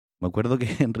me acuerdo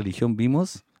que en religión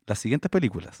vimos las siguientes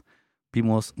películas.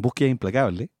 Vimos Búsqueda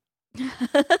Implacable.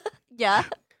 Ya.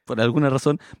 Por alguna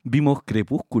razón vimos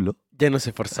Crepúsculo. Ya no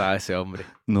se esforzaba ese hombre.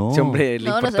 No. Ese hombre le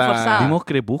No se importaba. esforzaba. Vimos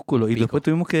Crepúsculo y pico. después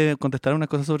tuvimos que contestar unas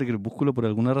cosas sobre Crepúsculo por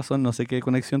alguna razón. No sé qué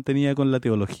conexión tenía con la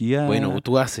teología. Bueno,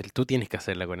 tú tienes que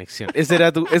hacer la conexión. Esa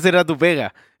era tu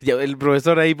pega. Ya, el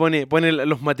profesor ahí pone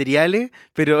los materiales,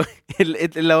 pero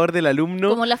el labor del alumno.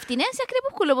 Como la abstinencia es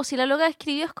Crepúsculo, pues si la loca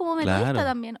escribió es como metodista Claro.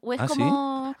 también. O es Ah, ¿sí?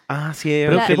 como... Ah, sí,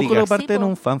 Pero La- Crepúsculo Sí, parte en po.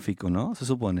 un fanfic, ¿no? Se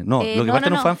supone. No, lo que no, parte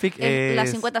en no, un fanfic es es...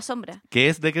 Las 50 sombras. Que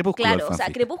es de Crepúsculo el Claro, o sea,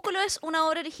 fanfic. Crepúsculo es una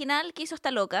obra original que hizo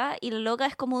esta loca y la loca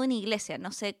es como de una iglesia,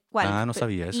 no sé cuál. Ah, no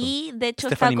sabía eso. Y de hecho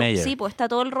Stephanie está, Meyer. sí, pues está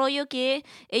todo el rollo que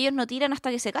ellos no tiran hasta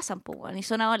que se casan, pues, weón, y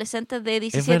son adolescentes de Es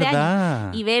 17 años.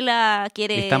 verdad. Y Bella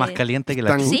quiere... Está más caliente que la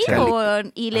Están- chucha. Sí, Chucha. po,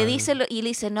 weón, y le Ah.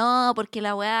 dice no, porque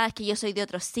la weá es que yo soy de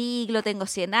otro siglo, tengo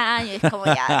 100 años, y es como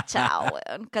ya, chao,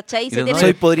 weón, ¿cachai? Y Y se no, tienen,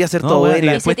 Soy podría ser No, tu weón, y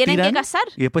abuela. se después tienen que tiran- casar.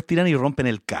 Y después tiran y rompen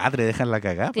el cadre, dejan la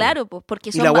cagada. po. Claro, pues, porque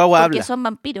Y son, la guagua porque habla. son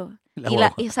vampiros. La Y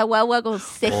guagua. esa guagua con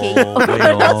CGI Oh,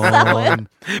 horrorosa, weón. weón.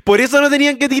 Por eso no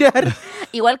tenían que tirar.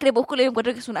 Igual Crepúsculo yo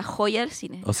encuentro que es una joya del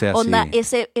cine. O sea, Onda,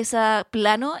 sí. ese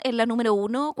plano en la número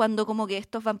 1, cuando como que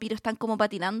estos vampiros están como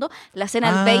patinando, la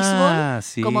escena del béisbol,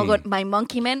 Sí. como con My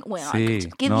Monkey Man, weón. Sí,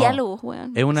 Qué no. diálogos,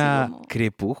 weón. Es una- Así como,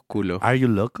 Crepúsculo. ¿Are you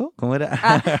loco? ¿Cómo era?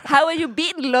 How are you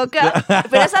been, loca?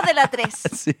 Pero esa es de la 3.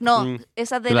 Sí. No, Mm.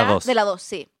 esa es De la dos. de la 2,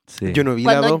 sí. Sí. Yo no vi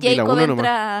la Cuando 2, vi la Jacob 1 nomás.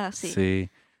 entra, sí. Sí.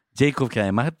 Jacob, que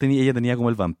además ella tenía como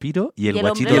el vampiro y el Y el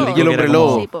guachito hombre rico lobo. Y el que era hombre como-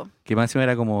 lobo. Sí, po. que más encima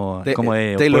era como de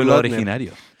Taylor pueblo Lautner.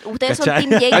 originario. ¿Ustedes son ¿Cachai?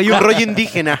 Team Jacob? Hay un rollo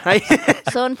indígena.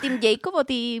 ¿Son Team Jacob o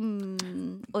Team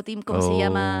 ¿cómo se Oh.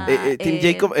 llama? Team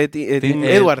Jacob, Team Team-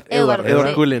 Edward. Edward, Edward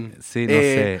sí. Cullen. Sí, no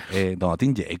sé. No,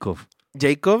 Team Jacob.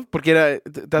 Jacob, porque era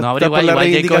No, pero por igual la Jacob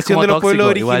es reivindicación como de los pueblos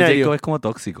tóxico. Igual Jacob originarios. es como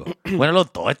tóxico. Bueno,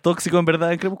 todo es tóxico en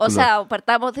verdad en Crepúsculo. O sea,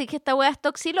 partamos de que esta wea es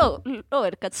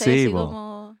Toxilover, ¿cachai? Sí, Así po.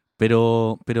 como...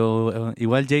 Pero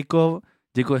igual Jacob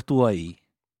estuvo ahí.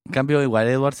 En cambio, igual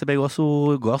Edward se pegó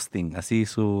su ghosting, así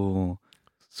su...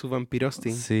 Su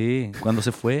vampirosting. Sí, cuando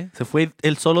se fue,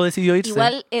 él solo decidió irse.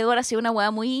 Igual Edward hacía una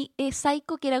weá muy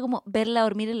psycho que era como verla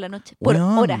dormir en la noche. Por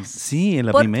Weón, horas. Sí, en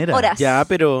la Por primera. horas. Ya,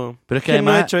 pero Pero es que ¿quién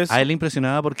no ha además hecho eso? a él le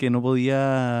impresionaba porque no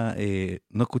podía,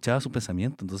 no escuchaba su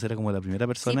pensamiento. Entonces era como la primera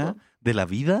persona po. de la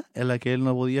vida en la que él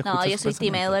no podía escuchar No, yo su soy Team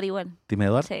pensamiento. Edward igual. ¿Team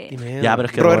Edward? Sí. Ya, pero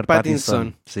es que Robert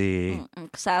Pattinson. Sí.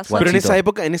 O sea, Guachito. Pero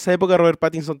en esa época Robert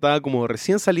Pattinson estaba como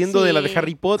recién saliendo de la de Sí.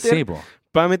 Harry Potter Sí, po.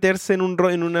 para meterse en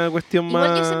una cuestión Igual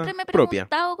más yo siempre me he propia.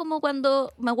 preguntado como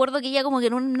cuando me acuerdo que ella como que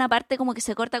en una parte como que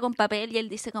se corta con papel y él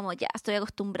dice como ya estoy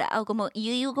acostumbrado como y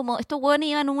yo digo como estos hueones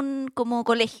iban a un como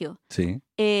colegio Sí.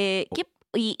 ¿qué?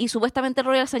 Y supuestamente el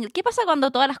rollo de la sangre. ¿Qué pasa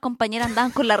cuando todas las compañeras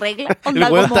andaban con la regla? El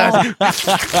Onda weón como...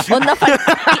 estaba- Onda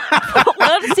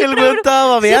Weón, El siempre weón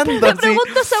estaba babeando siempre me así.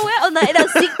 pregunto esa weá. Onda, eran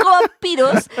 5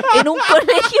 vampiros en un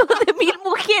colegio de 1000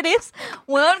 mujeres.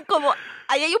 Weón, como...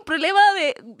 Ahí hay un problema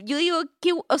de... Yo digo,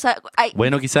 ¿qué? O sea... Hay,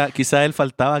 Bueno, quizá él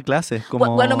faltaba a clases. Como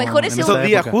O a lo mejor en ese- esa Esos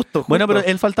días, época. justo. Bueno, pero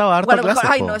él faltaba harto a bueno, mejor,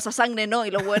 clases. ay, po. no, esa sangre no.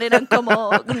 Y los weones eran como...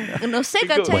 No sé,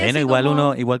 ¿cachai? Bueno, Así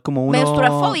igual como como uno...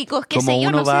 menstruafóbicos, qué como sé yo,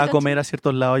 uno no sé, va a ¿cachai? comer a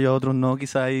ciertos lados y a otros no,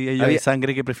 quizá ellos hay Había-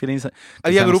 sangre que prefieren...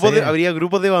 Habría quizá, no sé. habría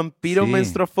grupos de vampiros Sí.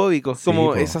 menstruofóbicos, Sí, como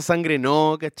po. esa sangre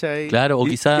no, ¿cachai? Claro, o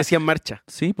Y- quizá- que hacían marcha.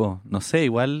 Sí, pues, no sé,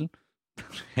 igual...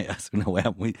 Hace una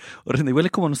wea muy horrenda. Igual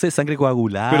es como, no sé, sangre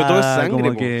coagulada. Pero todo es sangre,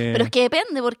 como po. que... Pero es que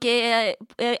depende, porque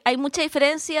hay mucha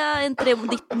diferencia entre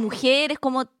mujeres,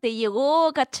 cómo te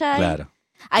llegó, ¿cachai? Claro,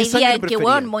 Hay ¿Qué días sangre en que, preferías?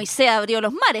 weón, Moisés abrió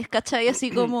los mares, ¿cachai? Así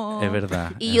como... es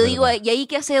verdad. Y es yo digo, verdad. ¿y ahí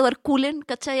qué hace Edward Cullen,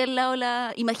 cachai? Al lado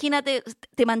la... Imagínate,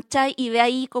 te mancháis y ve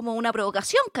ahí como una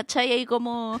provocación, cachai? Ahí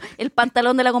como el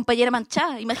pantalón de la compañera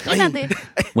manchada, imagínate.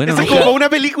 Bueno, Eso no, es como una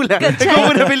película. Es ¿Cachai?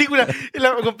 como una película.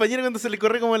 La compañera cuando se le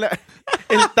corre como el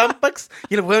Tampax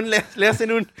y el weón le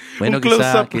hacen un bueno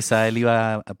close-up. quizá él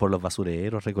iba por los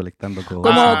basureros recolectando cosas.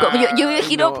 Como, Ah, yo me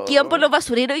imagino no. que iban por los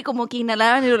basureros y como que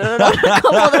inhalaban el olor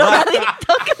como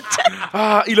drogadictos, ¿cachai?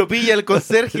 Ah, y lo pilla el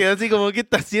conserje, así como, ¿qué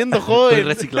está haciendo, Estoy joven?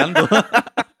 reciclando.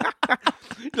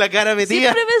 La cara metida.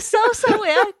 Siempre he pensado esa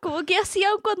weá, como que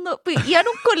hacían cuando iban a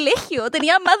un colegio,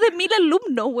 tenían más de 1000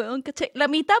 alumnos, weón, ¿cachai? La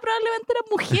mitad probablemente eran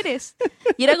mujeres.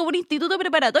 Y era como un instituto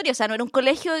preparatorio, o sea, no era un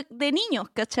colegio de niños,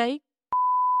 ¿cachai?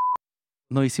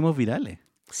 Nos hicimos virales.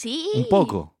 Sí.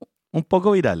 Un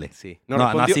poco virales. Sí. No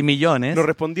así millones. Nos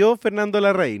respondió Fernando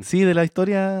Larraín. Sí, de la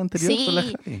historia anterior Sí. con la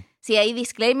Javi. Sí, hay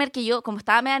disclaimer que yo, como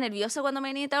estaba media nerviosa cuando me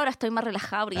venía, ahora estoy más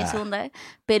relajada porque es segunda vez.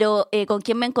 Pero con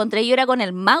quien me encontré yo era con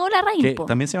el mago Larraín, Que po.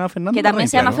 también se llama Fernando. Que también Larraín,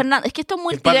 se llama claro. Fernando. Es que esto es En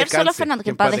paz multiverso los descanse, Fernando, que que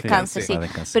en en paz paz descanse, descanse, sí. en paz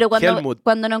descanse. Pero Helmut.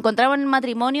 cuando nos encontramos en el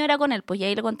matrimonio era con él, pues y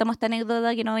ahí le contamos esta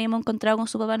anécdota que nos habíamos encontrado con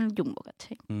su papá en el Jumbo,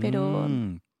 ¿cachai? Pero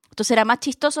entonces era más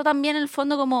chistoso también en el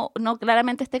fondo como, no,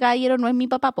 claramente este caballero no es mi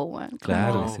papá, pues, weón.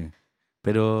 Claro, Como- sí.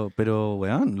 Pero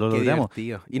weón, lo Qué logramos.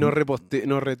 divertido. Y nos reposteó.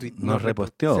 Nos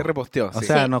reposteó. Se reposteó, O sí.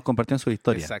 sea, Sí. nos compartió en su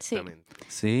historia. Exactamente.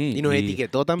 Sí. Y nos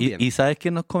etiquetó también. Y ¿sabes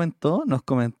quién nos comentó? Nos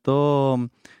comentó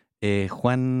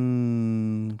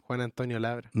Juan... Juan Antonio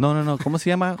Labra. No, ¿cómo se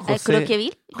llama? ¿El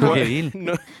Croqueville? Croqueville.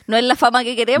 No, ¿No es la fama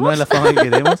que queremos? No es la fama que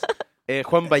queremos.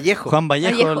 Juan Vallejo. Juan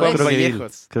Vallejo, Vallejo, Croqueville. Juan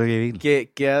Vallejos. Croqueville.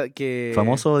 Que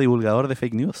Famoso divulgador de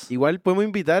fake news. Igual podemos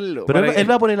invitarlo. Pero para él que-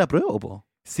 va a poner la prueba, po.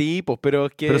 Sí, pues, pero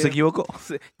es que... Pero se equivocó.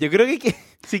 Yo creo que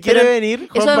si quiere Pero venir,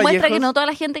 Juan Eso demuestra Vallejos- que no toda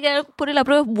la gente que pone la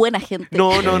prueba es buena gente.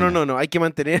 No. Hay que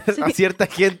mantener a cierta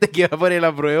gente que va a poner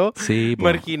la prueba Sí, po.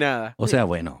 marginada. O sea,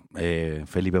 bueno,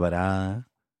 Felipe Parada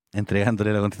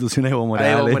entregándole la constitución a Evo A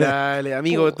Evo Morales. Morales,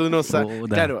 amigo, tú no sabes.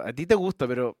 Puta. Claro, a ti te gusta,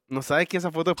 pero no sabes que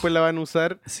esa foto después la van a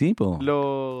usar Sí, po.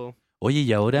 los... Oye,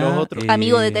 y ahora... los otros.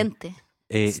 Amigo, detente.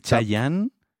 Chayanne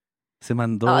se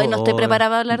mandó... Ay, no estoy preparada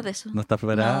para hablar de eso. ¿No estás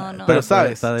preparada? No. Pero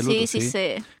sabes. Está de luto, Sí,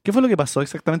 sé. ¿Qué fue lo que pasó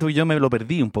exactamente? Porque yo me lo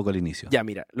perdí un poco al inicio. Ya,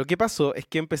 mira, lo que pasó es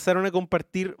que empezaron a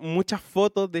compartir muchas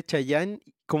fotos de Chayanne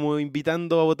como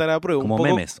invitando a votar a prueba. Como un poco,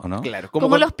 memes, ¿o no? Claro, Como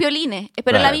con- los piolines.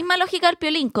 Pero Claro. la misma lógica del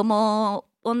piolín. Como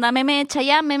onda meme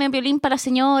Chayanne, meme piolín para la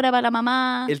señora, para la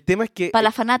mamá, El tema es que para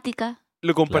la fanática.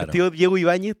 lo compartió Diego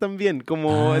Ibáñez también,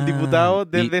 como el diputado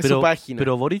desde su página.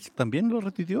 Pero Boric también lo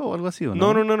retuiteó o algo así, ¿o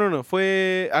no? No.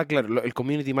 Fue. Ah, claro, el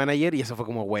community manager y eso fue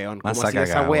como weón. ¿Cómo Masa hacía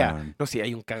esa cagada, wea? weón. No, sí,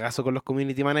 hay un cagazo con los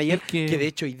community managers. Es que- Que de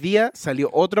hecho hoy día salió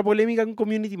otra polémica con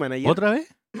community manager. ¿Otra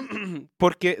vez?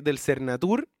 Porque del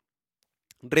Cernatur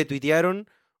retuitearon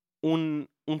un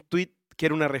tweet que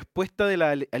era una respuesta de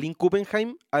la Aline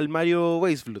Kuppenheim al Mario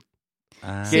Weisblut.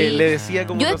 Que Sí. le decía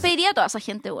como Yo no sé, despediría a toda esa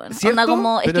gente, bueno. ¿Cierto? Onda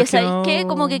como, es Pero que, es que ¿sabéis no- qué?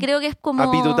 Como que creo que es como...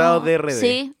 Apitutados de RD.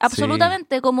 Sí,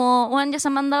 absolutamente. Como, bueno, ya se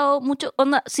han mandado mucho...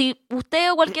 Onda, si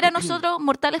usted o cualquiera de nosotros,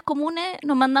 mortales comunes,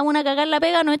 nos mandamos una cagada en la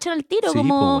pega, nos echan el tiro. Sí,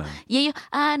 como... po, weón. Y ellos,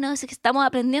 no, es que estamos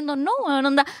aprendiendo. No, bueno,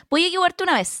 onda, voy a equivocarte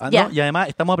una vez. Ah, ya. no, y además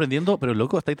estamos aprendiendo, pero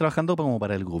loco, estáis trabajando como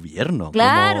para el gobierno.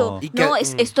 Claro, como- Y que- no,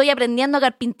 estoy aprendiendo a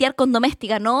carpintear con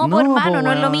doméstica. No, po, hermano, po,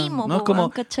 no es lo weón. mismo. No es po, como,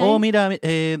 weón, ¿cachai? oh, mira,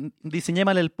 diseñé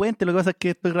mal el puente, lo que pasa es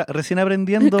que estoy recién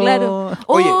aprendiendo. Claro.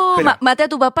 Oye, Oh, espera. maté a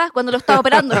tu papá cuando lo estaba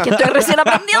operando. Es que estoy recién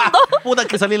aprendiendo. Puta,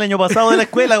 que salí el año pasado de la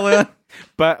escuela, weón.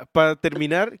 Para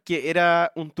terminar, que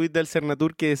era un tuit del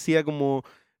Cernatur que decía como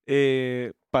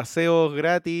paseos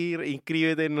gratis,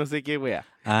 inscríbete en no sé qué wea.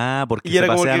 Ah, porque Y se era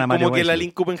como pasean que, a Mario como que la Weissel.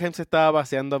 Aline Kuppenheim se estaba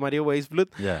paseando a Mario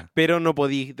Weisblut, Ya. pero no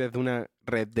podí desde una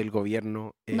red del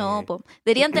gobierno. No, po.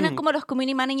 Deberían tener como los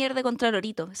community managers de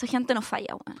Contralorito. Esa gente no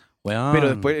falla, weón. Weón. Pero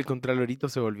después el Contralorito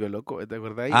se volvió loco, ¿te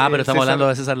acordás? Ah, pero estamos hablando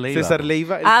de César Leiva. César po.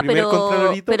 Leiva, el primer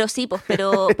Contralorito. pero sí, pues,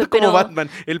 pero, Es como pero Batman,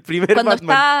 el primer cuando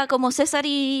Batman. está como César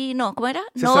y... No, ¿cómo era?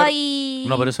 No César- hay...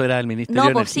 No, pero eso era el Ministerio No,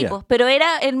 de pues sí, Energía. pues, pero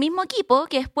era el mismo equipo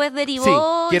que después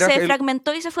derivó, Sí, que era se el-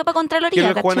 fragmentó y se fue para Que Contraloría,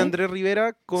 era Juan ¿cachai? Andrés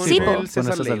Rivera con Sí, el po. Con el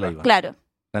César Leiva. Claro,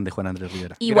 Grande Juan Andrés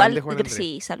Rivera. igual, Juan Andrés.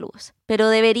 sí, saludos. Pero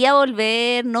debería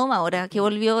volver, no, ahora que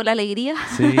volvió la alegría.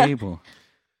 Sí, po.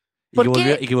 ¿Por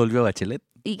qué? Y que volvió Bachelet.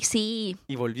 Y sí,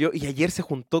 Y volvió, y ayer se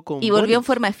juntó con y volvió en Boric.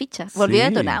 forma de ficha. Volvió Sí,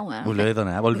 detonado, weón. Volvió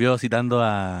detonada. Volvió citando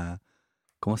a...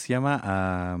 ¿Cómo se llama?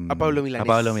 A Pablo Milanés.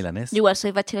 A Pablo Milanés. Yo igual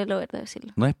soy Bachelet Lover, debo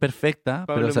decirlo. No es perfecta,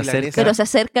 Pablo pero se Milanés. acerca. Pero se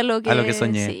acerca a lo que... A lo que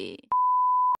soñé. Sí.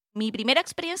 Mi primera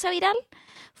experiencia viral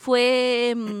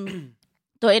fue...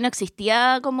 todavía no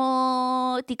existía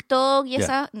como TikTok y Ya.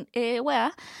 esas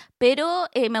weas, pero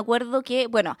me acuerdo que,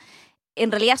 bueno, en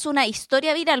realidad es una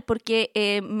historia viral porque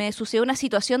me sucedió una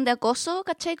situación de acoso,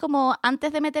 ¿cachai? Como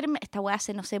antes de meterme, esta wea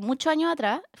hace, no sé, muchos años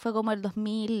atrás, fue como el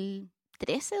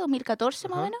 2013, 2014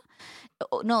 más o Ajá. menos.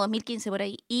 No, 2015 por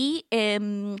ahí. Y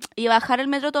iba a bajar el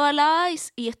metro toda la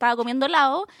y estaba comiendo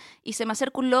helado y se me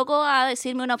acerca un loco a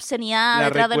decirme una obscenidad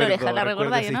detrás de la oreja. ¿La recuerdo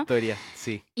recordáis, esa no? historia,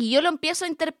 sí. Y yo lo empiezo a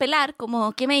interpelar,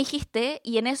 como, ¿qué me dijiste?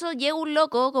 Y en eso llega un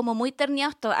loco, como muy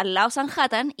terneado, al lado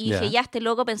Sanhattan, y dije, Ya. ya, este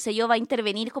loco, pensé yo, va a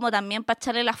intervenir como también para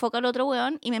echarle la foca al otro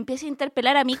weón, y me empieza a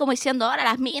interpelar a mí como diciendo, ahora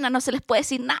las minas no se les puede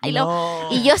decir nada.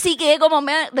 Y yo sí quedé como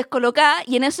me descolocada,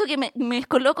 y en eso que me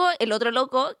descoloco, el otro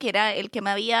loco, que era el que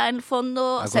me había en el fondo...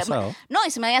 o sea, Acosado. no,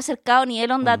 y se me había acercado ni él,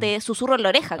 onda, te susurro en la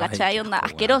oreja, Ay, ¿cachai? qué Onda, asco,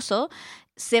 weón. asqueroso.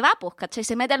 Se va, pues, ¿cachai?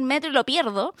 Se mete al metro y lo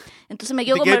pierdo. Entonces me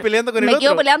quedo Te como... quedas peleando con el me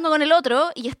quedo otro. peleando con el otro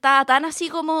y está tan así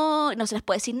como... No se les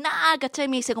puede decir nada, ¿cachai?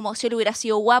 Me dice como si él hubiera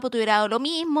sido guapo, te hubiera dado lo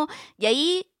mismo. Y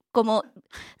ahí como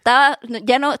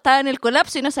ya no estaba en el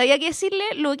colapso y no sabía qué decirle,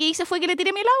 lo que hice fue que le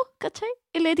tiré mi helado, ¿cachai?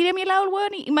 Le tiré mi helado al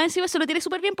weón y más encima se lo tiré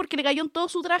súper bien porque le cayó en todo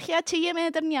su traje H&M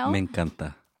eterniado. Me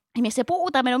encanta. Y me dice,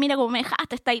 puta, me lo mira como me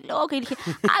dejaste, estáis loco. Y le dije,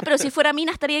 pero si fuera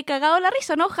mina estaría cagado la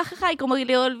risa, ¿no? Ja, ja, ja. Y como que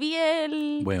le devolví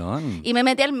el... Weón. Y me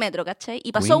metí al metro, ¿cachai?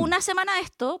 Y pasó Queen. una semana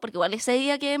esto, porque igual ese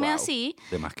día quedé así.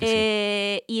 De más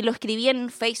que Y lo escribí en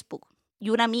Facebook. Y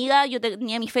una amiga, yo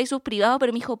tenía mi Facebook privado,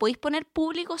 pero me dijo, ¿podéis poner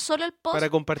público solo el post? Para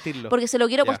compartirlo. Porque se lo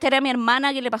quiero postear a mi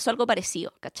hermana que le pasó algo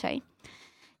parecido, ¿cachai?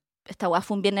 Esta weá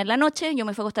fue un viernes en la noche, yo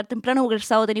me fui a acostar temprano porque el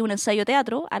sábado tenía un ensayo de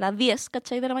teatro a las 10,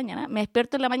 ¿cachai? De la mañana. Me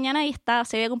despierto en la mañana y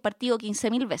se había compartido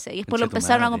 15.000 veces. Y después lo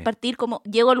empezaron a compartir como,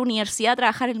 llego a la universidad a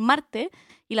trabajar el martes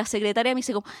y la secretaria me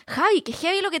dice como, Javi, qué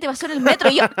heavy lo que te pasó en el metro.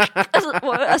 Y yo,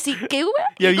 así, ¿qué weá?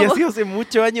 Y había sido hace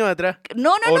muchos años atrás.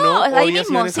 No, ahí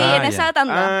mismo, sí, en esa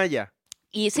tanda. Ya.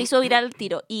 Y se hizo viral el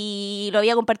tiro. Y lo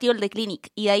había compartido el de Clinic.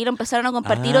 Y de ahí lo empezaron a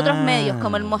compartir otros medios,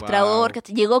 como El Mostrador. Wow.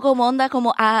 Que llegó como onda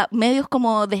como a medios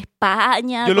como de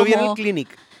España. Yo lo como, vi en el Clinic.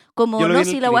 Como, Yo lo vi no, en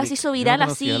el si la weá Clinic. se hizo viral Yo no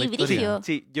conocía así, la historia. brígido.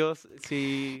 Sí, yo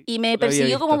sí. Y me lo había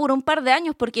persiguió como visto. por un par de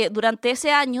años, porque durante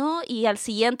ese año y al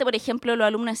siguiente, por ejemplo, los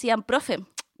alumnos decían, profe,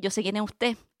 yo sé quién es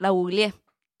usted, la googleé.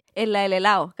 Es la del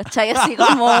helado, ¿cachai? Así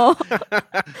como...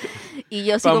 y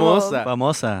yo así como...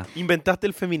 Famosa. Inventaste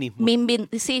el feminismo.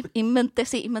 inventé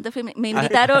el feminismo. Me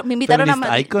invitaron a...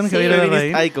 Feminist Icon, sí. Javier Feminist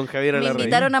Larraín. Icon, Javier Me Larraín.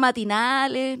 invitaron a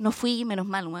matinales, no fui, menos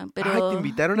mal, weón. Pero te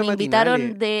invitaron a me matinales.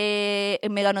 invitaron de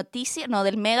Mega Noticias, no,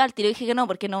 del Mega, al tiro dije que no,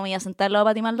 porque no me iba a sentar al lado de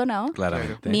Pati Maldonado.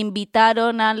 Claramente. Me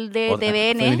invitaron al de Otra,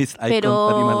 TVN, Feminist Icon, Pati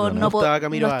pero Maldonado. no estaba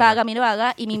Camilo no Haga. estaba Camilo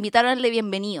Haga, y me invitaron al de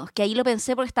Bienvenidos, que ahí lo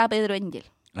pensé porque estaba Pedro Engel.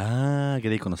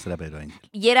 Queréis conocer a Pedro Ángel.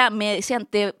 Y me decían,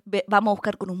 vamos a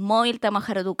buscar con un móvil, te vamos a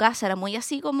dejar a tu casa, era muy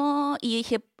así como, y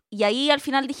dije, y ahí al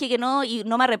final dije que no, y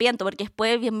no me arrepiento, porque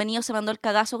después Bienvenido se mandó el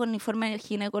cagazo con el informe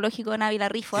ginecológico de Návila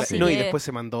Rifo, así No, que y después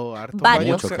se mandó harto.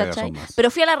 varios, Muchos ¿cachai? cagazos más. Pero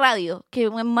fui a la radio, que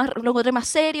lo encontré más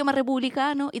serio, más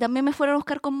republicano, y también me fueron a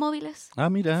buscar con móviles.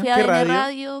 Mira. Fui a ¿Qué ADN radio?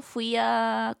 Radio, fui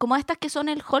a... como estas que son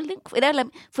el holding.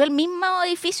 Fue el mismo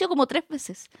edificio como 3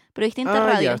 veces, pero distintas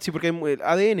radios. Ya, sí, porque hay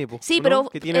ADN, po, Sí, ¿no? pero,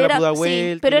 que tiene la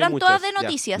Pudahuel, pero tiene eran muchas. todas de Ya.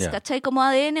 noticias, Ya. ¿cachai? Como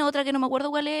ADN, otra que no me acuerdo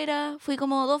cuál era. Fui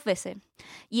como 2 veces.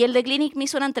 Y el de Clinic me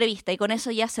hizo una entrevista y con eso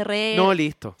ya cerré No,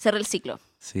 listo. el ciclo.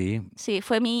 Sí. Sí,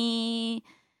 fue mi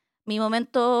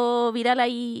momento viral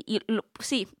ahí.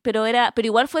 Sí, pero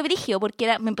igual fue brigio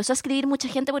porque me empezó a escribir mucha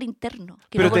gente por interno.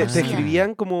 Que Pero no te conocía.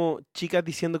 escribían como chicas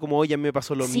diciendo como, oye, me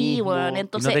pasó lo Sí, mismo. bueno, Y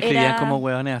entonces no te escribían era... como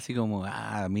hueones así como,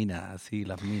 mina, así,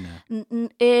 las minas.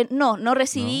 No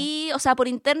recibí, o sea, por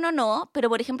interno no, pero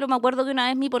por ejemplo me acuerdo que una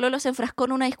vez mi pololo se enfrascó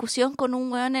en una discusión con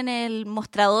un weón en el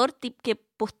mostrador que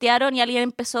postearon y alguien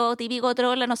empezó típico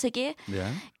trola, no sé qué,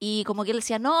 ¿Ya? y como que él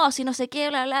decía, no, si no sé qué,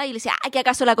 bla, bla, y le decía, ¿que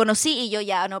acaso la conocí? Y yo,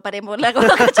 ya, no paremos la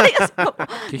cosa, ¿cachai? Así como,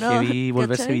 Qué no, heavy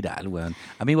volverse ¿cachai? viral, weón.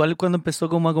 A mí igual cuando empezó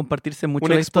como a compartirse mucho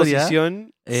Una la historia,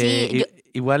 exposición. Sí,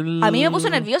 igual... A mí me puso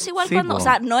nerviosa igual Sí, cuando, po. o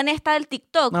sea, no en esta del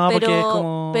TikTok, No, porque es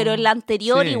como- pero en la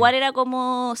anterior Sí. igual era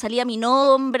como, salía mi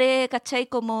nombre, ¿cachai?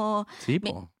 Como... Sí,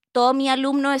 po. Todos mis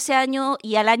alumnos ese año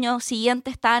y al año siguiente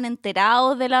estaban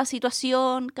enterados de la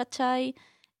situación, ¿cachai?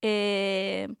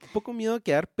 Un poco miedo a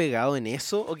quedar pegado en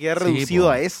eso o quedar Sí, reducido po.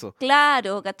 a eso.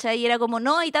 Claro, ¿cachai? Y era como,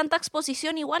 no hay tanta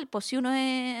exposición igual, pues si uno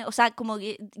es... O sea, como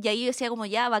que... Y ahí decía como,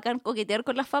 ya, bacán coquetear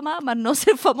con la fama, más no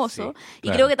ser famoso. Sí, Y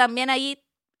claro. creo que también ahí,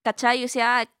 ¿cachai? Yo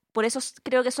decía, por eso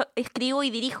creo que escribo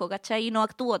y dirijo, ¿cachai? Y no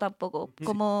actúo tampoco. Sí.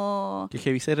 Como... Qué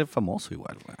heavy ser famoso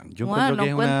igual, weón. Yo Bueno, encuentro lo que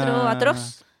es encuentro una...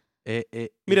 atroz.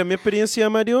 Mira, mi experiencia,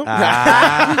 Mario.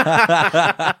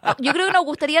 Yo creo que nos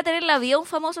gustaría tener la vida de un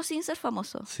famoso sin ser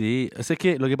famoso. Sí, es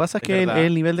que lo que pasa es Es que verdad.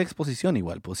 el nivel de exposición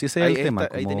igual, pues si ese es ahí, el tema.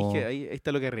 está, como- ahí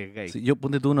está lo que arriesgáis. Sí, yo,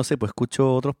 ponte tú, no sé, pues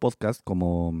escucho otros podcasts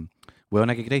como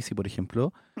Huevona que Crazy, por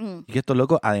ejemplo, Mm. y que estos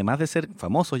locos, además de ser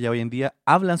famosos ya hoy en día,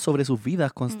 hablan sobre sus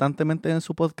vidas constantemente en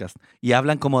su podcast. Y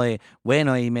hablan como de,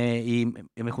 bueno, y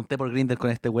me junté por Grindr con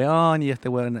este weón y este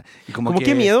weón. Y como Como que,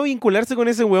 qué miedo vincularse con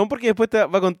ese weón porque después te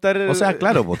va a contar. O sea,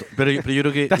 claro, po, pero yo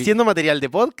creo que... Está haciendo material de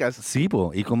podcast. Sí,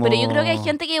 po, y como... Pero yo creo que hay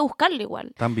gente que buscarlo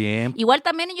igual. También. Igual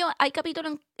también hay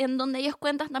capítulos en donde ellos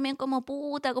cuentan también como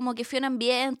puta, como que fue un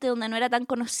ambiente donde no era tan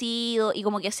conocido y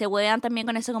como que se huevean también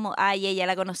con eso como, ay, ella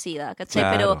la conocida, ¿cachai?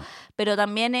 Claro. Pero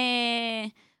también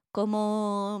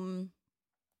como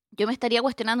yo me estaría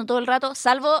cuestionando todo el rato,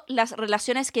 salvo las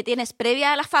relaciones que tienes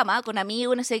previa a la fama, con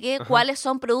amigos, no sé qué, Ajá. cuáles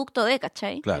son producto de,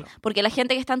 ¿cachai? Claro. Porque la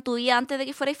gente que está en tu vida antes de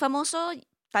que fuerais famoso,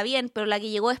 está bien, pero la que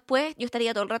llegó después, yo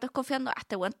estaría todo el rato desconfiando,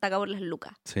 este weón está acá por las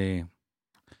lucas. Sí.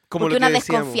 Como Porque lo que una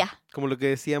decíamos, desconfía. como lo que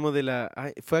decíamos de la...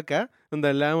 ay, fue acá, donde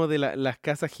hablábamos de las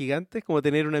casas gigantes, como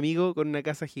tener un amigo con una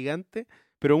casa gigante,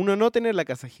 pero uno no tener la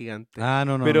casa gigante.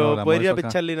 No, pero hablamos poder de ir a eso acá.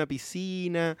 echarle una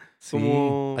piscina, Sí.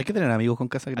 como... Hay que tener amigos con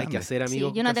casa Hay grande. que hacer Sí,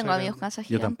 amigos yo con no tengo casa amigos con grande. casa Yo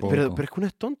gigante. tampoco. Pero es que uno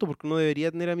es tonto porque uno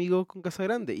debería tener amigos con casa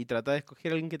grande y trata de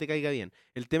escoger a alguien que te caiga bien.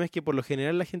 El tema es que por lo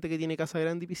general la gente que tiene casa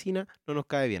grande y piscina no nos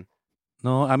cae bien.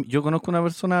 No, yo conozco una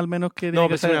persona al menos que No, tiene,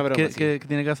 pero es casa, una broma, que, sí. que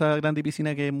tiene casa grande y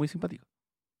piscina que es muy simpático.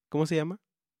 ¿Cómo se llama?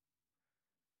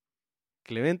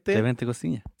 Clemente. Clemente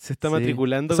Cociña. Se está Sí.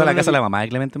 matriculando. O sea, la con casa de una- la mamá de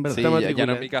Clemente, en verdad. Sí, Está ya no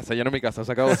matriculado. es mi casa,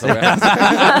 se acabó esa weá.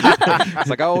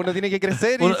 Se acabó, uno tiene que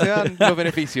crecer y se dan los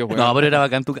beneficios, weón. No, pero era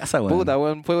bacán tu casa, weón. Puta,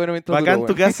 weón, fue bueno mientras Bacán duró,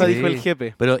 tu weón. casa, Sí. dijo el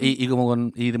jefe. Pero,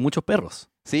 y de muchos perros.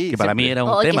 Sí, Que para mí siempre. era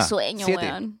un ¡Ay, tema. qué sueño, 7,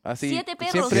 weón! así, 7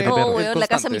 perros. siempre es Weón, la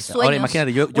casa de mis constante. sueños. Ahora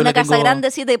imagínate, yo Una le casa tengo...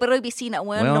 grande, 7 perros y piscina,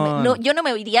 weón. Weón. Yo no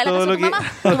me iría a la Todo casa de lo tu que-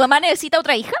 mamá. Tu mamá necesita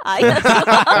otra hija. Ay,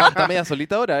 Está media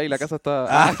solita ahora y la casa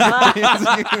está...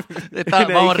 Una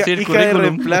Vamos a hija, recibir hija de currículum.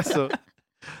 reemplazo.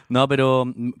 No, pero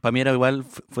para mí era igual,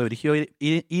 fue brígido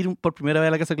ir por primera vez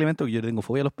a la casa de Clemente, porque yo le tengo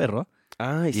fobia a los perros.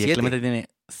 Ah, Y Clemente tiene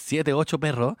 7, 8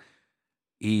 perros.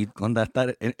 Y onda,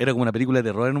 era como una película de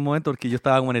terror en un momento, porque yo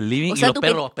estaba como en el living O sea, y los tú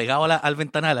perros pegados al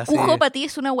ventanal. Así. Cujo para ti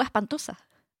es una wea espantosa.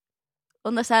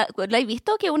 Onda, ¿la has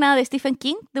visto? Que una de Stephen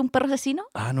King, de un perro asesino.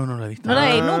 No la he visto. No la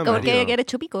veis Ah, nunca, porque Mario. hay que haber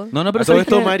hecho pico. No, pero Pero todo ¿sabes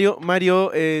esto, qué? Mario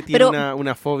tiene Pero-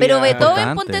 una fobia. Pero Beethoven,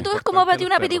 Importante. ponte tú, es como para ti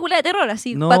una Importante los película de terror,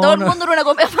 así. No, para todo el no. mundo en una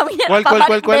comedia familiar. ¿Cuál?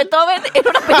 Beethoven en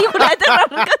una película de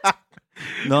terror.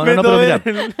 No, pero mira,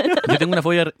 Beethoven. yo tengo una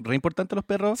fobia re importante a los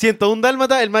perros. 101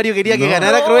 Dálmata, el Mario quería que No.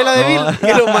 ganara Cruella de No. Vil,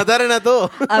 que los mataran a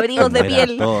todos. Abrigos de Mueran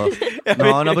piel. todos.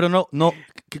 No, pero no,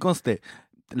 que conste.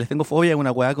 Les tengo fobia a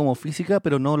una weá como física,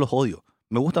 pero no los odio.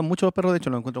 Me gustan mucho los perros, de hecho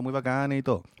los encuentro muy bacanes y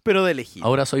todo. Pero de elegir.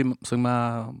 Ahora soy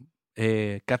más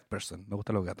cat person, me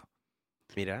gustan los gatos.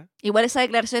 Mira. Igual esa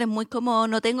declaración es muy como,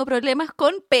 no tengo problemas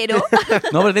con, pero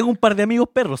No, pero tengo un par de amigos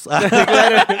perros.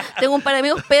 tengo un par de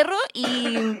amigos perros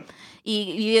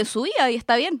y vive su vida y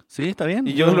está bien. Sí, está bien.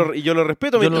 Y yo lo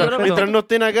respeto Yo lo mientras, respeto. mientras no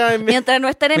estén acá en mi- Mientras no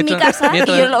estén en mi casa y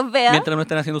yo los vea. Mientras no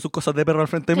estén haciendo sus cosas de perro al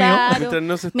frente mío. Claro. mientras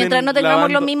no se estén Mientras no tengamos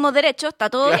lavando. los mismos derechos, está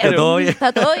todo Claro. bien. Todo bien.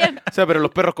 Está todo bien. O sea, pero los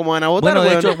perros cómo van a votar,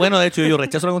 Bueno, de hecho yo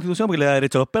rechazo la Constitución porque le da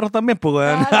derecho a los perros también, pues,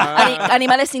 weón.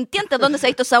 Animales sintientes, ¿dónde se ha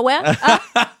visto esa weá?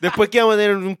 Ah, Después que vamos a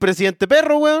tener un presidente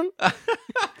perro, weón.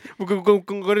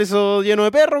 con eso lleno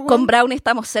de perros, weón. con Brownie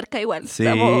estamos cerca igual. Sí,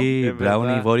 Estamos- Es Brownie,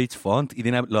 verdad. Boric, Font, y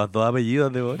tiene los dos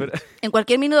apellidos de Boric. en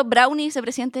cualquier minuto Brownie es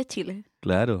presidente de Chile.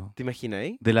 Claro. ¿Te imaginas,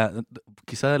 eh?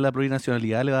 Quizás la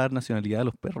plurinacionalidad le va a dar nacionalidad a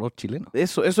los perros chilenos.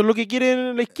 Eso es lo que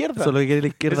quiere la izquierda. Eso es lo que quiere la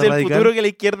Es izquierda el radical. futuro que la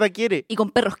izquierda quiere. Y con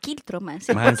perros quiltros más.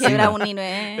 ¿sí? Más Porque encima. Brownie no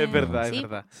es... Es verdad, Sí, es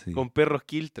verdad. Sí. Con perros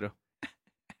quiltro.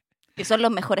 que son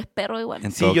los mejores perros igual.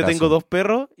 En Sí, todo yo caso. tengo 2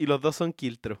 perros y los 2 son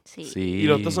quiltro. Sí. Sí. Y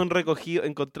los 2 son recogidos,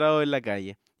 encontrados en la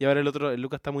calle. Y ahora el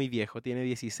Lucas está muy viejo, tiene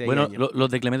 16 Bueno, años. los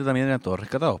de Clemente también eran todos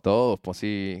rescatados. Todos, pues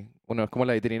sí. Uno es como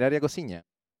la veterinaria cociña.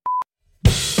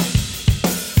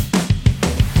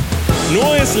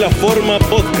 No es la forma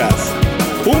podcast.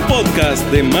 Un podcast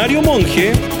de Mario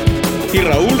Monge y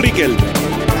Raúl Riquelme.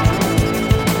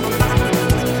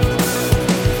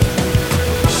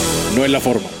 No es la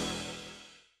forma.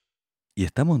 Y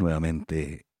estamos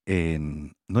nuevamente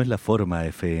en No es la Forma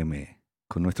FM,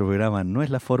 con nuestro programa No es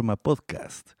la Forma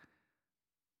Podcast.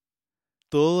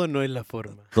 Todo no es la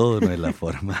forma. Todo no es la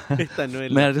forma. Esta no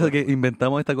es Me la da risa forma. que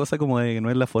inventamos esta cosa como de que no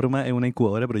es la forma, es una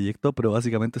incubadora de proyectos, pero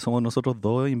básicamente somos nosotros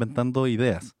dos inventando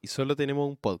ideas. Y solo tenemos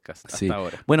un podcast hasta Sí.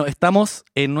 ahora. Bueno, estamos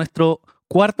en nuestro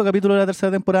cuarto capítulo de la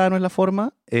tercera temporada, No es la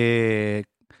Forma.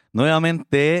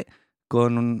 Nuevamente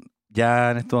con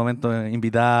ya en este momento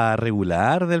invitada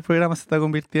regular del programa se está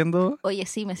convirtiendo. Oye,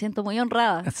 sí, me siento muy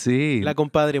honrada. Sí. La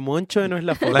compadre Moncho de no es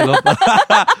la forma. La copa.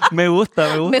 Me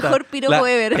gusta. Mejor piropo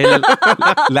La- ever.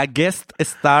 La guest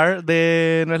star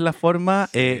de No es la Forma,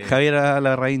 Sí. Javiera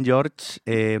Larraín George,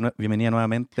 bienvenida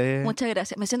nuevamente. Muchas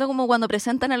gracias. Me siento como cuando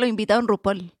presentan a los invitados en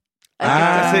RuPaul.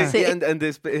 Ah, sí, Sí.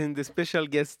 and the special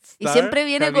guest Y star, siempre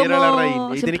viene Javiera como- Larraín. Y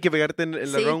siempre- tienes que pegarte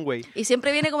en la Sí. runway. Y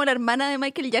siempre viene como la hermana de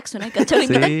Michael Jackson, ¿eh? ¿Cachai?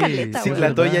 La invitan Sí, caleta, sí, weón. la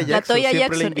verdad. Toya La Jackson Toya siempre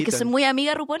la Jackson, es que invitan. soy muy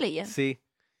amiga de RuPaul ella. Sí.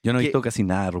 Yo no he que- visto casi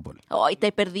nada de RuPaul. Ay, te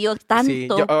he perdido tanto. Sí.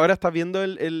 Ahora estás viendo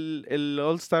el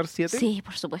All Star 7. Sí,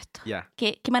 por supuesto. Ya.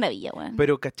 Qué maravilla, weón.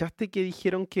 Pero ¿cachaste que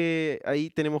dijeron que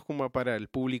ahí tenemos como para el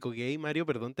público gay, Mario?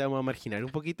 Perdón, te vamos a marginar un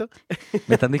poquito.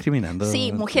 Me están discriminando.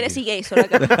 Sí, mujeres y gays son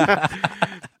acá.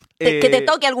 Que te Eh,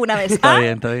 toque alguna vez. Está ¿Ah?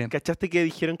 bien, está bien. ¿Cachaste que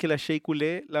dijeron que la Shea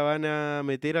Coulee la van a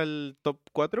meter al top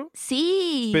 4?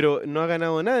 Sí. Pero no ha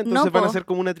ganado nada, entonces No, van a po. hacer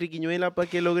como una triquiñuela para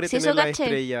que logre Sí, tener eso la caché.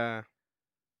 estrella.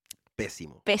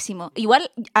 Pésimo. Pésimo.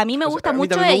 Igual, a mí me O sea, gusta a mí mucho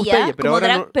también me gusta ella, ella, pero como ahora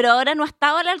drag, no- pero ahora no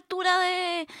estaba a la altura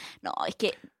de... No, es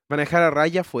que Van a dejar a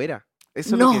Raya fuera.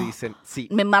 Eso No. es lo que dicen. Sí,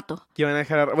 Me mato. que van a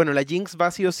dejar... Bueno, la Jinx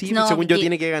va sí o sí, No, según yo, y-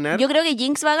 tiene que ganar. Yo creo que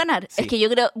Jinx va a ganar. Sí. Es que yo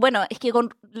creo, bueno, es que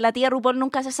con la tía RuPaul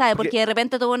nunca se sabe, Porque- porque de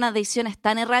repente tuvo unas decisiones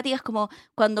tan erráticas como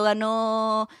cuando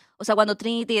ganó, o sea, cuando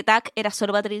Trinity Attack era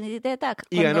solo para Trinity Attack.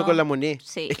 Y ganó con la Monet.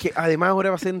 Sí. Es que además ahora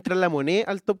va a hacer entrar la Monet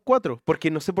al top 4,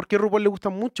 porque no sé por qué a RuPaul le gusta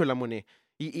mucho la Monet.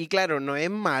 Y claro, no es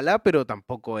mala, pero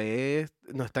tampoco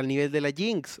no está al nivel de la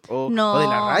Jinx o de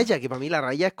la No. Raya, que para mí la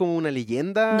Raya es como una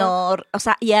leyenda. No, o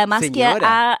sea, y además Señora. que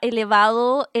ha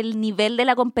elevado el nivel de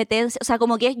la competencia. O sea,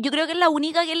 como que yo creo que es la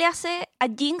única que le hace a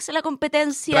Jinx la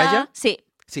competencia. ¿Raya? Sí.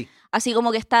 Sí. Así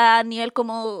como que está a nivel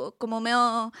como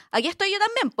medio... Aquí estoy yo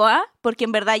también, ¿ah? Porque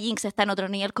en verdad Jinx está en otro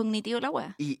nivel cognitivo la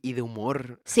wea. Y de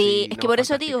humor. Sí, así, es no, que por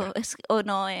eso fantástica.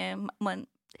 digo, bueno,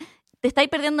 te estáis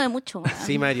perdiendo de mucho. weón.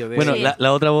 Sí, Mario. Bueno, Sí.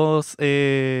 la otra voz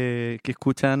que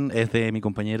escuchan es de mi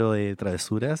compañero de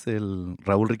Travesuras, el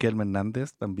Raúl Riquelme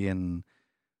Hernández, también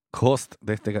host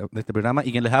de este programa,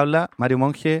 y quien les habla, Mario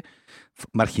Monge,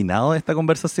 marginado de esta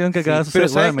conversación que Sí, acaba de pero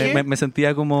suceder. ¿sabes Bueno, qué? me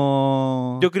sentía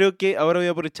como... Yo creo que ahora voy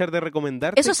a aprovechar de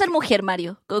recomendarte. Eso es ser mujer,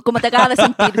 Mario, como te acabas de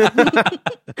sentir.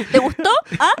 ¿Te gustó?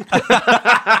 ¿Ah?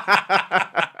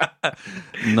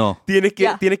 No. Tienes que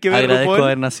Ya. ver Agradezco RuPaul.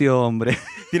 haber nacido hombre.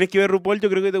 Tienes que ver RuPaul, yo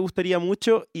creo que te gustaría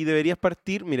mucho y deberías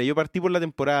partir. Mira, yo partí por la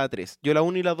temporada 3. Yo la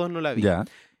 1 y la 2 no la vi. Ya.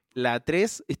 La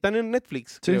 3 están en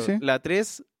Netflix. Sí, creo. sí. La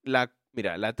 3,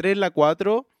 mira, la 3, la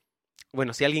 4.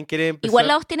 Bueno, si alguien quiere empezar. Igual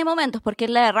la 2 tiene momentos, porque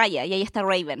es la de Raya y ahí está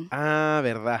Raven. Ah,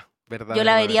 verdad. Yo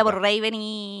la vería por Raven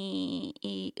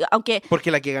y aunque Porque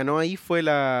la que ganó ahí fue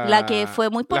la que fue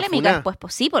muy la polémica funá. después,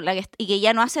 pues sí, y que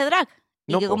ya no hace drag.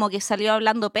 Y No, que po. como que salió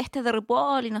hablando pestes de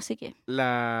RuPaul y no sé qué.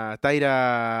 La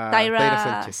Tyra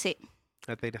Sánchez. sí.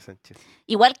 La Tyra Sánchez.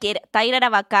 Igual que Tyra era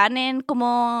bacán en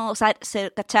como, o sea,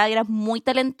 ¿cachai? Era muy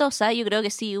talentosa. Yo creo que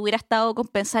si hubiera estado con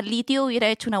Pensar Litio hubiera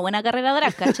hecho una buena carrera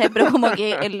drag, ¿cachai? Pero como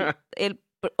que el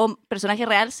personaje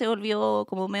real se volvió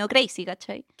como medio crazy,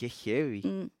 ¿cachai? Qué heavy.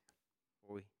 Mm.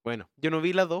 Uy. Bueno, yo no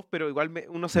vi las dos, pero igual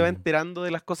uno se va enterando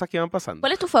de las cosas que van pasando.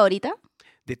 ¿Cuál es tu favorita?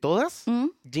 De todas, ¿Mm?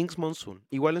 Jinx Monsoon.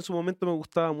 Igual en su momento me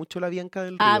gustaba mucho la Bianca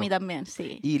del Río. Ah, a mí también,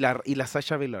 sí. Y la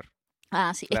Sasha Velour.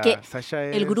 Ah, sí. La Es que Sasha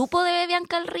el es- grupo de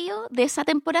Bianca del Río de esa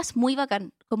temporada es muy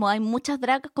bacán. Como hay muchas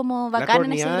drags como La bacán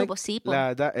en ese Corniak, grupo, sí. po.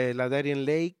 la Darian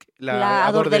Lake, La la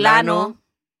Ador Delano.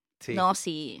 Sí, No,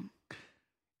 sí.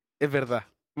 es verdad.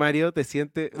 Mario, te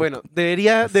sientes... Bueno,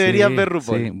 deberías ver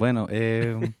RuPaul. Sí, bueno,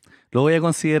 lo voy a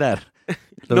considerar.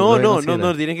 No, voy a no,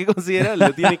 considerar. tienes que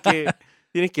considerarlo, tienes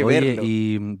que Oye, verlo.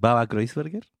 ¿y Baba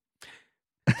Kreuzberger?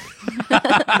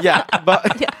 Ya,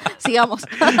 Sigamos.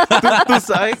 ¿tú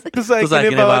sabes ¿Tú sabes quién es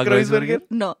quién es Baba Baba Kreuzberger?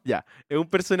 No. Ya, es un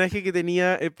personaje que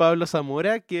tenía Pablo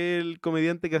Zamora, que es el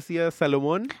comediante que hacía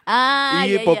Salomón, Ah,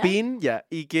 y ya, ya. Popín, ya,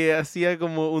 y que hacía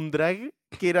como un drag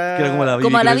que era... Que era como la Bibi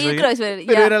Como la Bibi Kreuzberger. Kreuzberger.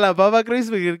 Pero ya. era la Baba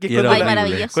Kreuzberger, que es Y era cuando Ay, la, horrible.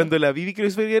 maravilloso. cuando la Bibi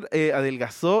Kreuzberger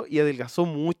adelgazó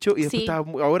mucho y después Sí.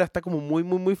 ahora está como muy,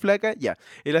 muy, muy flaca. Ya,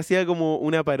 él hacía como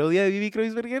una parodia de Bibi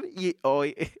Kreuzberger y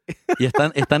hoy... Y es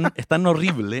tan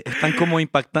horrible, es tan como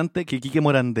impactante que Quique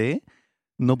Morandé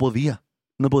no podía.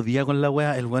 No podía con la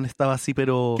wea. El weón estaba así,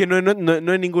 pero... que no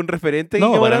es ningún referente, no,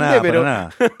 Quique para Morandé, nada, pero para nada.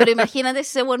 Pero imagínate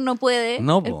si ese weón no puede.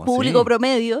 No, el po, público sí.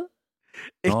 promedio.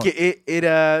 es No. que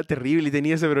era terrible y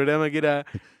tenía ese programa que era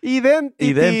Identity.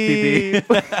 Identity.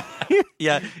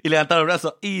 Y levantaron el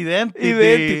brazo. Identity.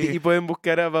 Identity. Y pueden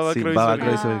buscar a Baba Sí, Kreuzberger. Baba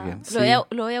Kreuzberger. Ah,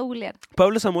 Sí. lo voy a googlear.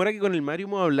 Pablo Zamora, que con el Mario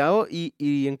hemos hablado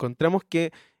y encontramos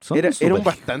que Son era un súper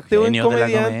bastante buen genios de la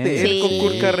comediante. comedia. Él con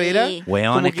Kurt Carrera.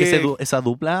 Weón, Como es que que- esa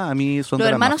dupla a mí son Los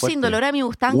de las más hermanos sin fuertes. dolor a mí me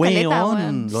gustaban caleta, Weón,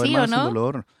 weón. los ¿Sí o hermanos sin no?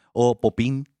 dolor. O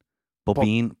Popín.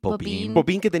 Popín.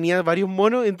 Popín, que tenía varios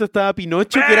monos, entonces estaba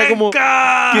Pinocho, que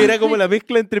era como la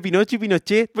mezcla entre Pinocho y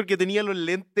Pinochet, porque tenía los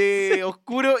lentes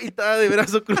oscuros y estaba de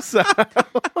brazos cruzados.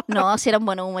 No, si eran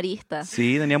buenos humoristas.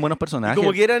 Sí, tenían buenos personajes.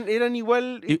 Como que eran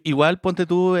igual. Igual, ponte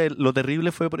tú, lo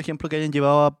terrible fue, por ejemplo, que hayan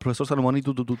llevado a Profesor Salomón y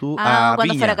tú Ah, a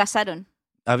cuando Viña. fracasaron.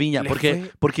 A Viña, Les porque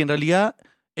fue- en realidad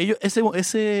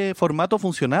ese formato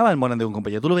funcionaba en Morandé con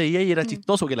compañía. Tú lo veías y era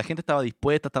chistoso, que la gente estaba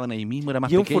dispuesta, estaban ahí mismo, era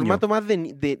más Y es un pequeño. formato más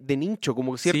de nicho,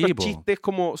 como ciertos Sí, po. chistes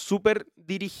como súper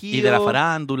dirigidos. Y de la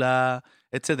farándula,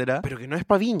 etcétera. Pero que no es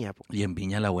pa' Viña. Po. Y en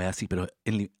Viña la wea sí, pero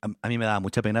a mí me daba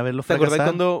mucha pena verlos ¿Te acordás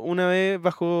fracasar. cuando una vez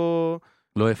bajo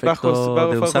Los efectos de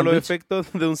un los sándwich? efectos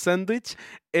de un sándwich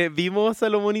vimos a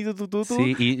Salomón y Tututu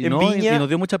Sí, y en no, Viña? y nos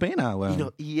dio mucha pena,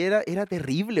 weón. y era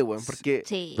terrible, weón, porque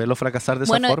Sí. Verlos fracasar de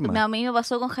Bueno, esa forma. a mí me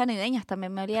pasó con Jano y Deñas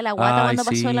también. Me olía la guata Ay, cuando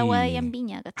pasó la sí. guada ahí en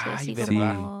Viña, ¿cachai? Ay, Así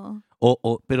verdad. como...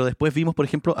 Pero después vimos, por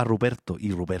ejemplo, a Ruperto.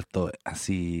 Y Ruperto,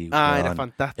 así. Era weón,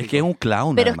 fantástico. es que es un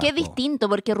clown. Pero es además, que es po. distinto,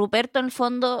 porque Ruperto, en el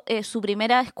fondo, su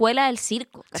primera escuela es el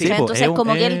circo. ¿cachai? Sí, po, Entonces, es un-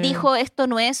 como que él dijo, esto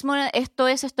no es,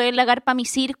 estoy en la carpa mi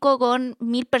circo con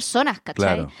 1000 personas, ¿cachai?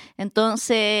 Claro.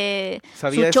 Entonces,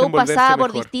 Sabía su show desenvolverse pasaba por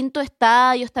mejor. distintos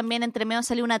estadios, también entre medio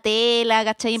salió una tela,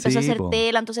 ¿cachai? Y empezó a Sí, hacer po.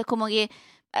 tela, entonces como que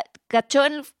cachó,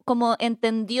 como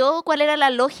entendió cuál era la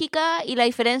lógica y la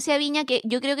diferencia de Viña, que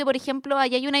yo creo que, por ejemplo,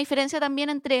 ahí hay una diferencia también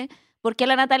entre por qué a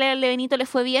la Natalia Levenito le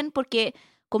fue bien, porque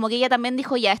como que ella también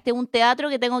dijo, ya, este es un teatro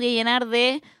que tengo que llenar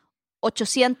de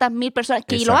 800.000 personas,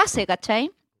 que lo Exacto. hace,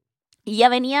 ¿cachai? Y ya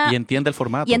venía... Y entiende el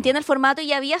formato. Y entiende el formato y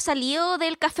ya había salido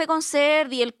del Café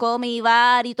Concert y el Comedy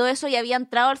Bar y todo eso y había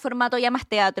entrado al formato ya más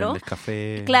teatro. El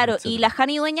café. Claro, y etcétera. la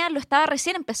Jani Dueña lo estaba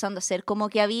recién empezando a hacer, como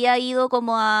que había ido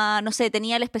como a, no sé,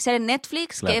 tenía el especial en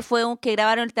Netflix, Claro. que fue que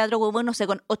grabaron el Teatro Huevo, no sé,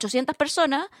 con 800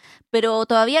 personas, pero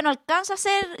todavía no alcanza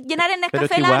a llenar en el Pero Café es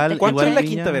que el igual- arte. ¿Cuánto es la Viña-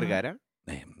 Quinta Vergara?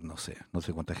 No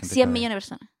sé cuánta gente. 100 cabe. millones de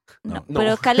personas. No, No.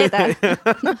 pero escaleta.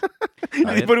 A Y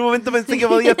ver. por un momento pensé que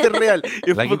podía ser real. Y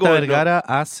La fue Quinta como, no. Vergara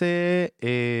hace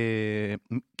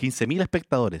 15.000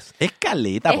 espectadores. Es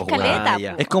caleta, po, weón. Escaleta.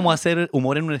 ya. po. Es como hacer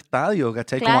humor en un estadio,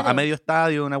 ¿cachai? Como Claro. a medio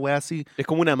estadio, una wea así. Es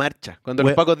como una marcha. Cuando We-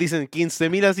 los pacos dicen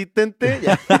 15.000 asistentes,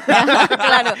 ya.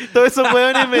 Claro. Todos esos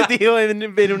hueones metidos en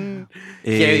un...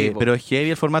 Heavy, po. Pero es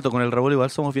heavy el formato. Con el Raúl igual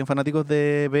somos bien fanáticos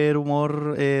de ver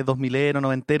humor 2000ero,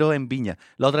 noventero en Viña.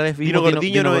 La otra vez Vino vimos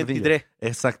Gordiño Gordillo. 93.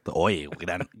 Exacto. Oye,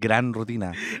 gran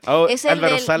rutina. Ah, Es el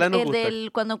Álvaro del, Sala nos el gusta.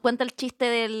 del- cuando cuenta el chiste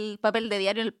del papel de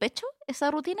diario en el pecho,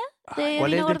 esa rutina de ¿Cuál es Dino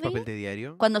el del Gordillo. papel de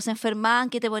diario? Cuando se enfermaban,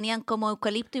 que te ponían como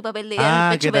eucalipto y papel de diario en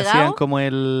Ah, el que pecho te hacían pegado. como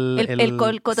el El sí,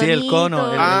 el cotonito, cono.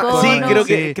 Ah, cono. sí, creo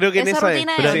Sí. que en Esa esa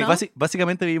rutina Pero era, sí, ¿no?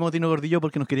 básicamente vimos Tino Gordillo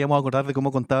porque nos queríamos acordar de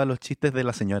cómo contaba los chistes de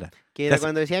la señora. Que era Casi-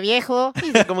 cuando decía viejo,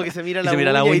 y como que se mira Y la se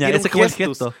mira la uña y uña, tiene ese un es como el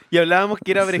gestus. gesto. Y hablábamos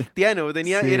que era brechtiano,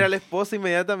 Sí. era la esposa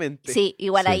inmediatamente. Sí,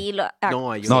 igual Sí. ahí lo...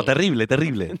 No, hay No, un- terrible.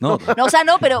 No, No, o sea,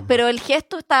 no, pero el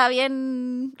gesto estaba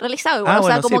bien realizado igual. Ah, o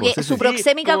sea, bueno, como sí, que pues, sí, su sí.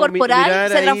 proxémica como corporal mirar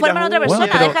se ahí transforma en la otra uña. persona.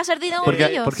 Bueno, pero- Deja de ser Dino porque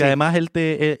Gordillo. porque además él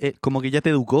como que ya te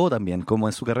educó también, como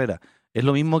en su carrera. Es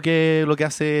lo mismo que lo que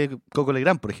hace Coco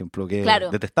Legrand, por ejemplo, que Claro.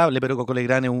 es detestable, pero Coco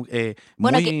Legrand es un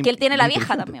Bueno, muy que él tiene la muy vieja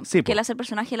inteligente. también. Sí, Que po. él hace el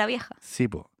personaje de la vieja. Sí,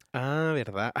 po. Ah,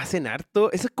 ¿verdad? Hacen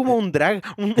harto. Eso es como un drag,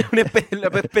 la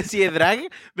especie de drag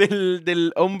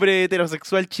del hombre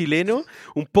heterosexual chileno,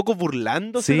 un poco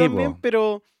burlándose Sí, también, po.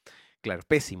 pero claro,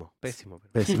 pésimo. Pésimo.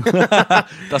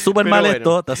 Está súper Pero mal bueno.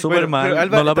 esto, está súper Bueno, mal. pero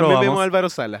no lo también vemos aprobamos. a Álvaro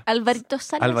Sala. Alvarito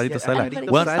Salas. Alvarito Sí, Salas.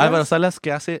 Alvarito Bueno, Salas. Álvaro Salas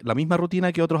que hace la misma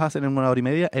rutina que otros hacen en 1 hora y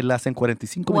media, él la hace en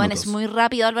 45 Bueno, minutos. es muy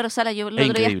rápido Álvaro Salas. Yo el Es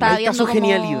otro día increíble. estaba Ahí está viendo su como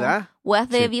genialidad. weas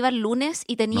de Sí. Viva el Lunes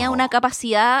y tenía No. una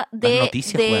capacidad Las de...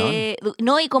 noticias,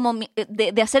 no, y como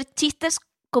de hacer chistes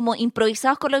como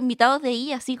improvisados con los invitados de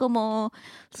ahí, así como...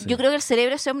 Sí. Yo creo que el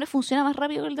cerebro de ese hombre funciona más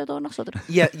rápido que el de todos nosotros.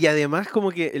 Y además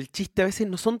como que el chiste a veces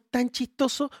no son tan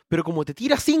chistosos, pero como te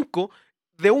tira 5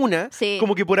 de una, Sí.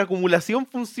 como que por acumulación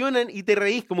funcionan y te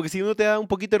reís, como que si uno te da un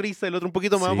poquito de risa, el otro un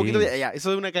poquito más, un Sí. poquito de... Ya,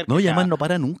 eso es una carcajada. No, y además no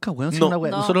para nunca, weón. si No. una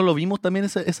wea- No. Nosotros lo vimos también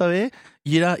esa vez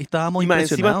y estábamos Y más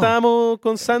encima impresionados. estábamos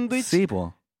con sándwich. Sí,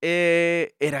 po.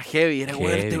 Era heavy, era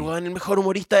weón, este Heavy. weón, el mejor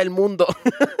humorista del mundo.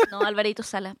 No, Alvarito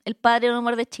Sala, el padre del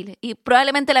humor de Chile. Y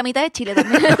probablemente la mitad de Chile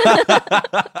también.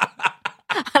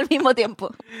 Al mismo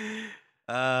tiempo.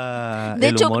 Ah, De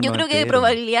el hecho, humor yo creo que de noventero.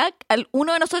 probabilidad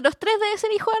uno de nosotros tres debe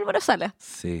ser hijo de Álvaro Sala.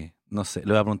 Sí, no sé, le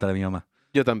voy a preguntar a mi mamá.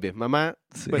 Yo también, mamá,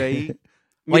 Sí. por ahí.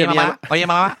 Oye, Mira, mamá, oye,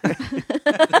 mamá.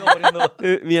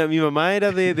 mi mamá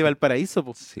era de Valparaíso,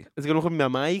 pues. Sí. Así que a lo mejor mi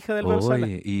mamá es hija de Álvaro Sala.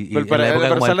 Oye, y en Valpara- la época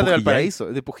Álvaro como Sala de del Pujillay. Valparaíso,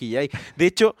 de Pujillay. De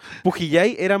hecho,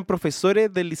 Pujillay eran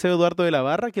profesores del Liceo Eduardo de la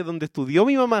Barra, que es donde estudió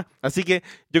mi mamá. Así que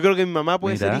yo creo que mi mamá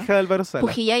puede Mira. ser hija de Álvaro Sala.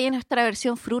 Pujillay es nuestra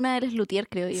versión fruna del Luthier,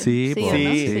 creo yo. Sí, po, ¿o no?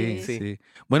 sí, sí, sí. sí.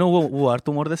 Bueno, hubo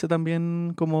harto humor de ese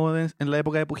también como en la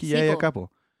época de Pujillay Sí, po. acá,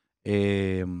 po.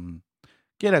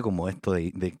 Que era como esto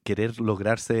de querer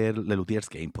lograr ser Lelutiers,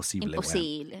 que es imposible, weón.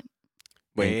 Imposible. Es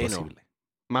Bueno, imposible.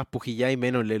 más Pujillay,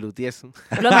 menos Lelutiers.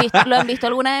 ¿Lo han visto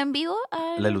alguna vez en vivo? a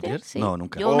 ¿La Luthier? Luthier? Sí. No,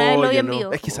 nunca. Yo una vez lo vi Oye, en no.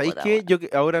 vivo. Es que ¿sabéis Puta, qué? weón. Yo que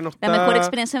ahora no está... La mejor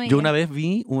experiencia de mi Yo vida. una vez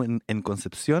vi en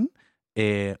Concepción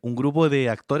un grupo de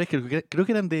actores que creo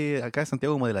que eran de acá de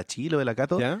Santiago, como de la Chile o de la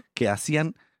Cato, ¿Ya? que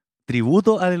hacían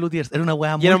tributo a Lelutiers. Era una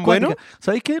weá muy eran cuática. buenos?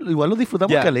 ¿Sabéis qué? Igual los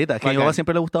disfrutamos Ya, caleta. Que a mi bacán. papá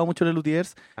siempre le ha gustado mucho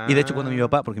Lelutiers. Y de hecho, cuando mi Ah.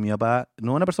 papá, porque mi papá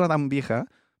no es una persona tan vieja,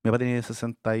 mi papá tenía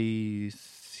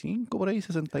 67 65, por ahí,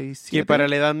 67. Que para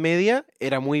la Edad Media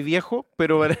era muy viejo,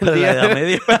 pero para Para la Edad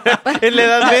Media. en la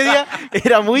Edad Media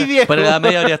era muy viejo. Para la Edad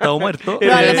Media habría estado muerto.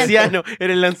 Era el Probablemente. anciano,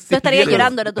 era el Tú anciano. estarías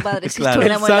llorando, era tu padre. Si Claro. El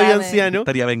estuviéramos en la sabio edad de- anciano,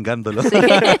 Estaría vengándolo. Sí.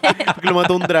 porque lo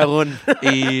mató un dragón.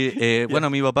 Y bueno, a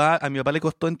mi papá le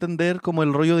costó entender como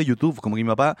el rollo de YouTube, como que mi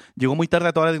papá llegó muy tarde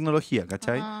a toda la tecnología,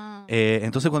 ¿cachai? Ah.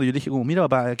 Entonces cuando yo le dije como, mira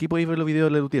papá, aquí podéis ver los videos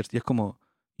de Lelutiers, y es como,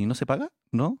 ¿y no se paga?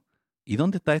 ¿No? ¿Y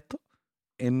dónde está esto?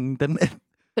 En internet.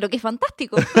 Pero qué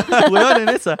fantástico. Weón, en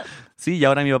esa. Sí, y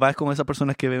ahora mi papá es como esas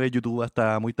personas que ve YouTube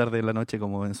hasta muy tarde en la noche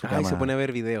como en su cama. Ay, se pone a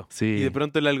ver videos. Sí. Y de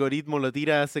pronto el algoritmo lo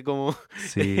tira hace como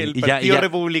Sí. el Y Partido ya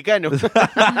Republicano.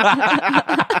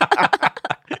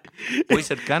 muy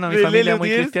cercano a mi De familia, muy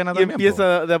Lelutiers, cristiana y también.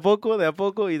 empieza de a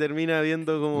poco y termina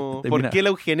viendo como Termina- por qué la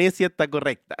eugenesia está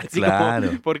correcta. Así Claro.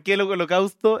 como, por qué el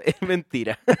holocausto es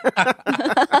mentira.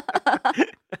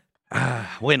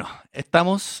 Bueno,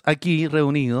 estamos aquí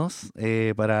reunidos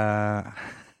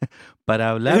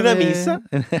para hablar ¿Es una de- misa?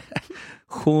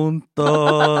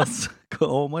 juntos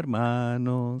como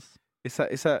hermanos.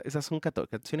 Esas son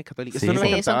canciones católicas. Sí, Eso no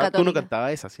sí, me son cantaba. Tú no católicas.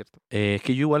 cantabas esa, ¿cierto? Es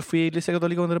que yo igual fui a iglesia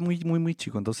católica cuando era muy, muy, muy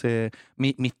chico. Entonces,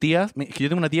 mis tías, que yo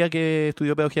tengo una tía que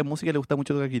estudió pedagogía en música y le gusta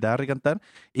mucho tocar guitarra y cantar.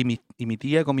 Y mi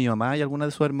tía con mi mamá y algunas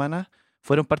de sus hermanas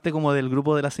fueron parte como del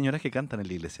grupo de las señoras que cantan en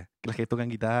la iglesia. Que las que tocan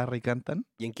guitarra y cantan.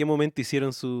 ¿Y en qué momento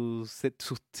hicieron sus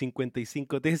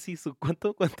 55 tesis?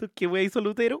 ¿Cuánto? ¿Qué wea hizo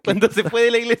Lutero? Cuando se fue de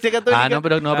la iglesia católica.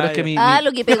 Pero es que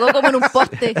Lo que pegó como en un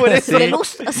poste Por eso. de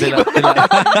luz. Así. de la-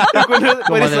 Por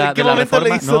como eso, de la, ¿en qué de la momento reforma.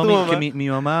 le hizo No, tu mamá? que mi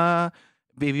mamá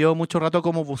vivió mucho rato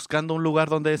como buscando un lugar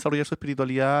donde desarrollar su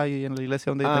espiritualidad y en la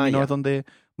iglesia donde terminó ya. es donde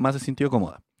más se sintió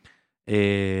cómoda.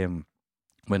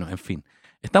 Bueno, en fin.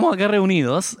 Estamos acá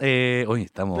reunidos. Hoy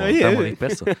estamos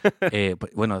dispersos.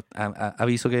 Bueno,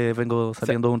 aviso que vengo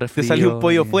saliendo de un Te resfrío. salió un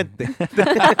pollo fuente.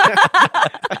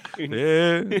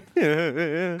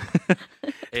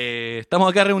 Estamos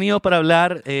acá reunidos para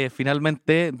hablar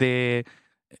finalmente de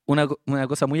una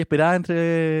cosa muy esperada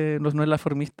entre los no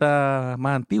reformistas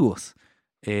más antiguos.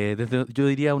 Yo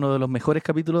diría uno de los mejores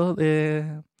capítulos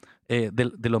de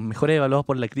los mejores evaluados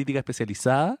por la crítica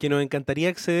especializada. Que nos encantaría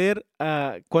acceder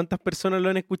a cuántas personas lo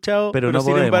han escuchado, Pero pero no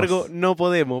sin podemos. embargo no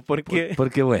podemos, porque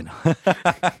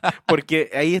Porque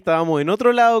ahí estábamos en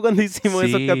otro lado cuando hicimos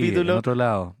esos en capítulos. otro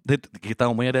lado. Que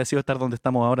estamos muy agradecidos de estar donde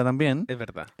estamos ahora también. Es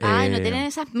verdad. Ay, ¿no Eh, tienen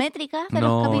esas métricas de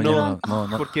no, los capítulos?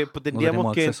 no. Porque tendríamos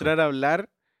tenemos que acceso. entrar a hablar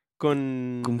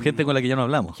con Con gente con la que ya no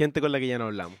hablamos. gente con la que ya no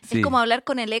hablamos. Sí. Es como hablar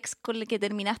con el ex con el que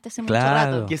terminaste hace mucho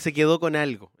Claro. rato. Que se quedó con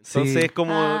algo. Entonces Sí. es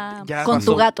como ya Con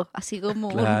pasó. tu gato, así como...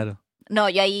 Claro. No,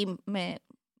 yo ahí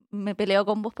me peleo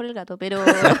con vos por el gato, pero...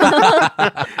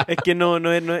 Es que no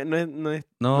es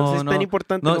tan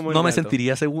importante como el no me gato.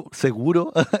 sentiría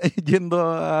seguro yendo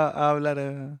a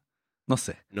hablar. No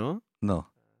sé. ¿No?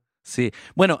 No. Sí.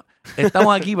 Bueno,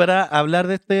 estamos aquí para hablar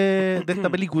de esta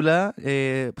película,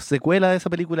 secuela de esa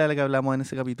película de la que hablamos en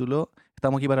ese capítulo.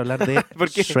 Estamos aquí para hablar de ¿Por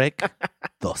qué? Shrek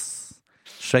 2.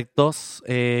 Shrek 2,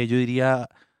 yo diría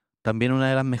también una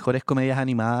de las mejores comedias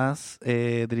animadas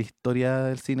de la historia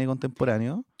del cine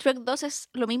contemporáneo. Shrek 2 es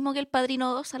lo mismo que El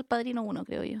Padrino 2 al Padrino 1,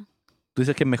 creo yo. ¿Tú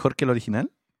dices que es mejor que el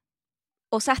original?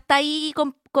 O sea, está ahí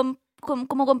como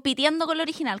compitiendo con el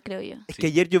original, creo yo. Es que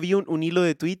ayer yo vi un hilo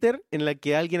de Twitter en la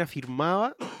que alguien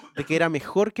afirmaba de que era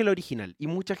mejor que el original. Y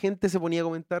mucha gente se ponía a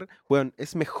comentar, bueno,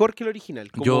 es mejor que el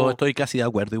original. Como Yo estoy casi de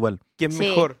acuerdo igual. que es Sí.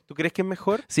 mejor. ¿Tú crees que es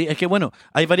mejor? Sí, es que bueno,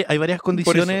 hay varias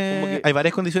condiciones, como que- hay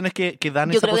varias condiciones que dan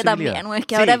Yo esa creo que posibilidad. también, ¿no? Es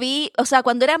que Sí. ahora vi, o sea,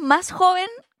 cuando era más joven,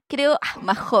 creo,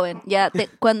 más joven,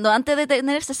 cuando antes de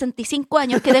tener 65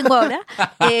 años que tengo ahora,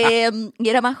 y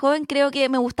era más joven, creo que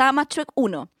me gustaba más Shrek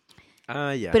 1.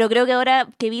 Ah, ya. Pero creo que ahora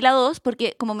que vi la 2,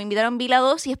 porque como me invitaron vi la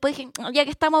 2 y después dije, ya que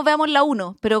estamos, veamos la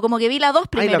 1. Pero como que vi la 2 Ay,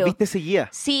 primero. ¿la viste seguida?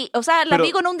 Sí, o sea, la Pero-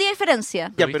 vi con un día de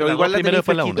diferencia. Ya, viste pero la igual dos la primero, tenés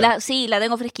después la fresquita. uno. Sí, la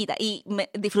tengo fresquita. Y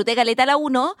disfruté caleta la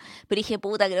 1, pero dije,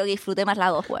 puta, creo que disfruté más la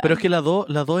 2, weón. Pero es que la 2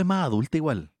 es más adulta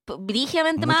igual.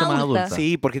 Brígidamente mucho más más adulta. adulta.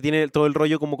 Sí, porque tiene todo el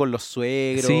rollo como con los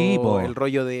suegros, Sí, po. el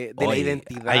rollo de la Oye,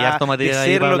 identidad. hay harto material de ahí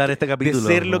ser para lo hablar que- este capítulo.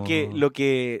 De ser lo como-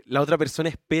 que la otra persona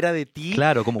espera de ti.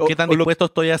 Claro, como o- qué tan o lo- dispuesto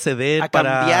estoy a ceder a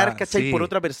para cambiar, ¿cachai? Sí. Por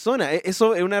otra persona.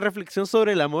 Eso es una reflexión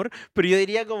sobre el amor, pero yo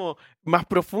diría como más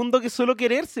profundo que solo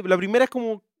quererse. La primera es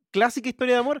como clásica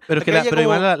historia de amor. Pero es que Acá ya como-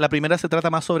 igual la primera se trata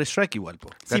más sobre Shrek igual, po,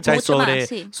 Sí, ¿cachai? mucho más, sobre,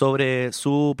 sí. sobre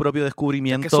su propio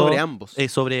descubrimiento. que es sobre ambos.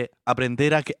 Sobre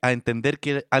aprender a entender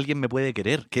que alguien me puede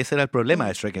querer, que ese era el problema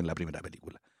de Shrek en la primera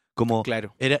película. Como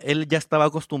Claro. él ya estaba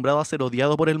acostumbrado a ser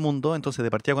odiado por el mundo, entonces de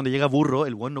partida cuando llega Burro,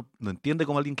 el buen no entiende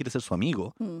cómo alguien quiere ser su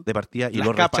amigo, Mm. de partida, y Las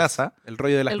lo capas, rechaza. El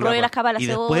rollo de las El rollo de las capas. capas de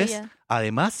la Y después, cebolla.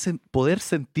 además, poder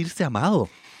sentirse amado.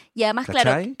 Y además,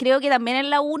 claro, ¿Cachai? creo que también en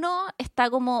la 1 está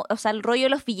como, o sea, el rollo de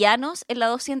los villanos, en la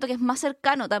 2 siento que es más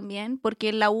cercano también, porque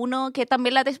en la 1, que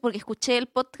también porque escuché el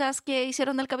podcast que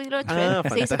hicieron del capítulo de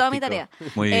Shrek, se hizo toda mi tarea.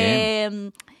 Muy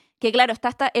bien. Que claro,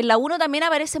 en la 1 también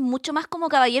aparecen mucho más como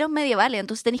caballeros medievales,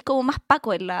 entonces tenéis como más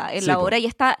Paco en la Sí, po. obra, y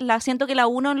siento que la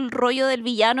 1, el rollo del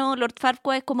villano, Lord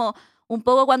Farquaad, es como un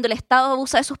poco cuando el Estado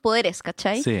abusa de sus poderes,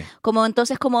 ¿cachai? Sí. Como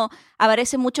entonces como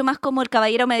aparece mucho más como el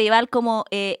caballero medieval, como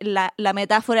la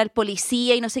metáfora del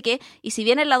policía y no sé qué, y si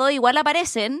bien en la 2 igual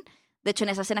aparecen, de hecho en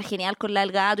esa escena genial con la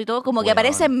del gato y todo, como que Weón.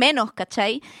 aparecen menos,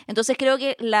 ¿cachai? Entonces creo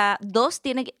que la 2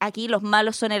 aquí los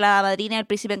malos son el hada madrina y el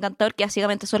príncipe encantador, que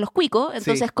básicamente son los cuicos,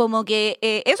 entonces como que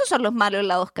esos son los malos en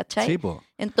la 2, ¿cachai? Sí, po.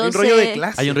 Entonces, Hay un rollo de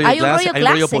clase. Hay un rollo de clase, hay un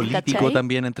rollo clase, político ¿cachai?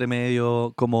 también entre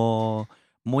medio, como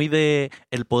muy de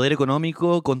el poder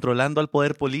económico controlando al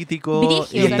poder político. Brígido,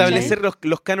 Y ¿cachai? establecer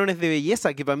los cánones de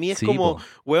belleza, que para mí es Sí, como, po.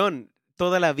 weón,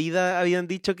 toda la vida habían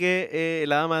dicho que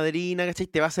la hada madrina, ¿cachai?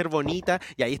 Te va a hacer bonita.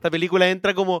 Y ahí esta película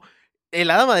entra como,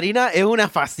 la hada madrina es una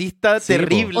fascista Sí, po.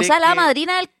 terrible. O sea, la que-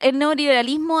 madrina, el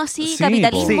neoliberalismo así, Sí,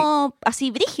 capitalismo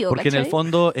así brígido, Porque en el ¿cachai?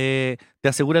 fondo te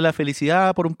asegura la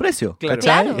felicidad por un precio. Claro.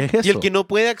 ¿Cachai? Claro. Es eso. Y el que no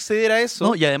puede acceder a eso...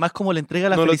 No, y además como le entrega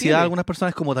la no lo felicidad a tiene. algunas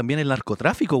personas, como también el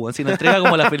narcotráfico, weón. Si le entrega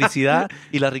como la felicidad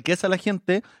y la riqueza a la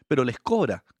gente, pero les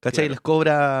cobra, ¿cachai? Claro. Les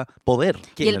cobra poder.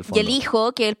 Y en el fondo.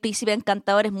 hijo, que el príncipe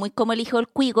encantador, es muy como el hijo del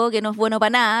cuico, que no es bueno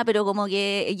para nada, pero como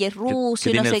que y es ruso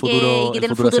y no tiene sé el qué, futuro- y que el tiene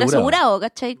el futuro futuro asegurado. asegurado,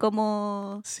 ¿cachai?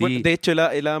 Como... Sí. Bueno, de hecho, el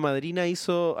hada madrina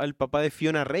hizo al papá de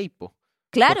Fiona Rey, po.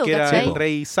 Claro, Porque era ¿cachai? el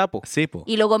rey sapo. Sí, po.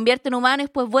 Y lo convierte en humano y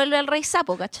después vuelve al rey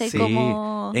sapo, ¿cachai? Sí.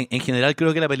 Como... En general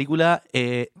creo que la película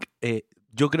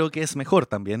yo creo que es mejor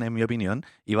también, en mi opinión.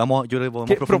 Y yo creo que podemos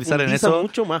Que profundizar en profundiza eso.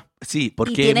 mucho más. Sí,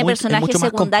 porque y tiene es personajes mucho más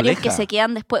secundarios que compleja. se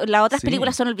quedan después. Las otras Sí.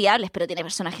 películas son olvidables, pero tiene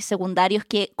personajes secundarios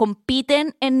que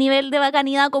compiten en nivel de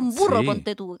bacanidad con Burro, Sí.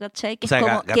 ponte tú, ¿cachai? Que O sea, es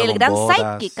como Gato que el con gran Botas.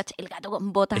 sidekick, ¿cachai? El gato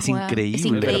con botas, Es weón. increíble.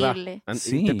 Es ¿Verdad? increíble.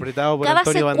 Sí. Interpretado por Cada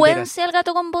Antonio Banderas. secuencia del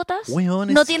gato con botas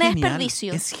Weón, no es tiene genial,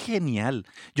 desperdicio. Es genial.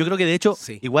 Yo creo que de hecho,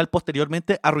 Sí. igual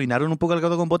posteriormente arruinaron un poco el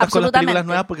gato con botas con las películas Absolutamente.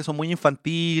 nuevas porque son muy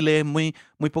infantiles, muy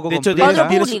poco De hecho, complejas. Otro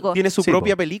tiene público. tiene su Sí,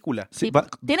 propia po. película. Sí, Sí,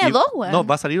 tiene dos, weón. No,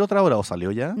 ¿va a salir otra hora o salió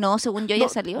ya? No, según yo No, ya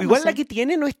salió. igual no la sé. que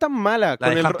tiene no es tan mala. ¿La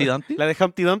con de el Humpty Dumpty? La de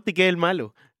Humpty Dumpty, que es el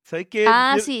malo. ¿Sabes qué?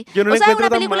 Ah, Yo- sí. Yo no o la sea, es encuentro una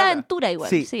tan película de mala. aventura igual.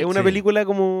 Sí, Sí, es una Sí. película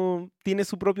como... Tiene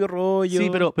su propio rollo. Sí,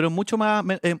 pero mucho más,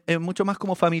 mucho más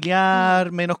como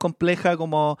familiar, menos compleja,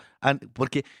 como...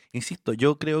 Porque, insisto,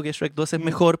 yo creo que Shrek 2 es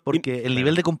mejor porque el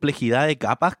nivel de complejidad de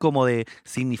capas, como de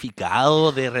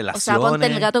significado, de O relaciones... sea, ponte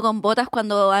el gato con botas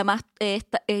cuando además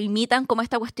imitan como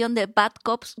esta cuestión de bad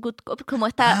cops, good cops, como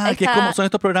esta... que es como son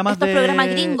estos programas estos de programas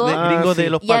gringos. de, gringos Ah, de sí.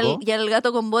 los y, al, pacos. y al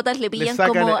gato con botas le pillan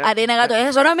sacan, como arena gato.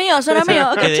 Eso no es mío, eso no es mío.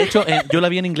 Que de hecho, yo la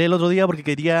vi en inglés el otro día porque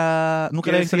quería... Nunca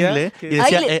 ¿Qué la había visto en decía? inglés. ¿Qué Y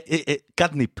decía decía?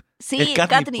 catnip. Sí, Es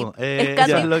catnip, po. Es Eso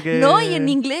catnip. es lo que- No, y en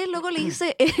inglés luego le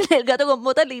dice, el gato con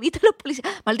botas le grita a los policías,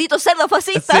 maldito cerdo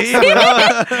fascista. Sí,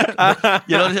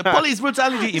 y el otro dice, police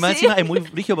brutality. Y más Sí. encima es muy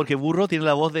brígido porque Burro tiene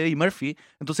la voz de Eddie Murphy.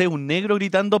 Entonces es un negro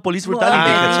gritando police Wow, brutality,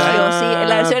 qué ¿cachai? brígido, sí. En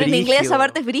la versión en brígido. inglés esa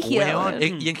parte es brígida. Weón,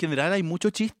 weón. y en general hay mucho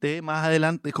chiste más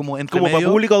adelante, como entre Como para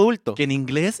medio, público adulto. que en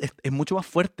inglés es mucho más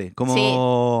fuerte.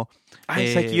 Como...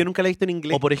 Ay, sabes que yo nunca la he visto en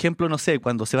inglés. O por ejemplo, no sé,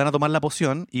 cuando se van a tomar la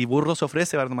poción y Burro se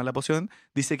ofrece a tomar la poción,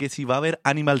 dice que si va a haber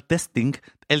animal testing,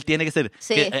 él tiene que ser.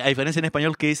 Sí. Que, a diferencia en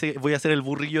español que dice voy a ser el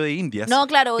burrillo de Indias. No,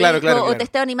 claro, Claro, o claro.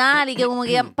 testeo animal y que como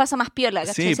que ya pasa más piola,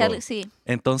 ¿cachai? Sí, O sea, po. sí.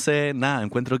 Entonces, nada,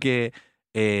 encuentro que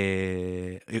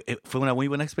fue una muy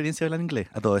buena experiencia hablar en inglés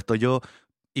a todo esto. Yo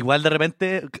igual de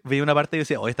repente veía una parte y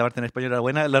decía, oh, esta parte en español era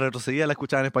buena, la retrocedía, la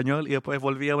escuchaba en español y después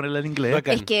volvía a ponerla en inglés.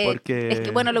 Bacán. Es que, Porque-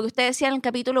 bueno, lo que usted decía en el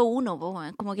capítulo 1,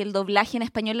 como que el doblaje en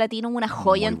español latino es una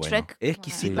joya Muy en bueno. Shrek. Es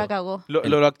exquisito. La cagó.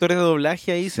 Los actores de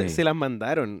doblaje ahí Sí. se las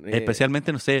mandaron.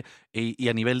 Especialmente, no sé, y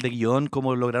a nivel de guión,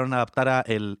 cómo lograron adaptar a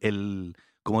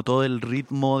como todo el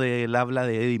ritmo del habla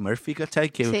de Eddie Murphy, ¿cachai?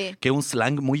 Que Sí. es un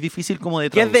slang muy difícil como de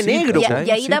Que es de traducir, negro, ¿cachai?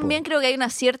 Y ahí Sí, también po. creo que hay un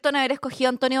acierto en haber escogido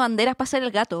a Antonio Banderas para ser el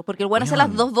gato, porque el bueno hace Weón,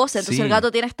 las dos voces, entonces sí. el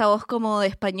gato tiene esta voz como de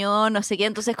español, no sé qué,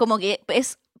 entonces como que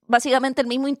es básicamente el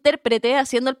mismo intérprete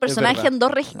haciendo el personaje verdad. en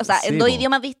dos, o sea, Sí, en dos po.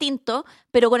 idiomas distintos,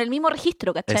 pero con el mismo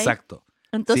registro, ¿cachai? Exacto.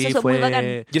 Entonces Sí, eso es muy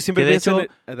bacán. Yo siempre que de pienso...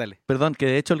 hecho, Dale. Perdón, que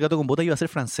de hecho el gato con bota iba a ser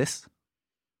francés.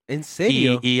 ¿En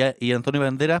serio? Y Antonio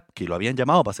Banderas, que lo habían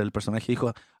llamado para ser el personaje,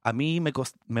 dijo, a mí me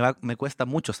cuesta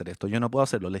mucho hacer esto, yo no puedo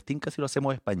hacerlo, les tinca si lo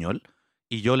hacemos español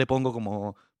y yo le pongo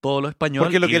como todo lo español.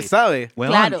 Porque es lo que él sabe.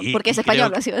 Weón, Claro, y- porque y es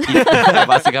español, creo- básicamente.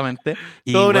 básicamente.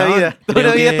 Y, Toda una weón, vida. Toda creo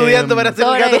una vida que, estudiando para ser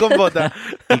Toda el una gato con bota.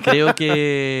 Y creo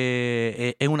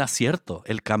que es un acierto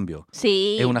el cambio.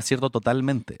 Sí. Es un acierto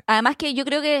totalmente. Además que yo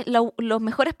creo que los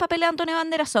mejores papeles de Antonio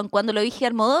Banderas son cuando lo dije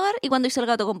Almodóvar y cuando hizo El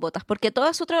gato con botas, porque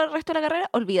todo su otro resto de la carrera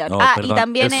olvidaron. No, y perdón,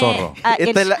 también El Zorro.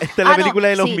 Esta es la película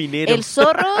de los sí, mineros. El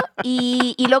Zorro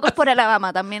y Locos por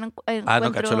Alabama también no,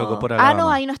 encuentro... cacho, Locos por no,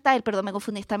 Alabama. ahí no está él, perdón, me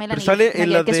confundí, está Melanie. Pero sale Griffith,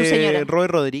 en la que es su señora. de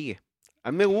Robert Rodríguez.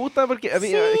 A mí me gusta porque a mí,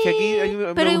 Sí, es que aquí a mí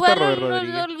me pero gusta igual Robert no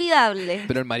Rodríguez. olvidable.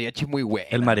 Pero el mariachi es muy bueno.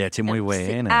 El mariachi es muy Sí.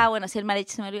 buena. Ah, bueno, sí, el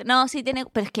mariachi se me olvidó. No, sí tiene...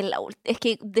 Pero es que, es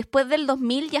que después del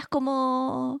 2000 ya es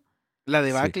como... La Sí.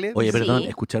 debacle. Oye, perdón, Sí.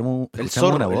 escuchamos el una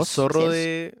zorro, voz. el zorro Sí,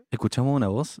 de... ¿Escuchamos una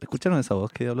voz? ¿Escucharon esa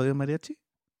voz que habló de mariachi?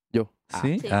 Yo.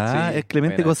 ¿Sí? sí. Ah, Sí. es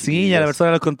Clemente Buena, Cosiña, chiquillos. la persona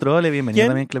de los controles. Bienvenido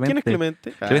también, ¿Quién Clemente. es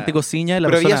Clemente? Clemente Cosiña es la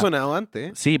Pero persona... había sonado antes.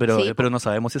 ¿eh? Sí, pero, Sí, pero no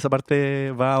sabemos si esa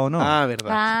parte va o no. Ah, verdad.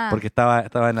 Ah, Porque estaba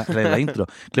en la intro.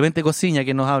 Clemente Cosiña,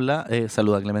 que nos habla,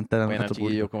 saluda Clemente a Buenas, nuestro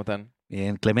chiquillos, público. ¿cómo están?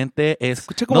 Bien, Clemente es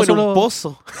Escucha como en un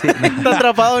pozo. sí, Está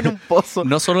atrapado en un pozo.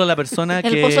 no solo la persona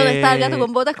el que pozo donde está el gato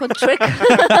con botas con Shrek.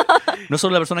 no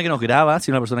solo la persona que nos graba,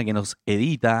 sino la persona que nos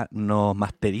edita, nos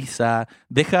masteriza,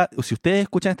 deja, si ustedes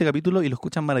escuchan este capítulo y lo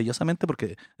escuchan maravillosamente,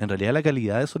 porque en realidad la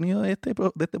calidad de sonido de este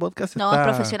podcast No, es está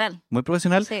profesional. muy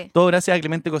profesional. Sí. Todo gracias a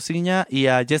Clemente Cosiña y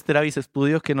a Jester Avis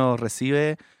Studios que nos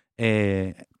recibe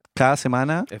cada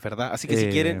semana. Es verdad. Así que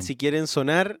Eh, si quieren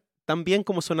sonar tan bien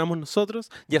como sonamos nosotros,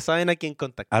 ya saben a quién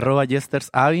contactar. @Jesters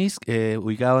Avis,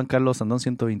 ubicado en Carlos Sandón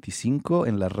 125,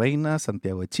 en La Reina,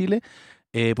 Santiago de Chile.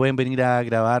 Pueden venir a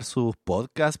grabar sus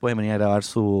podcasts, pueden venir a grabar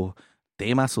sus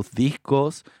temas, sus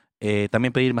discos.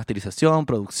 También pedir masterización,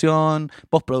 producción,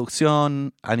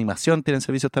 postproducción, animación, tienen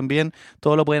servicios también.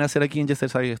 Todo lo pueden hacer aquí en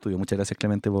Jesters Avis Studio. Muchas gracias,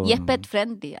 Clemente, por... Y es pet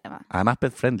friendly, además. Además,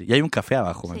 pet friendly. Y hay un café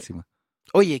abajo Sí. encima.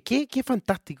 Oye, qué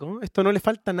fantástico. Esto no le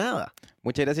falta nada.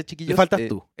 Muchas gracias, chiquillos. Le faltas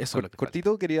tú. Eso es lo que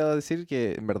Cortito, quería decir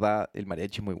que en verdad el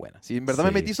mariachi es muy buena. Sí, en verdad Sí.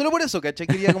 me metí solo por eso, ¿cachai?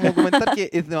 Quería como comentar que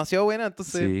es demasiado buena,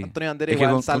 entonces Sí. Antonio Banderas Es que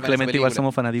igual con salva en esa Clemente igual película.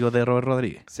 somos fanáticos de Robert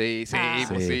Rodríguez. Sí, Ah.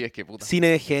 pues Sí. sí, es que puta. Cine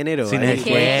de género. Cine de ahí,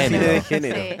 género. Cine de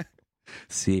género.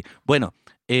 Sí. Sí. Bueno,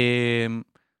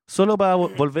 solo para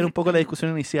volver un poco a la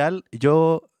discusión inicial,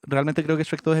 yo realmente creo que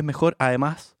Shrek 2 es mejor,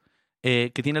 además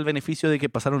que tiene el beneficio de que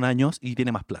pasaron años y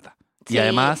tiene más plata. Y Sí.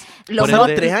 además, Los por Pasaron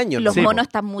ende, 3 años. Los Sí, monos po.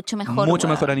 están mucho mejor. mucho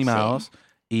weón, mejor animados. sí.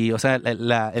 Y, o sea,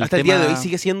 el Hasta el día de tema- hoy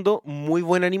sigue siendo muy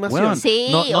buena animación. Weón, Sí,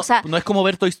 no, no- o sea- no es como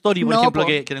ver Toy Story, por No, ejemplo, po.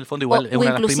 que en el fondo igual es o una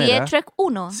de las inclusive primeras. Shrek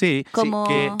 1. Sí, como...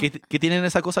 que tienen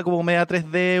esa cosa como media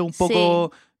 3D, un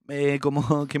poco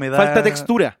como que me da... Falta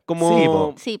textura. Como... Sí,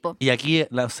 po. Sí, po. Y aquí,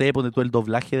 no sé, ponte tú el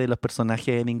doblaje de los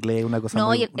personajes en inglés, una cosa No,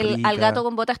 muy y al rica. gato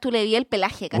con botas tú le vi el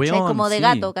pelaje, ¿cachai? Weón, como de sí.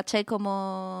 gato, ¿cachai?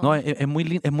 Como... No, es muy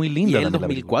linda. Es muy Y linda el también la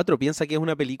película. 2004 piensa que es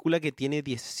una película que tiene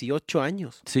 18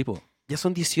 años. Sí, po. Ya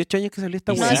son 18 años que salió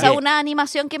esta Y no, weá. esa es una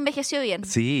animación que envejeció bien.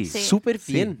 Sí, Sí. Súper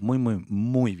sí, bien.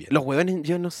 muy bien. Los huevones,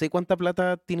 yo no sé cuánta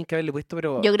plata tienen que haberle puesto,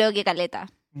 pero Yo creo que caleta.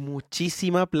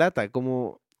 muchísima plata.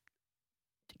 Como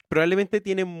probablemente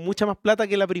tiene mucha más plata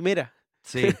que la primera.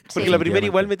 Sí, Porque Sí. la primera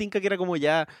igual me definitivamente. tinca que era como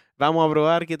ya, vamos a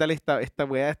probar qué tal esta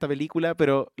weá, esta película,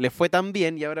 pero le fue tan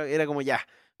bien y ahora era como ya,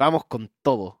 vamos con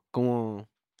todo. Como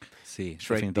Sí, Shrek 2.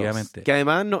 definitivamente. Que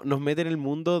además nos mete en el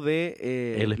mundo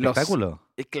de El los- espectáculo.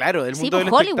 claro, el Sí, mundo pues,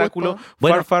 del Hollywood, espectáculo. po.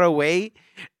 Bueno. Far, Far Away.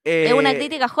 Es una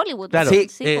crítica a Hollywood. Claro, Sí,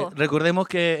 po. recordemos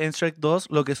que en Shrek 2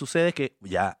 lo que sucede es que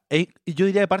ya, yo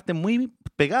diría de parte muy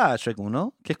pegada a Shrek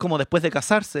 1, que es como después de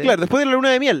casarse, Claro, después de la luna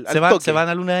de miel. se al toque. van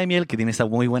a Luna de Miel, que tiene esa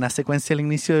muy buena secuencia al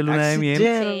inicio de Luna de Miel.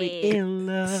 Accidentally Sí. in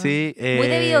love. Sí, Muy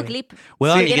de videoclip.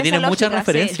 weón, Sí. y que Tiene tiene esa muchas lógica,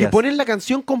 sí. referencias. Que ponen la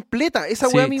canción completa. Esa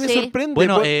Sí. weá a mí me Sí. sorprende.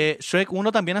 Bueno, Pues, Shrek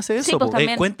 1 también hace eso. Sí, pues, po.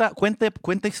 también.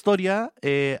 Cuenta historia,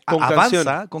 Con avanza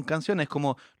canción. con canciones,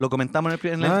 como lo comentamos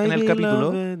en el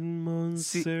capítulo.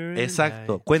 Sí,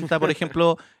 exacto. Cuenta, por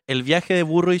ejemplo, el viaje de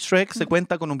Burro y Shrek se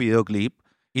cuenta con un videoclip.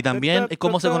 Y también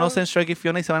cómo se conocen Shrek y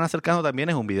Fiona y se van acercando también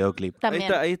es un videoclip.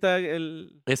 También. Ahí está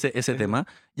el... Ese tema.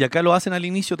 Y acá lo hacen al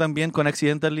inicio también con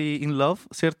Accidentally in Love,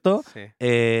 ¿cierto? Sí.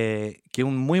 Que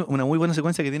una muy buena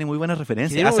secuencia que tiene muy buenas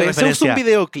referencias. Ese es un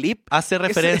videoclip. Hace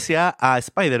referencia a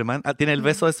Spider-Man. Tiene el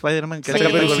beso de Spider-Man que Sí. se le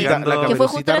Caperucita- colgando. la Que fue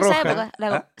justo en esa Caperucita época.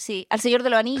 Roja. Sí, al Señor de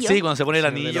los Anillos. Sí, cuando se pone el Sí,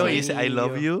 anillo y dice I anillo.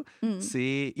 love you. Mm.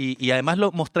 Sí, y además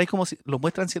lo mostráis como si los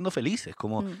muestran siendo felices,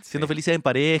 como Mm. siendo Sí. felices en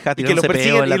pareja, Y que los tirándose peo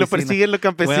persiguen, en la y los piscina. persiguen los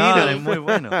campesinos. Weón, es muy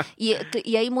bueno.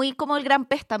 Y ahí muy como el gran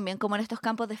pez también, como en estos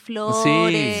campos de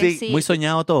flores. sí, Muy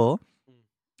soñado todo.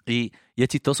 Y es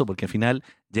chistoso porque al final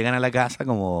llegan a la casa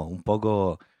como un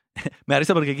poco... Me da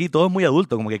risa porque aquí todo es muy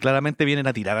adulto, como que claramente vienen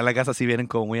a tirar a la casa, si vienen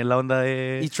como muy en la onda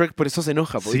de... Y Shrek por eso se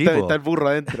enoja, porque Sí, está, po. está el burro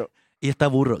adentro. Y está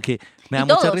Burro, que Me da Y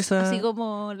mucha todos, risa. así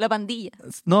como la pandilla.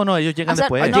 No, ellos llegan O sea,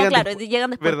 después. no, Llegan claro, después. llegan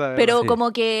después. Verdad, pero sí.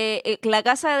 como que la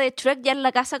casa de Shrek ya es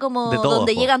la casa como De todos,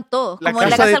 donde po. llegan todos. La Como la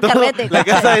casa casa de del todos, carrete. la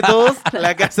 ¿cachai? casa de todos,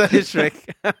 la casa de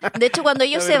Shrek. De hecho, cuando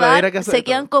ellos La se verdadera van, casa de se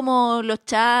quedan todos. como los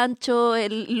chanchos,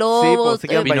 el Sí, lobo, pues, se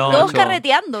quedan bailando. todos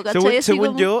carreteando, ¿cachai? Así Según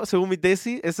como- yo, según mi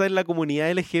tesis, esa es la comunidad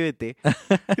LGBT.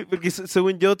 Porque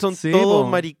según yo son Sí, todos po.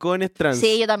 maricones trans.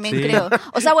 Sí, yo también Sí. creo.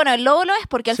 O sea, bueno, el lobo lo es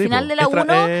porque al Sí, final po. de la Es tra-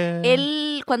 1,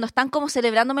 él, cuando están como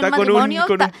celebrándome el Está con matrimonio,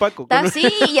 con un Paco. está con un- así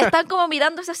y están como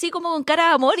mirándose así como con cara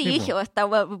de amor. Sí, Y po. dije, esta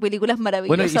película es Bueno,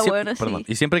 maravillosa, bueno, perdón,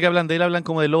 sí. y siempre que hablan de él, hablan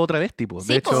como del lobo travesti, po.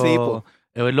 Sí, De po. hecho, Sí, po.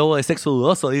 el lobo de sexo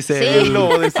dudoso, dice. Sí. El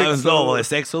lobo de sexo. El lobo de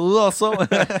sexo dudoso.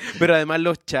 Pero además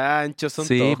los chanchos son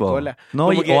Sí, todos po. cola. No,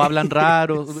 Como que- o hablan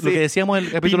raro. Sí. Lo que decíamos en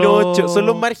el capítulo. Pinocho, son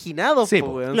los marginados, Sí, po,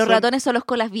 po. weón. Los Son- ratones son los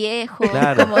colas viejos,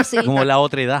 Claro, como así, como la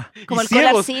otra edad. como y el colar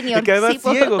ciegos, senior. y que además sí,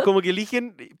 po. ciegos, como que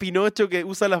eligen Pinocho que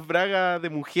usa las bragas de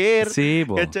mujer. Sí,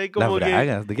 po. ¿cachai? Las Como que-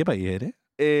 bragas. ¿De qué país eres?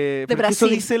 Porque eso Brasil.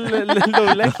 dice el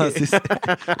doblaje. No, sí, sí.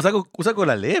 Usa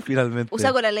colalé, finalmente.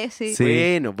 Usa colalé, sí.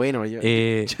 Sí. Bueno,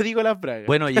 Eh, yo digo las bragas.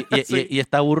 Bueno, Sí. y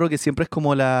está burro que siempre es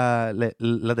como la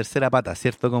tercera pata,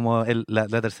 ¿cierto? Como la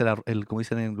tercera, como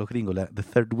dicen en los gringos, the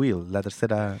third wheel, la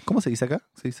tercera. ¿Cómo se dice acá?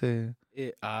 Se dice.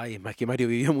 Ay, es más que Mario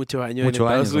vivió muchos años Muchos en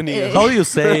Estados años. Unidos. How do you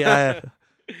say?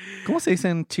 ¿Cómo se dice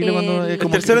en Chile cuando El es El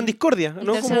como tercero en discordia, El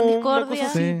 ¿no? tercero en Como discordia. una cosa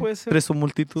así, puede ser. Tres son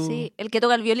multitud. Sí, el que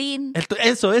toca el violín,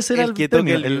 Eso, ese era El el que toca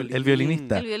término, el el violín.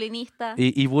 violinista. el violinista.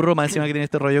 Y burro más encima que tiene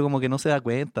este rollo como que no se da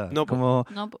cuenta. No, po. como,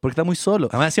 No, po. porque está muy solo.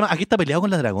 Además, encima, aquí está peleado con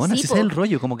la dragona. Sí, Ese po. es el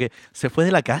rollo, como que se fue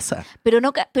de la casa. Pero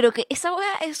no, pero que esa weá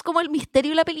es como el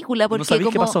misterio de la película, porque sabéis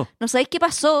como qué pasó. no sabéis qué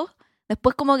pasó,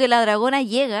 después como que la dragona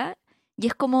llega y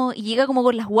es como y llega como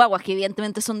con las guaguas que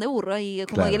evidentemente son de burro y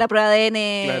como Claro. que la prueba de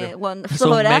ADN Claro. bueno, Son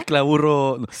sobra. mezcla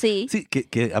burro. Sí. Sí,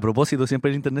 que a propósito siempre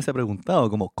el internet se ha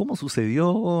preguntado como cómo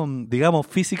sucedió, digamos,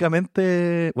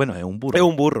 físicamente. Bueno, es un burro. Es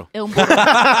un burro. Es un burro.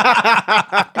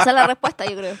 Esa es la respuesta,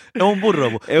 yo creo. Es un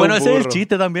burro. Po. Es Bueno, un ese es el burro.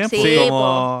 chiste también. Sí, Pues,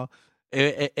 como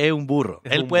es un burro.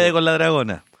 Es Él un puede burro. con la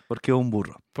dragona porque es un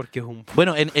burro. Porque es un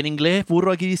Bueno, en inglés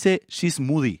burro aquí dice she's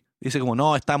moody. Dice como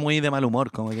no, está muy de mal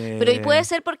humor. Como que, Pero y puede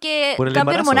ser porque por el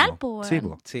cambio embarazo, hormonal, po. po, Sí, weón.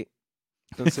 po. Sí.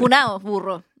 Entonces, Funado,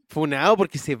 burro. funado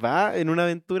porque se va en una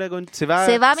aventura con... Se va,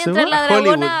 Se va mientras va la a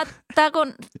dragona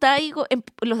está ahí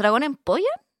 ¿los dragones empollan?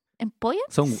 ¿Empollan?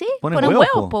 Son- Sí, ponen ponen huevos,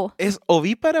 huevos, po. po. ¿Es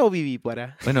ovípara o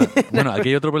vivípara? Bueno, aquí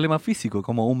hay otro problema físico,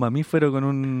 como un mamífero con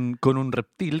un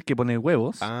reptil que pone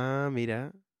huevos. Ah,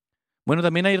 mira. Bueno,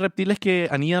 también hay reptiles que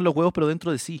anidan los huevos pero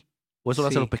dentro de sí. ¿O eso lo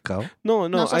hacen Sí. los pescados? No,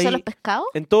 ¿No no, se hay... hacen los pescados?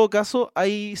 En todo caso,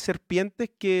 hay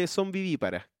serpientes que son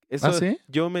vivíparas. Eso, ¿Ah, sí?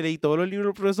 Yo me leí todos los libros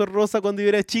del profesor Rosa cuando yo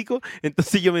era chico,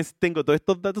 entonces yo tengo todos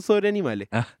estos datos sobre animales.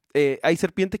 Ah. Hay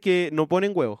serpientes que no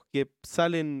ponen huevos, que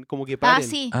salen como que paren. Ah,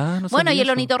 sí. Ah, no Bueno, y sabía el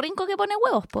eso. ornitorrinco que pone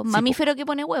huevos, pues. Sí, Mamífero que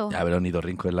pone huevos. Ya, pero el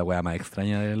ornitorrinco es la weá más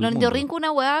extraña del El mundo. ornitorrinco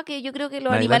una hueá que yo creo que los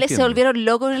Nadie la animales se entiende. volvieron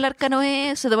locos en el arca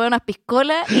Noé, se tomaron unas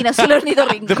piscolas y nació el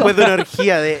ornitorrinco. Después de una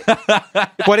orgía de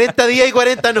 40 días y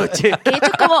 40 noches. Que de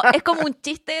hecho es como un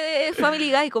chiste de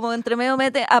Family Guy, como entre medio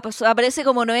aparece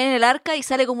como Noé en el arca y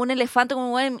sale como un elefante como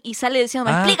un weón, y sale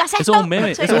diciendo, ¿me explicas esto? Eso es un meme.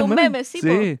 ¿Cachai? Eso es un meme. sí.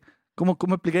 Sí. ¿Cómo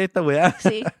explicáis esta weá?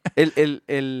 Sí.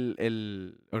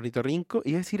 El ornitorrinco,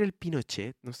 iba a decir el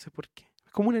Pinochet, no sé por qué.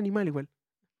 Es como un animal igual.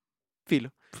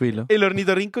 Filo. Filo. El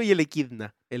ornitorrinco y el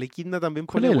equidna. El equidna también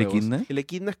 ¿Cuál pone es el huevos. equidna? El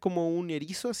equidna es como un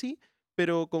erizo así,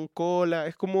 pero con cola.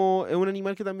 Es un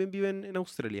animal que también vive en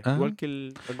Australia, Ah. igual que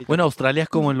el ornitorrinco. Bueno, Australia es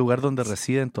como el lugar donde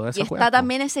residen todas Y esas está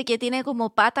también ese que tiene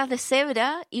como patas de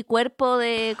cebra y cuerpo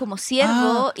de como ciervo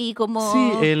Ah, y como...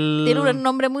 Sí, Tiene un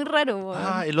nombre muy raro.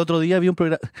 weón. el otro día vi un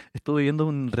programa, estuve viendo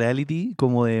un reality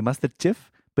como de MasterChef,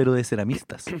 pero de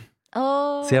ceramistas.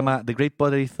 Oh. Se llama The Great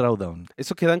Pottery Throwdown.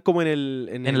 Esos que dan como en el...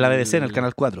 En la BBC, en el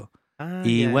Canal 4. Ah,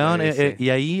 Y, ya, en weón, la BBC. y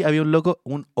ahí había un loco,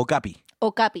 un okapi.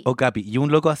 Okapi. Y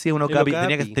un loco hacía un okapi.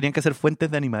 okapi. Tenían que hacer fuentes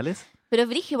de animales. Pero es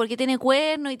brigio porque tiene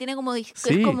cuernos y tiene como... Sí,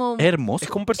 es como... es hermoso.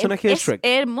 Es como un personaje de es Shrek.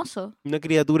 hermoso. Una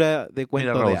criatura de cuento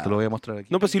Mira, de Raúl, hadas. te lo voy a mostrar aquí.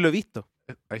 No, pero sí lo he visto.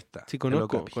 Ahí está. Sí, el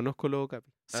conozco okapi. los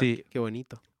okapis. Ah, Sí. qué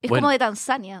bonito. Es Bueno. como de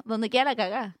Tanzania, donde queda la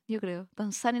cagada, yo creo.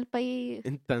 Tanzania, el país...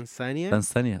 En Tanzania,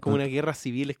 Tanzania. como una guerra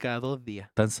civil cada 2 días.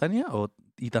 ¿Tanzania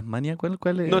y Tasmania? ¿Cuál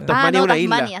es? No, Tasmania es una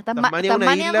isla. Tasmania. Tasmania es una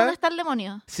Tasmania isla. ¿dónde está el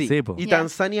demonio? Sí. Sí, po. Y Ya.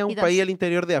 Tanzania es un Y país al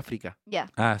interior de África. Ya.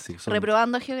 Ah, sí.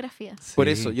 Reprobando geografía. Por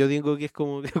Sí. eso, yo digo que es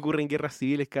como que ocurren guerras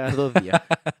civiles cada 2 días.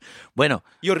 Bueno,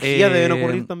 Y orgías deben Eh,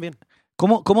 ocurrir también.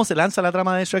 ¿cómo se lanza la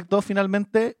trama de Shrek 2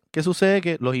 finalmente? ¿Qué sucede?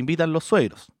 Que los invitan los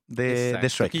suegros de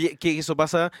Exacto. Shrek. Que eso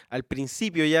pasa al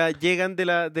principio, ya llegan de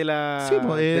la Sí,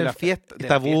 pues, de la fiesta. de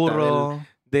Está la fiesta, burro.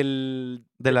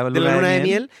 de la luna de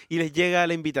miel y les llega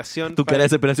la invitación. Tu cara de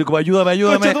desesperación, como ayúdame.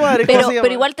 Concha tu madre, ¿cómo se llama?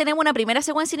 Pero igual tenemos una primera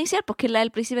secuencia inicial, pues que es la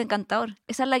del príncipe encantador.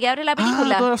 Esa es la que abre la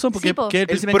película. Toda razón, porque Sí, po. que es el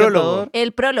príncipe prólogo. encantador,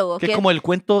 El prólogo. que es como el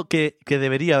cuento que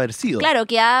debería haber sido. Claro,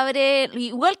 que abre,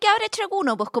 igual que abre Shrek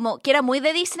 1, pues como que era muy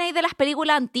de Disney de las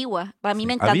películas antiguas. A mí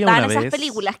me Había encantaban una esas vez-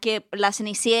 películas, que La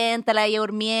Cenicienta, La Bella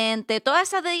Durmiente, todas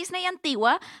esas de Disney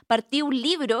antigua, partía un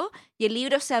libro y el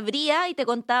libro se abría y te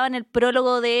contaban el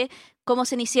prólogo de cómo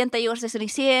Cenicienta llegó a ser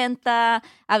Cenicienta,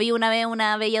 había una vez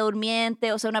una Bella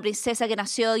Durmiente, o sea, una princesa que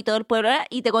nació y todo el pueblo, ¿verdad?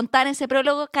 Y te contaban ese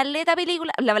prólogo, caleta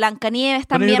película, la Blancanieves Bueno,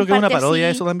 también yo creo que es una parte parodia de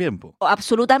así. eso también, po.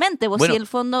 Absolutamente, pues Bueno, si en el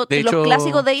fondo de los hecho-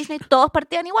 clásicos de Disney todos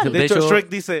partían igual. De hecho, hecho- Shrek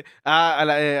dice,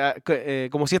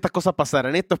 como si estas cosas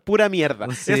pasaran, esto es pura mierda.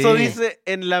 Sí. Eso dice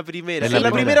en la primera. En En la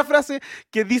la primera. primera frase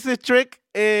que dice Shrek,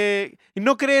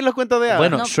 no cree en los cuentos de hadas.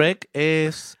 Bueno, No. Shrek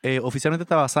es oficialmente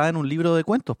está basada en un libro de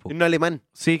cuentos, po. En alemán.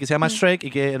 Sí, que se llama Mm. Shrek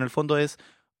y que en el fondo es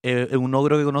un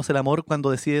ogro que conoce el amor cuando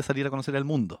decide salir a conocer el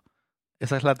mundo.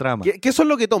 Esa es la trama. Que eso es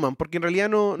lo que toman, porque en realidad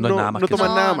no No es nada más que toman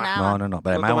eso. nada No, más. nada. No.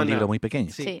 Pero además es toman un libro nada. muy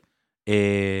pequeño. Sí.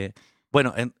 Sí.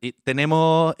 Bueno, y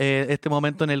tenemos este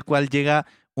momento en el cual llega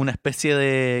una especie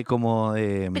de como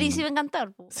de... Príncipe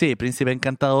encantador. po. Sí, príncipe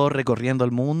encantador recorriendo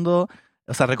el mundo,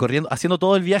 o sea, haciendo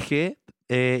todo el viaje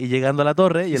y llegando a la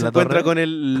torre. Y Y en se la encuentra torre con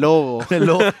el lobo. el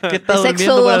lobo que está Es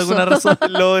durmiendo por sexo alguna dudoso. razón.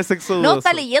 El lobo de sexo No, dudoso.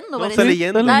 está leyendo, No, parece. está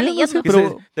leyendo. Estaba leyendo. Que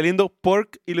Pero- está leyendo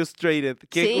Pork Illustrated,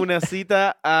 que Sí. es una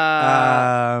cita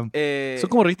a... Ah, son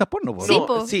como revistas porno, po, Sí, ¿no? no,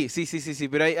 po. sí,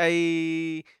 pero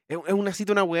hay es una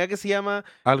cita, una weá que se llama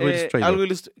Algo Illustrated. algo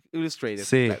Illustrated.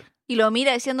 Sí. claro. Y lo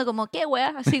mira diciendo como, ¿qué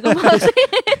wea? Así como así.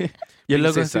 Y el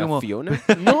loco así ¿Princesa como... Fiona?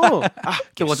 No. Ah,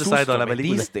 Qué bueno se sabe toda la me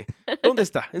película. diste. ¿Dónde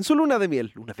está? En su luna de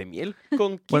miel. ¿Luna de miel?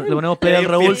 ¿Con quién? Bueno, le ponemos play al En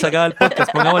Raúl, fin. se acaba el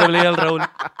podcast. Pongámosle play al Raúl.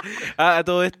 A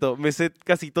todo esto, me sé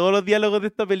casi todos los diálogos de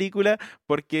esta película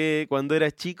porque cuando era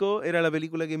chico era la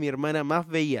película que mi hermana más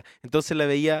veía. Entonces la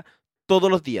veía todos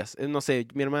los días. No sé,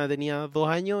 mi hermana tenía 2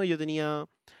 años y yo tenía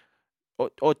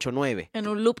 8, 9. En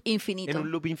un loop infinito. En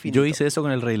un loop infinito. Yo hice eso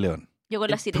con el Rey León. Yo con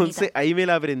la sirenita. Entonces ahí me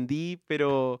la aprendí,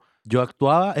 pero... Yo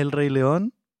actuaba el Rey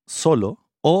León solo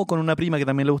o con una prima que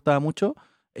también le gustaba mucho,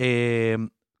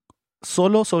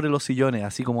 solo sobre los sillones,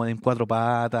 así como en 4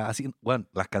 patas, así, bueno,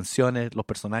 las canciones, los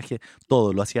personajes,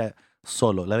 todo, lo hacía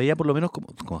solo. La veía por lo menos como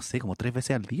 3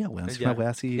 veces al día, weón. Ya. Una weá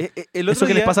así. el Eso otro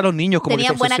que les día pasa a los niños, como que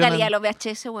Tenían se buena obsesionan. calidad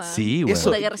los VHS, weón. Sí, weón. Eso-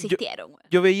 Puta que yo- resistieron, weón.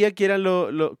 yo veía que eran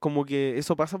como que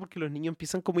eso pasa porque los niños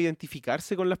empiezan como a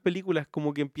identificarse con las películas,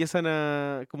 como que empiezan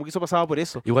a... como que eso pasaba por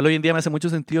eso. Igual hoy en día me hace mucho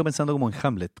sentido pensando como en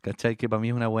Hamlet, ¿cachai? Que para mí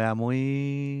es una weá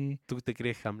muy... ¿Tú te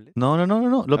crees Hamlet? No. Lo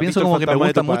 ¿Has pienso visto el como que me fantasma de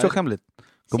gusta tu mucho padre? Hamlet.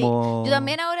 Sí. Como... Yo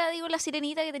también ahora digo La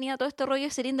Sirenita, que tenía todo este rollo de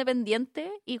ser independiente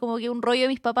y como que un rollo de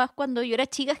mis papás cuando yo era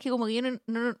chica es que como que yo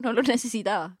no lo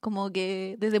necesitaba. Como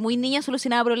que desde muy niña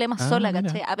solucionaba problemas Ah, sola, mira.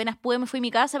 ¿cachai? Apenas pude me fui a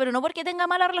mi casa, pero no porque tenga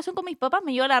mala relación con mis papás,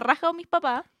 me llevo a la raja con mis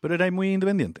papás. Pero era muy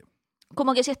independiente.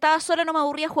 Como que si estaba sola no me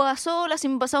aburría, jugaba sola, si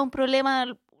me pasaba un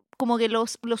problema como que lo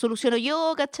soluciono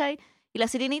yo, ¿cachai? Y La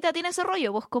Sirenita tiene ese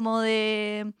rollo, pues como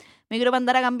de me quiero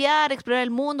mandar a cambiar, explorar el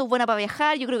mundo, buena para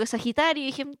viajar, yo creo que es Sagitario, y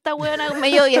dije, esta buena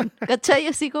me llevo bien, ¿cachai?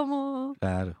 Así como...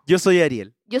 Claro. Yo soy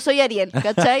Ariel. Yo soy Ariel,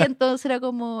 ¿cachai? Entonces era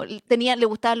como, le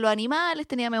gustaban los animales,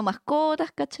 tenía medio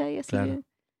mascotas, ¿cachai? Así Claro.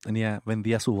 que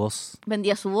Vendía su voz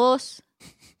vendía su voz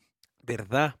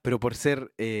 ¿Verdad? Pero por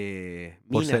ser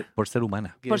mina. por ser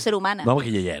humana. Que- por ser humana. No, porque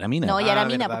ella ya era mina. No, ya era Ah,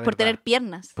 mina, verdad, pues, por verdad. tener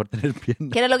piernas, Por tener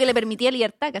piernas. que era lo que le permitía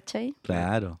libertad, ¿cachai?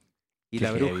 Claro. Y Qué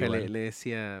la heavy, bruja igual. le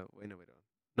decía, bueno, pero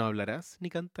no hablarás ni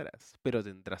cantarás, pero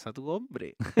tendrás a tu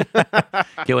hombre.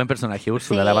 Qué buen personaje,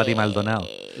 Úrsula, la Pati Maldonado.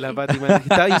 La Pati Maldonado, que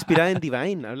estaba inspirada en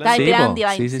Divine, hablando Estaba Sí, inspirada en po.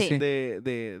 Divine, Sí, sí, sí. sí.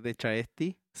 de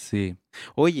Travesti. Sí.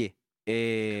 Oye,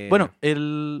 Bueno,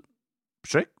 el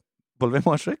Shrek.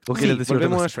 ¿Volvemos a Shrek? ¿O sí, quieres decir otra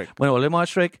volvemos a cosa? Shrek. Bueno, volvemos a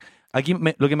Shrek. Aquí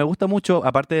lo que me gusta mucho,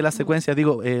 aparte de las secuencias,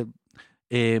 digo,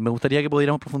 me gustaría que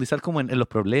pudiéramos profundizar como en los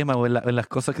problemas o en las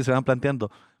cosas que se van planteando.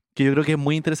 Que yo creo que es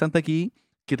muy interesante aquí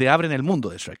que te abren el mundo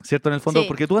de Shrek, ¿cierto? En el fondo, Sí.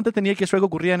 porque tú antes tenías que Shrek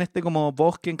ocurría en este como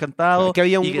bosque encantado Que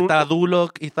había y que estaba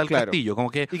Duloc y está el Claro. castillo. Como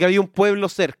que Y que había un pueblo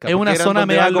cerca. es una porque eran zona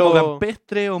donde media van como los-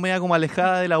 campestre o media como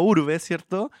alejada de la urbe,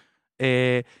 ¿cierto?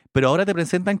 Pero ahora te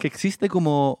presentan que existe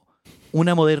como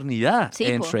una modernidad Sí,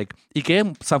 en po. Shrek y que es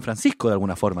San Francisco de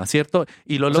alguna forma, ¿cierto?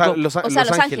 Y lo O sea, loco, Los O sea,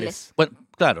 Los Ángeles. bueno,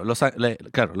 claro, Los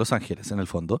Ángeles en el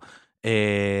fondo.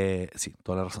 Sí,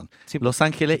 toda la razón. Sí, Los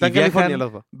Ángeles está y en California viajan,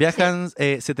 los dos. viajan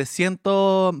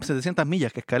 700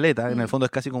 millas, que es caleta. En Mm. el fondo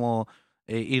es casi como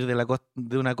ir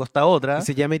de una costa a otra.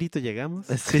 Dice, ya merito llegamos.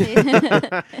 Sí.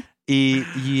 Sí.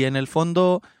 Y en el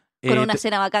fondo... Con eh, una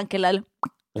escena bacán que la...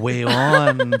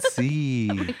 Weón, sí.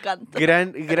 Me encanta.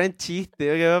 Gran chiste,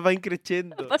 que va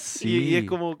increciendo. Sí. Y es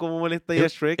como molesta a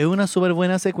Shrek. Es una súper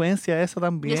buena secuencia esa Y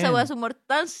también. esa weá es humor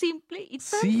tan simple y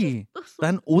tan Sí,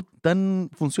 chistoso. tan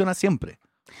funciona siempre.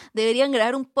 Deberían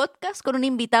grabar un podcast con un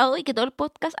invitado y que todo el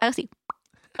podcast haga así.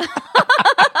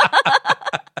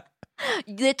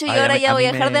 De hecho, yo Ay, ahora ya a voy mí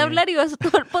a dejar de hablar y voy a hacer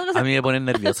todo el podcast. A mí me ponen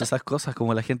nervioso esas cosas,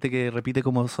 como la gente que repite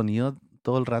como sonido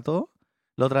todo el rato.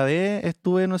 La otra vez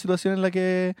estuve en una situación en la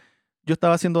que yo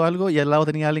estaba haciendo algo y al lado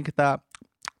tenía alguien que estaba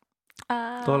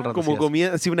Ah. todo el rato. Como así.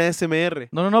 comía así una SMR.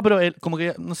 No, pero él como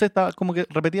que, no sé, estaba como que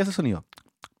repetía ese sonido.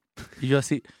 Y yo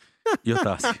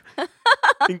estaba así.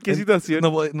 ¿En qué situación?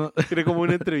 No, ¿Era como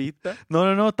una entrevista?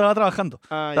 no, estaba trabajando.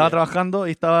 Ah, Estaba ya. trabajando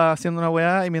y estaba haciendo una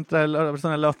weá y mientras la otra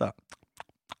persona al lado estaba.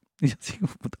 Y yo así,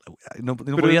 como, puta la weá. Y no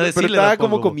Pero, podía pero decirle estaba tampoco.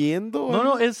 como comiendo.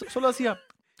 No, él solo hacía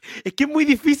Es que es muy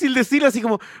difícil decirlo así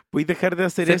como, ¿puedes dejar de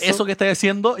hacer eso? que estás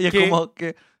haciendo y es ¿Qué? como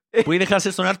que ¿puedes dejar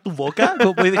de sonar tu boca?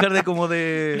 ¿O puedes dejar de como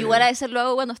de...? Igual a veces lo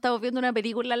hago cuando estamos viendo una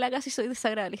película en la casa y soy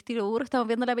desagradable. Estilo burro, estamos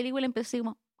viendo la película y empiezo así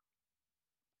como...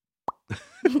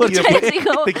 Y después Así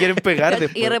como- te quieren pegar Y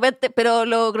después. de repente, pero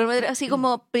lo cronometro así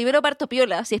como, primero parto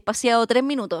piola, así espaciado 3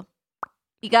 minutos.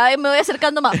 Y cada vez me voy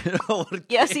acercando más.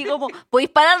 Y así como, podéis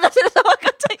parar de hacer esa más,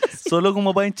 ¿cachai? Así. Solo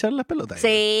como para hinchar las pelotas.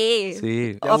 Sí,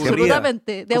 Sí. De aburrida.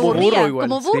 absolutamente. De Como aburrida, burro igual.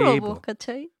 como burro, Sí, po, po.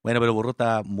 ¿cachai? Bueno, pero Burro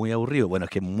está muy aburrido. Bueno, es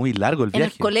que es muy largo el En el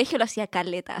viaje. colegio lo hacía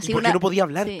caleta. Así ¿Y por qué una... no podía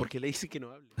hablar? Sí. Porque le dice que no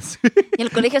hable. Y en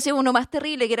el colegio hacía uno más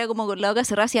terrible, que era como con la boca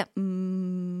cerrada, hacía...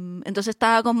 Entonces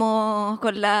estaba como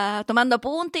tomando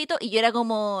apunte y todo, y yo era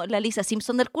como la Lisa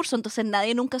Simpson del curso, entonces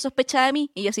nadie nunca sospechaba de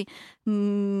mí. Y yo así...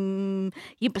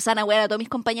 Y empezaban a huear a todos mis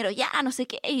compañeros, ya, no sé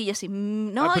qué. Y yo así...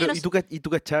 No, Ah, pero, yo no sé. ¿y tú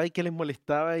cachabas que les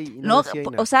molestaba y No, decías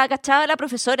nada? o sea, cachaba a la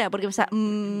profesora, porque empezaba,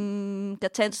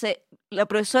 ¿cachai? Entonces, la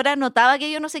profesora notaba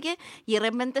que yo no sé qué, y de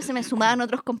repente se me sumaban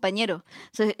otros compañeros.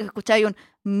 Entonces, escuchaba yo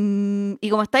y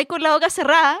como estáis con la boca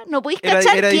cerrada, no podéis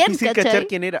cachar Era quién, difícil ¿cachai? cachar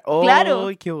quién era. ¡Oh, Claro.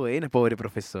 qué buena! Pobre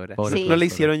profesora. Pobre Sí. ¿No le profesora.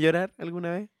 hicieron llorar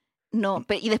alguna vez? No,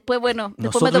 y después, bueno, después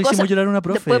Nosotros me tocó hicimos ser, llorar a una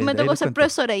profe. después me ahí tocó les ser cuento.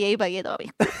 profesora y ahí pagué todo.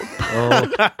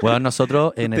 Bueno,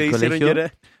 nosotros en ¿Te el hicieron colegio...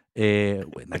 llorar?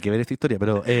 Bueno, hay que ver esta historia,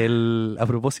 pero a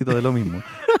propósito de lo mismo,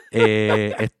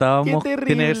 estábamos, Qué terrible.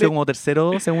 tiene que haber sido como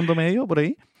tercero, segundo medio, por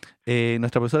ahí.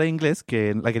 Nuestra profesora de inglés,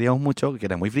 que la queríamos mucho, que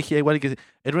era muy frígida igual, y que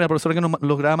era una profesora que nos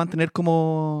lograba mantener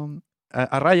como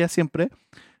a raya siempre.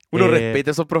 Uno Eh, respeta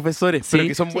a esos profesores, pero sí,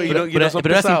 que son sí. muy Pero, y no son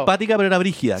pero era pesados. simpática, pero era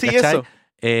brígida, Sí, ¿cachai? eso.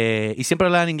 Y siempre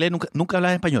hablaba en inglés, nunca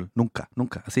hablaba en español, nunca.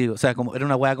 Así, o sea, como era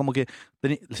una weá como que si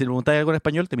le preguntabas algo en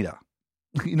español, te miraba.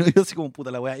 Y no yo así como puta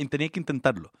la weá, y tenías que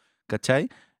intentarlo, ¿cachai?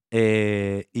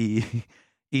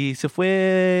 Y se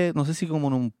fue, no sé si como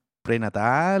en un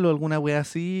prenatal o alguna weá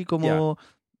así, como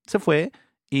se fue.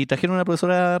 Y trajeron una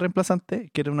profesora reemplazante,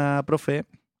 que era una profe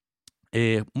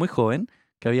muy joven,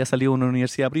 que había salido de una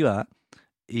universidad privada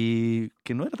y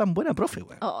que no era tan buena profe,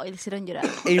 weón. Oh, y le hicieron llorar.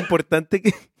 Es importante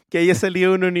que haya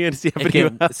salido de una universidad Es que,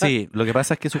 privada. sí, lo que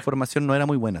pasa es que su formación no era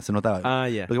muy buena, se notaba. Ah,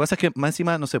 ya. Lo que pasa es que más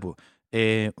encima, no sé, pues,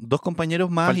 dos compañeros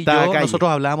más Faltaba y yo, calle. nosotros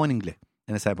hablábamos en inglés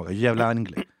en esa época. Yo ya hablaba en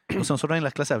inglés. Entonces nosotros en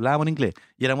las clases hablábamos en inglés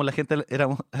y éramos la gente,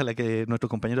 éramos a la que nuestros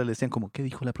compañeros le decían como, ¿qué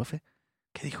dijo la profe?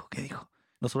 ¿Qué dijo?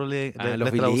 Nosotros le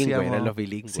Los bilingües, traducíamos. eran los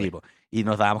bilingües. Sí, po. Y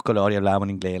nos dábamos color y hablábamos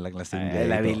en inglés en la clase de inglés.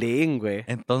 La y todo. bilingüe.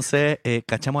 Entonces,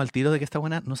 cachamos al tiro de que esta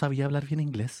buena no sabía hablar bien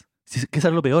inglés. Sí, que eso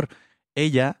es lo peor.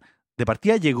 Ella, de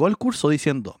partida, llegó al curso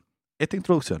diciendo esta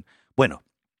introducción. Bueno,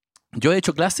 yo he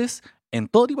hecho clases en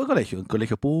todo tipo de colegios. En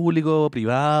colegio público,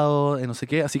 privado, en no sé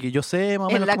qué. Así que yo sé más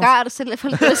o menos En la cómo cárcel le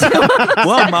faltó eso.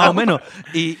 Wow, más o menos.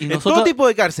 Y En nosotros, todo tipo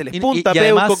de cárceles. Punta, y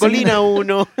además Peuco, Colina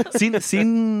 1.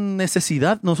 sin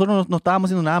necesidad, nosotros no estábamos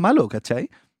haciendo nada malo, ¿cachai?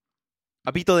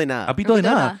 Apito de nada. Apito de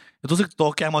nada. Entonces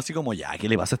todos quedamos así como, ya, ¿qué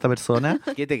le pasa a esta persona?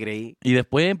 ¿Qué te creí? Y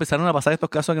después empezaron a pasar estos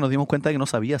casos que nos dimos cuenta de que no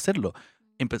sabía hacerlo.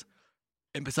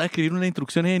 Empezaba a escribir unas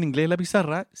instrucciones en inglés en la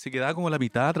pizarra, se quedaba como la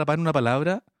mitad atrapada en una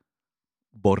palabra,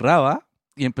 borraba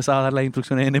y empezaba a dar las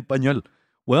instrucciones en español.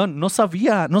 Weón, no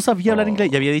sabía hablar inglés.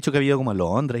 Y había dicho que había ido como a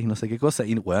Londres y no sé qué cosa.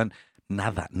 Y weón,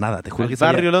 nada, te juro que Al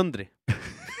sabía. barrio Londres.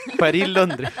 París,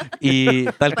 Londres. Y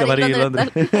Talca, París y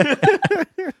Londres, Londres.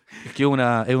 Es que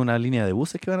es una línea de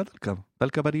buses que van a Talca.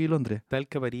 Talca, París y Londres.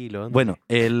 Talca, París, Londres. Bueno,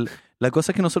 la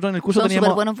cosa es que nosotros en el curso Son súper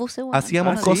teníamos, buenos buses, weón.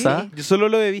 hacíamos ¿sí? cosas, Yo solo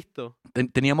lo he visto.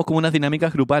 teníamos como unas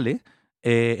dinámicas grupales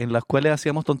en las cuales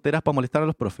hacíamos tonteras para molestar a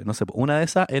los profes. No sé, una de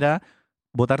esas era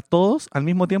botar todos al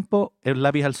mismo tiempo el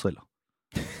lápiz al suelo.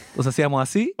 Entonces hacíamos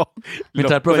así,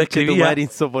 mientras el profe escribía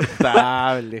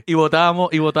Insoportable. y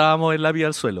botábamos el lápiz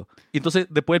al suelo. Y entonces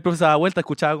después el profe se daba vuelta,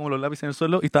 escuchaba como los lápices en el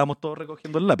suelo y estábamos todos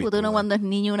recogiendo el lápiz. Puta, uno Weón. cuando es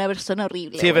niño es una persona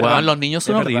horrible. Sí, es weón. verdad. Weón, los niños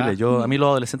son Es verdad. horribles. A mí los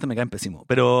adolescentes me caen pésimos.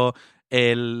 Pero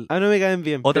No me caen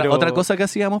bien. Otra cosa que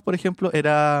hacíamos, por ejemplo,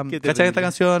 era... Qué ¿Cachai terrible. esta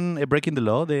canción Breaking the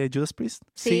Law de Judas Priest?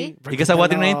 Sí. Y que esa weá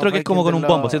tiene una intro que es como con un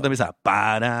bombo, ¿cierto? ¿cierto? Empieza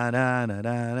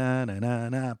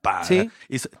pa-ra-ra-ra-ra-ra-ra-ra, pa. Sí.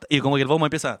 Y como que el bombo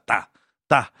empieza ta,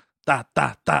 ta, ta,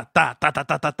 ta, ta, ta, ta, ta,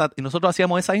 ta, ta, ta. Y nosotros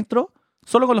hacíamos esa intro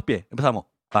solo con los pies. Empezamos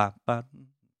pa, pa,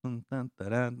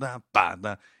 pa,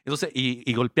 ta. Entonces,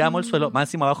 y golpeamos el suelo, más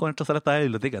encima abajo de nuestra sala estaba la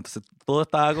biblioteca. Entonces todo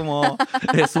estaba como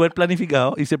súper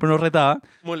planificado y siempre nos retaba.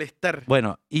 Molestar.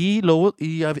 Bueno, y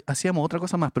hacíamos otra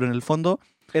cosa más, pero en el fondo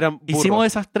Eran hicimos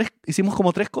burros hicimos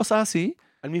como 3 cosas así.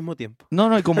 al mismo tiempo.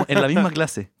 No, y como en la misma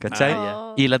clase, ¿cachai?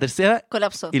 Oh. Y la tercera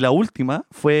Colapsó. y la última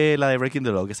fue la de Breaking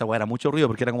the Law, que esa weá era mucho ruido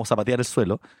porque era como zapatear el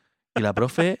suelo. Y la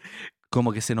profe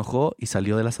como que se enojó y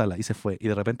salió de la sala y se fue. Y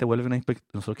de repente vuelve una inspectora.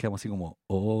 Nosotros quedamos así como,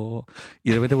 oh. Y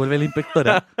de repente vuelve la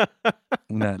inspectora.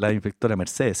 La inspectora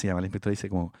Mercedes se llama. La inspectora dice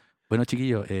como, bueno,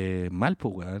 chiquillos, mal,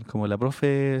 pues, weón. Como la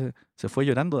profe se fue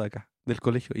llorando de acá, del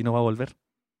colegio, y no va a volver.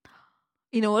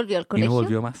 ¿Y no volvió al Y colegio? no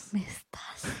volvió más. Me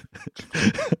estás...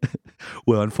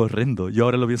 Weón, fue horrendo. Yo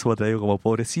ahora lo pienso para atrás, digo, como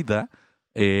pobrecita.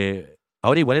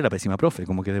 Ahora igual era pésima profe,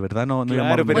 como que de verdad no Claro,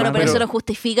 íbamos a- pero- Bueno, pero eso no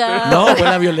justifica No, fue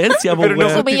la violencia, po, Pero no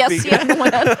weón. humillación,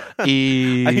 weón.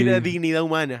 Y... Hay una dignidad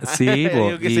humana. Sí, Hay po,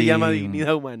 algo que se llama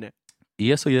dignidad humana.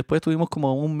 Y eso, y después estuvimos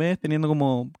como un mes teniendo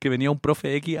como que venía un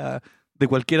profe X de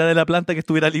cualquiera de la planta que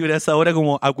estuviera libre a esa hora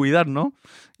como a cuidarnos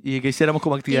y que hiciéramos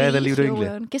como actividades del libro de Brígido,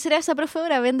 inglés. weón. ¿Qué será esa profe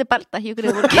ahora? Vende paltas, yo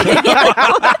creo. Porque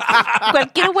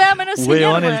cualquier weá menos enseñar,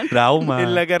 Weón, weón. el trauma.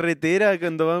 En la carretera,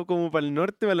 cuando vamos como para el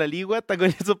norte, para la Ligua, está con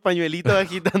esos pañuelitos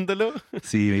agitándolo.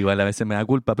 Sí, igual a veces me da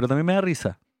culpa, pero también me da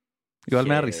risa. Igual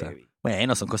me da risa. Heavy.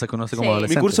 Bueno, son cosas que uno hace como Sí.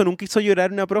 adolescente. Mi curso nunca hizo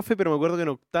llorar una profe, pero me acuerdo que en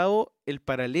octavo, el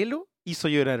paralelo hizo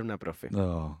llorar una profe.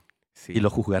 No. Sí. ¿Y lo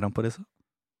juzgaron por eso?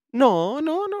 No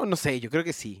sé, yo creo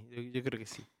que sí. Yo creo que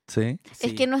sí. Sí. Es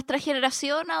Sí. que nuestra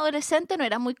generación adolescente no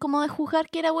era muy como de juzgar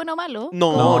que era bueno o malo.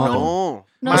 No, No, no. no.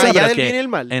 Más O sea, allá pero del que bien y el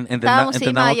mal. Estábamos, sí, más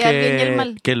entendamos allá del bien y el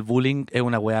mal. que el bullying es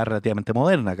una weá relativamente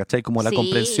moderna, ¿cachai? Como la Sí.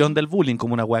 comprensión del bullying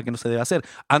como una weá que no se debe hacer.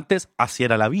 Antes, así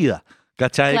era la vida,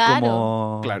 ¿cachai? Claro.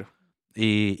 Como... Claro.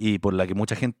 Y por la que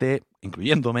mucha gente,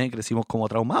 incluyéndome, crecimos como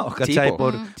traumados, ¿cachai? po.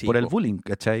 por Mm. Sí, por el po. bullying,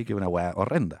 ¿cachai? Que es una weá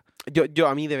horrenda. Yo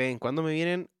a mí de vez en cuando me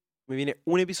viene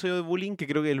un episodio de bullying, que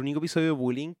creo que es el único episodio de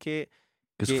bullying ¿Qué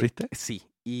que- sufriste? Sí.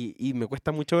 Y me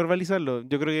cuesta mucho verbalizarlo.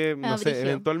 Yo creo que, no sé, brígido.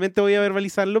 eventualmente voy a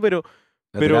verbalizarlo, pero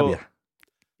La pero- terapia.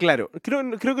 claro,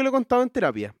 creo que lo he contado en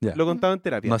terapia. Ya. Lo he contado en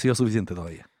terapia. No ha sido suficiente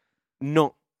todavía.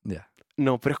 No, Ya.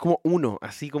 no, pero es como uno,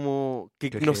 así como que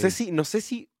Qué no sé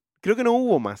si, creo que no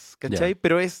hubo más, ¿cachai? Ya.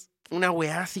 Pero es una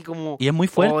weá así como... Y es muy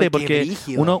fuerte ¡ay, qué porque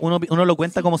brígido! uno lo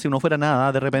cuenta como si no fuera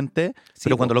nada de repente, Sí,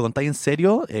 pero po. cuando lo contáis en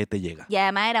serio, te llega. Y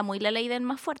además era muy la ley del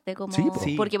más fuerte, como Sí, po.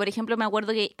 Sí. porque por ejemplo me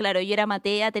acuerdo que, claro, yo era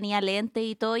matea, tenía lente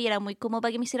y todo, y era muy como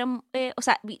para que me hicieran, o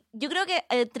sea, yo creo que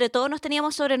entre todos nos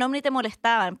teníamos sobrenombre y te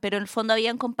molestaban, pero en el fondo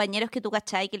habían compañeros que tú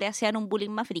cachai que le hacían un bullying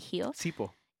más frígido, Sí,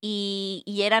 po. y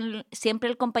eran siempre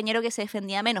el compañero que se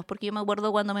defendía menos, porque yo me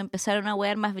acuerdo cuando me empezaron a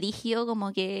wear más brígido,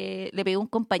 como que le pegué a un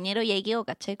compañero y ahí quedó,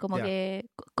 ¿cachai? Como Ya. que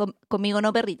conmigo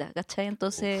no perrita, ¿cachai?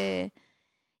 Entonces...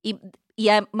 Y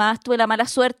además tuve la mala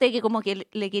suerte que como que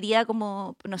le quería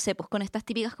como, no sé, pues con estas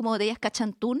típicas como botellas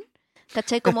cachantún,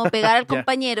 ¿cachai? Como pegar al Ya.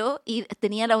 compañero y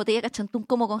tenía la botella cachantún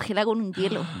como congelada con un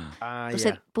hielo. Ah,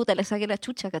 Entonces, ya. puta, le saqué la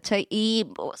chucha, ¿cachai? Y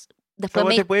pues, Esa después weá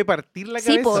me... te puede partir la Sí,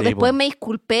 cabeza. po, Sí, después po. me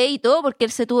disculpé y todo porque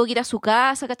él se tuvo que ir a su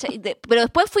casa, ¿cachai? Pero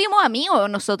después fuimos amigos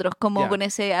nosotros como Ya. con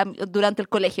ese durante el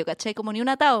colegio, ¿cachai? Como ni un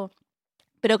atado.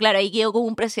 Pero claro, ahí quedó como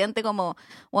un presidente como,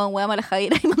 Juan weá mala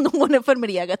Javiera y mandó un buena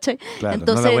enfermería, ¿cachai? Claro, no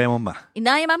Entonces- la veamos más. Y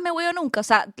nadie más me hueó nunca. O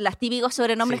sea, las típicos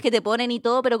sobrenombres Sí. que te ponen y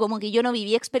todo, pero como que yo no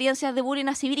viví experiencias de bullying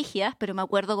así brígidas, pero me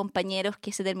acuerdo compañeros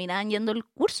que se terminaban yendo el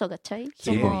curso, ¿cachai?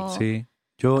 Sí, Como sí.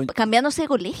 Yo, cambiándose de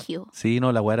colegio. sí,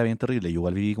 no, la weá era bien terrible. Yo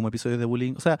igual viví como episodios de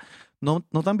bullying. O sea, no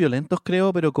tan violentos,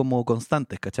 creo, pero como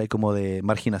constantes, ¿cachai? Como de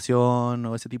marginación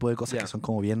o ese tipo de cosas Ya. que son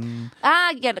como bien. Ah,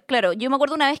 claro. Yo me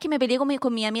acuerdo una vez que me peleé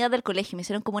con mi amiga del colegio. Me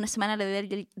hicieron como una semana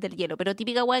del hielo. Pero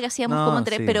típica weá que hacíamos No, como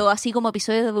entre... sí. Pero así como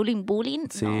episodios de bullying.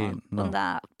 Sí, no.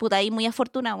 Onda, puta, ahí muy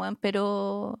afortunada, weón.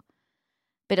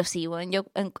 Pero sí, weón. Yo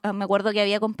me acuerdo que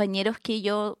había compañeros que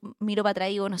yo miro para atrás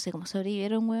y digo, no sé cómo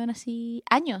sobrevivieron, weón, así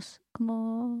años.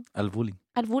 Como Al bullying.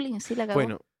 al bullying, sí, la cagó.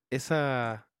 Bueno,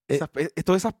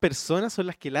 todas esas personas son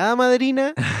las que la hada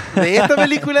madrina de esta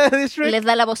película de Shrek. Les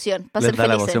da la poción para Les ser da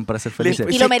la felices. poción para ser Les- felices.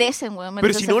 Y Sí, lo merecen, weón. Pero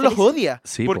merecen si ser no, los felices. odia.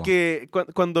 Sí, po. porque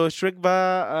cuando Shrek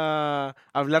va a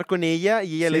hablar con ella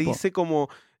y ella Sí, le po. dice como,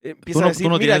 empieza ¿Tú a decir,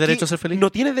 no mira, tienes aquí derecho a ser feliz? no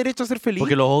tienes derecho a ser feliz.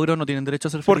 Porque los ogros no tienen derecho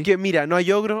a ser feliz. Porque, mira, no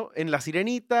hay ogro en La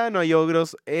Sirenita, no hay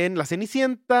ogros en La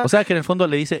Cenicienta. O sea, que en el fondo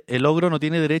le dice, el ogro no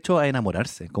tiene derecho a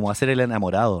enamorarse, como a ser el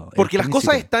enamorado. el Porque las cosas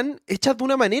príncipe. están hechas de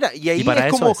una manera. Y ahí para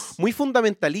es eso como es. muy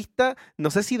fundamentalista,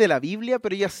 no sé si de la Biblia,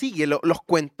 pero ella sigue los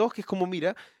cuentos, que es como,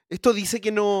 mira, esto dice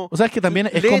que no... O sea, es que también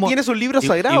es Lee, como... tienes un libro i-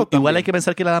 sagrado igual también. hay que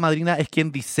pensar que la hada madrina es quien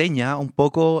diseña un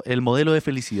poco el modelo de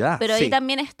felicidad. Pero ahí Sí.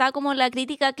 también está como la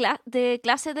crítica de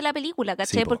clases de la película,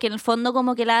 ¿cachai? Sí, po. Porque en el fondo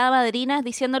como que la hada madrina es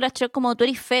diciéndole a Shrek como tú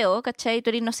eres feo, ¿cachai?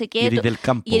 Tú eres no sé Y qué, eres del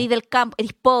campo. y eres del campo,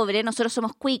 eres pobre, nosotros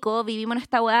somos cuicos, vivimos en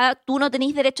esta weá, tú no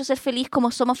tenés derecho a ser feliz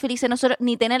como somos felices nosotros,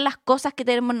 ni tener las cosas que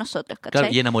tenemos nosotros, ¿cachai?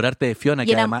 Claro, y enamorarte de Fiona, Y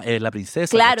que enam- además es la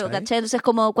princesa. Claro, ¿cachai? ¿cachai? Entonces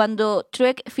como cuando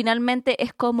Shrek finalmente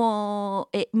es como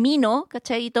Mino,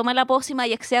 ¿cachai? Y toma la pócima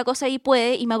y accede a cosas y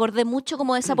puede, y me acordé mucho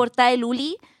como de esa portada de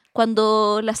Luli,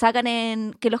 cuando la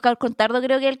sacan que los Contardo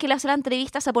creo que es el que le hace la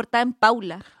entrevista, esa portada en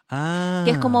Paula. Ah.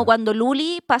 Que es como cuando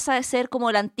Luli pasa de ser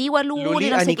como la antigua Luli,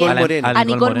 no a sé Nicole qué, Moreno. a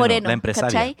Nicole Moreno, la empresaria.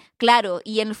 ¿cachai? Claro,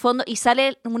 y en el fondo, y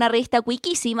sale una revista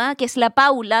cuiquísima, que es la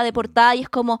Paula de portada, y es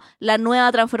como la nueva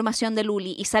transformación de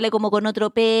Luli, y sale como con otro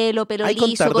pelo Ay, liso,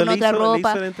 Contardo con le otra hizo- le ropa.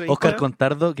 hizo la entrevista. Oscar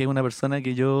Contardo, que es una persona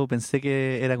que yo pensé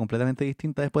que era completamente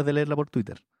distinta después de leerla por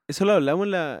Twitter. Eso lo hablamos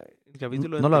en el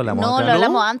capítulo No lo anterior. hablamos No, acá. lo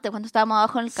hablamos antes, cuando estábamos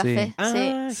abajo en el Sí. café. Sí.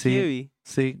 Ah, Sí. heavy.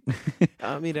 Sí.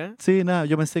 Ah, mira. Sí, nada,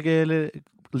 yo pensé que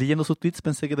leyendo sus tweets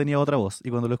pensé que tenía otra voz. Y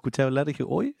cuando lo escuché hablar dije,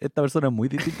 uy, esta persona es muy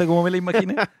distinta como me la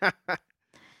imaginé.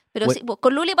 Pero Bueno. sí, pues,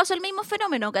 con Luli pasó el mismo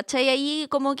fenómeno, ¿cachai? Ahí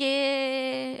como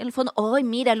que, en el fondo, ¡ay,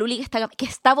 mira, Luli que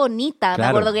está bonita! Me Claro.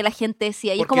 acuerdo que la gente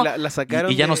decía. Y es Porque como, la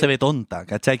sacaron Y ya no de- se ve tonta,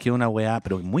 ¿cachai? Que es una weá,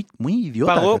 pero muy, muy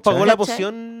idiota. Pagó ¿cachai? la ¿Cachai?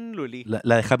 poción Luli.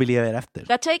 La de Happily Ever After.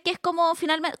 ¿cachai? Que es como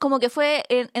finalmente, como que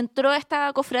entró a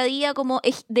esta cofradía como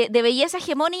de belleza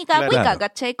hegemónica Claro. cuica,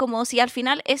 ¿cachai? Como si al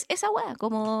final es esa wea,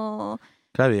 como...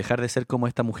 Claro, y dejar de ser como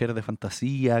esta mujer de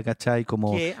fantasía, ¿cachai?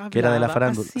 Como Que que era de la hablaba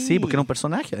farándula. así. Sí, porque era un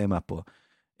personaje además, po.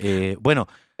 Bueno,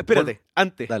 Espérate,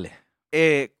 antes. dale.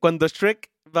 Cuando Shrek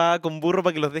va con burro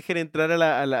para que los dejen entrar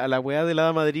a la weá de la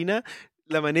hada madrina,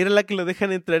 la manera en la que los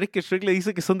dejan entrar es que Shrek le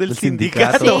dice que son del Del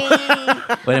sindicato. sindicato.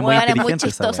 Sí, Bueno, es muy weón, es muy inteligente esa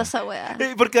chistosa wea. esa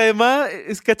wea. Porque además,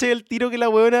 ¿cachai el tiro que la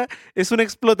weona es una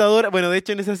explotadora? Bueno, de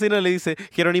hecho en esa escena le dice,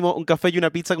 Jerónimo, un café y una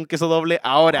pizza con queso doble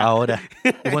ahora. Ahora.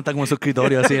 Y cuenta como en su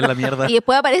escritorio así en la mierda. Y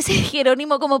después aparece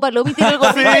Jerónimo como paloma y tiene el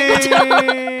gorrito Sí. ahí,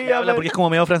 ¿cachai? Y habla porque es como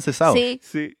medio francesado. Sí.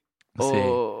 Sí. Sí.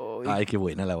 Oh, Ay, qué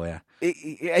buena la wea.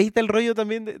 y ahí está el rollo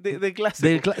también de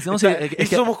clase. No, O sí, sea, es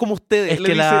que- somos como ustedes. es le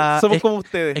que dice, la- somos es- como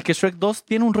ustedes. Es que Shrek 2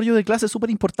 tiene un rollo de clase súper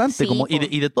importante. Sí, Como, po.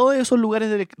 y de todos esos lugares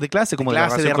de clase, como clase,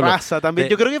 la de relación con los- raza también.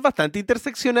 de- Yo creo que es bastante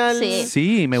interseccional. Sí.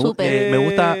 Sí, me Súper.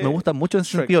 gusta mucho en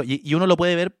ese Shrek. sentido. Y uno lo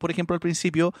puede ver, por ejemplo, al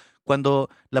principio, cuando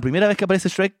la primera vez que aparece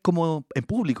Shrek como en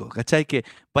público, ¿cachai? Que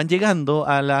van llegando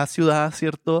a la ciudad,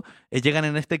 ¿cierto? Llegan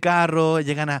en este carro,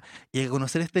 llegan a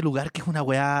conocer este lugar que es una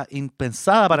weá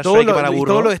impensada para Shrek y para y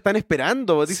Burro. todos lo están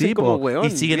esperando. Dicen Sí, como, po, weón.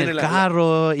 y siguen viene el la-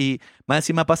 carro y más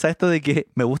encima pasa esto de que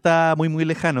me gusta muy muy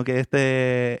lejano que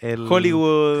el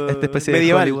Hollywood esta especie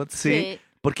medieval. de Hollywood, sí.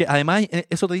 Porque además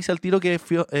eso te dice al tiro que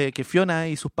Fiona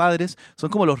y sus padres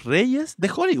son como los reyes de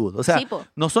Hollywood. O sea, Sí, po.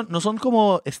 no son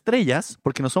como estrellas,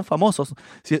 porque no son famosos.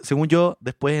 Según yo,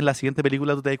 después en la siguiente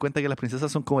película tú te das cuenta que las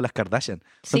princesas son como las Kardashian.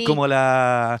 Son Sí. como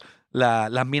las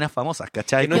minas famosas,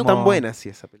 ¿cachai? Que no es Como- tan buena, sí,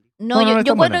 esa película. No, No, no yo es tan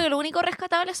encuentro buena. que lo único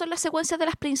rescatable son las secuencias de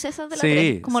las princesas de la Sí,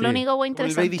 3, como lo sí. único muy Como el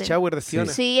interesante. baby shower de Sí.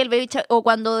 Fiona. Sí, el baby shower, o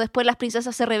cuando después las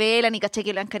princesas se revelan y caché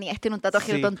que Blancanieves tiene un tatuaje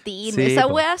Sí. de tontín. Sí, Esas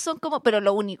po. weas son como, pero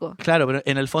lo único. Claro, pero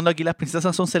en el fondo aquí las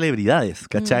princesas son celebridades,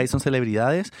 ¿cachai? Son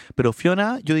celebridades, pero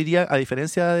Fiona, yo diría, a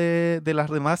diferencia de las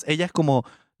demás, ella es como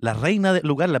la reina del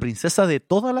lugar, la princesa de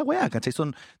toda la weá, ¿cachai?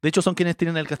 De hecho, son quienes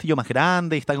tienen el castillo más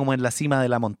grande y está como en la cima de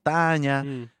la montaña.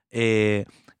 Mm.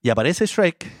 Y aparece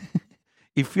Shrek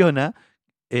y Fiona,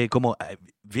 como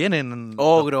vienen...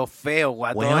 Ogro, feo,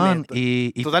 guatón. weón,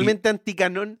 y Totalmente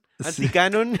anticanon. Sí.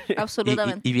 Anticanon.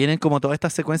 Absolutamente. Y vienen como todas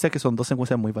estas secuencias que son dos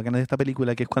secuencias muy bacanas de esta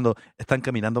película, que es cuando están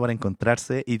caminando para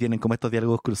encontrarse y tienen como estos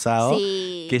diálogos cruzados.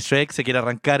 Sí. Que Shrek se quiere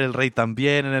arrancar, el rey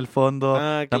también en el fondo.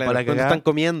 Ah, están claro. para Cuando cagar. están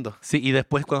comiendo. Sí, y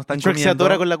después cuando están Shrek se comiendo...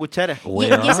 atora con la cuchara.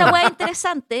 Weón. Y esa wea es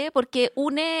interesante porque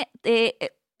une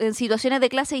en situaciones de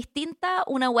clase distinta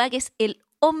una wea que es el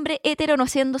hombre hetero no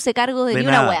haciéndose cargo de ni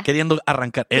nada, una wea. queriendo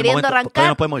arrancar. El Queriendo momento, arrancar, todavía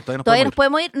nos podemos ir, Todavía nos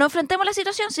podemos ir. No enfrentemos la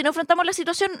situación. Si no enfrentamos la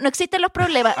situación, no existen los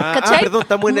problemas. ¿Cachai? Perdón,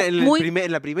 estamos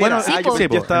en la primera. Bueno, sí, yo po. pensé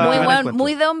que estaba... Muy, primer weón, encuentro.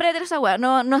 muy de hombre hetero esa wea.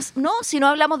 No, si no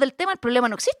hablamos del tema, el problema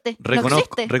no existe. No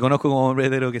existe. Reconozco como hombre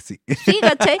hetero que sí. Sí,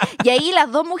 ¿cachai? Y ahí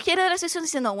las dos mujeres de la sesión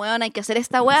diciendo, weón, hay que hacer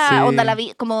esta weá, Sí. onda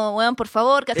como, weón, por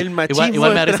favor, ¿cachai? El machismo.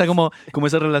 Igual me parece como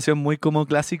esa relación muy como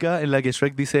clásica en la que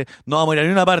Shrek dice, no vamos a ir a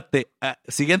ninguna parte.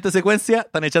 Siguiente secuencia,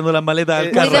 están echando las maletas al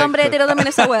Muy carro. de hombre hetero también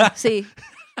esa weá, sí.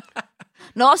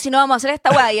 No, si no vamos a hacer esta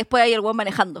weá y después hay el weón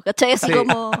manejando, ¿cachai? Así Sí.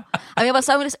 como, a mí me ha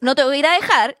pasado, no te voy a ir a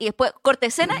dejar y después corte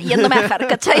escena y yéndome a dejar,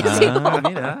 ¿cachai? Así como...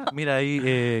 Mira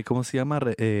ahí, ¿cómo se llama?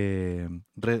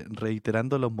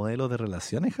 Reiterando los modelos de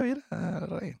relaciones, Javier.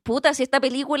 Puta, si esta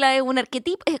película es un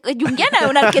arquetipo, es junguiana, es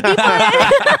un arquetipo de...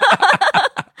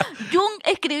 Jung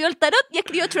escribió el tarot y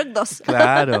escribió Shrek 2.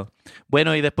 Claro.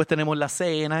 Bueno, y después tenemos la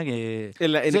cena, que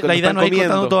La la idea no es ir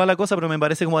contando toda la cosa, pero me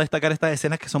parece como destacar estas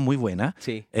escenas que son muy buenas.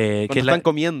 Sí. Que Cuando es la- están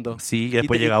comiendo. Sí, que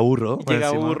después Y llega Burro. Y llega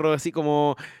encima. Burro así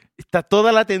como... Está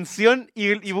toda la tensión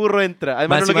y Burro entra.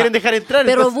 Además, Más no lo encima- quieren dejar entrar.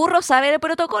 Pero entonces- Burro sabe el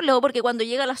protocolo porque cuando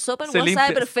llega la sopa, el Se weón limpia-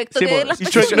 sabe perfecto sí, que po, es la y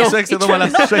Shrek se toma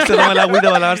la agüita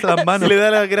para lavarse las manos. le da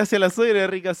las gracias a la suegra,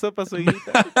 rica sopa,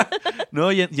 suegrita.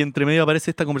 ¿No? Y entre medio aparece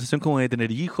esta conversación como de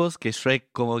tener hijos, que Shrek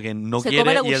como que no Se quiere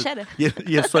come la y cuchara.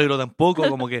 y el suegro tampoco,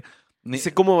 como que...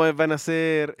 Dice, ¿cómo van a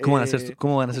ser? ¿Cómo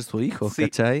van a ser sus hijos? Sí,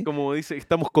 ¿Cachai? como dice,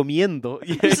 estamos comiendo.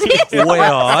 Y-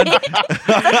 Weón.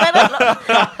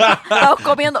 Estamos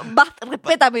comiendo. Basta,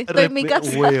 respétame, estoy en mi casa.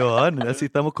 Weón, así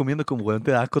estamos comiendo como, weón, te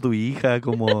da asco tu hija,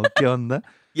 como, ¿qué onda?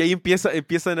 Y ahí empieza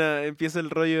el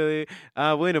rollo de,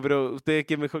 bueno, pero ¿usted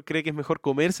cree que es mejor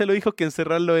comerse a los hijos que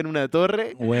encerrarlos en una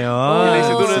torre? Weón, Y le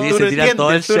dice, tú no, sí, tú se no tiran todo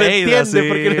el entiendes, tú no shade, entiendes así.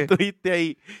 porque no estuviste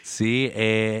ahí. Sí,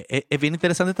 es bien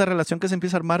interesante esta relación que se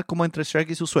empieza a armar como entre Shrek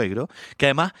y su suegro, que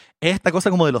además es esta cosa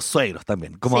como de los suegros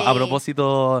también, como Sí. a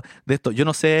propósito de esto. Yo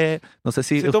no sé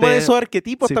si Se toma de usted- esos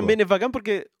arquetipos Sí, también, po. es bacán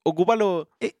porque ocupa lo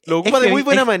es ocupa de muy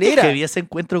buena manera. Es que vi ese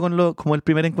encuentro como el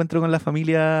primer encuentro con la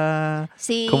familia,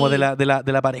 Sí. como de la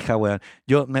pareja, weón.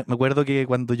 Yo me acuerdo que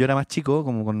cuando yo era más chico,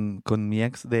 como con mi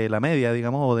ex de la media,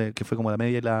 digamos, que fue como la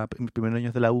media y mis primeros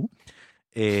años de la U,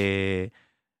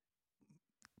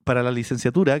 para la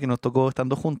licenciatura, que nos tocó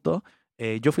estando juntos,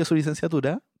 yo fui a su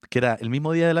licenciatura, que era el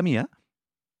mismo día de la mía.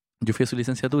 Yo fui a su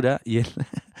licenciatura y él...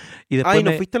 y después ¿Y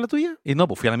no fuiste a la tuya? y no,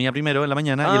 pues fui a la mía primero en la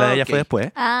mañana y la de ella ok. fue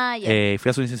después. Ah, ya. Fui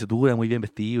a su licenciatura muy bien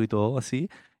vestido y todo así.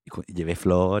 Y llevé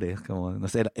flores, como, no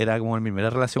sé, era como mi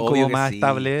primera relación Obvio como que más sí.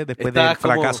 estable después Estabas del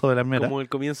fracaso de la primera. Como el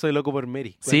comienzo de Loco por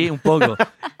Mary. Sí, un poco.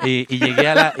 Y llegué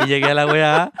a la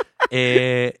weá.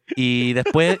 Y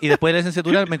después de la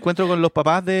licenciatura me encuentro con los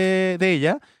papás de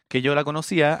ella, que yo la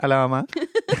conocía, a la mamá.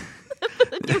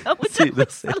 Que me da mucha Sí, no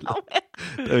sé. risa la wea.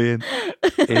 Está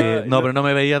bien. No, pero no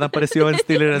me veía tan parecido a Ben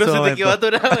Stiller en No ese se te momento. quedó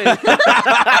atorado.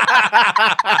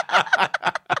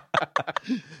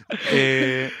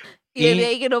 Y desde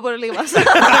ahí que no problemas.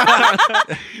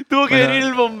 Tuvo que Bueno. venir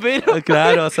el bombero.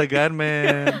 Claro, a sacarme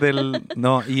del...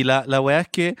 No, y la weá es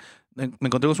que me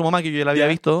encontré con su mamá, que yo ya la había Ya.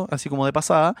 visto, así como de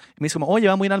pasada, y me dice como, oye,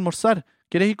 vamos a ir a almorzar,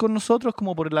 ¿quieres ir con nosotros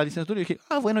como por la licenciatura? Y dije,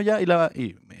 bueno, ya, y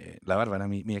la Bárbara,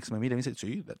 mi ex me mira y me dice,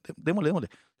 sí, démosle.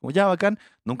 Como ya, bacán,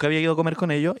 nunca había ido a comer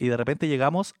con ellos, y de repente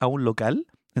llegamos a un local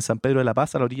en San Pedro de la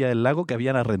Paz, a la orilla del lago, que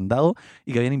habían arrendado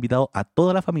y que habían invitado a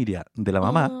toda la familia de la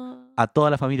mamá, Oh. a toda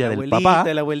la familia La del abuelita, papá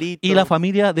el abuelito. y la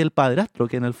familia del padrastro,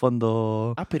 que en el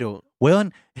fondo... Pero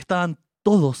Weón, estaban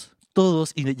todos,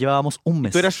 y llevábamos un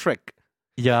mes. tú eras Shrek.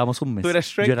 Y llevábamos un mes. Tú eras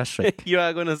Shrek. Yo era Shrek. Iba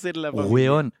a conocer la familia.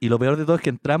 Weón, y lo peor de todo es que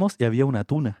entramos y había una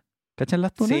tuna. ¿Cachan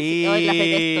las tunas? Sí, Ay, las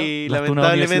detesto. Las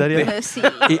tunas lamentablemente. Sí.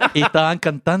 Y estaban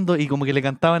cantando y como que le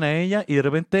cantaban a ella y de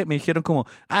repente me dijeron como,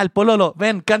 el pololo,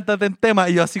 ven, cántate en tema.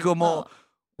 Y yo así como,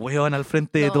 weón, al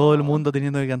frente de No. todo el mundo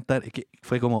teniendo que cantar. Es que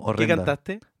fue como ¿Qué horrenda.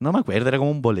 cantaste? No me acuerdo, era como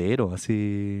un bolero,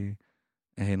 así...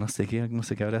 no sé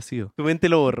qué habrá sido. Tu mente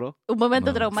lo borró. Un momento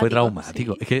No, traumático. Fue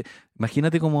traumático. Sí. Es que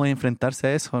imagínate cómo enfrentarse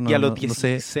a eso. y a los no sé.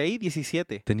 16,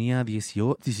 17. Tenía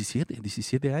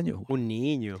 17 años. Un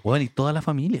niño. Bueno, y toda la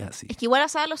familia así. Es que igual, o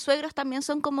sea, los suegros también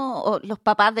son como, o los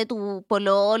papás de tu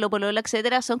pololo,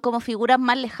 etcétera, son como figuras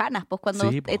más lejanas, pues cuando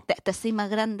Sí, po. te haces más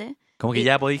grande. Como que y-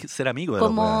 ya podéis ser amigos de los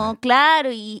Como, weones. claro,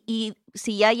 y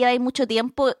si ya lleváis mucho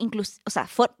tiempo, incluso, o sea,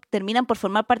 terminan por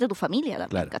formar parte de tu familia también,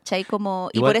 Claro. ¿cachai? Como,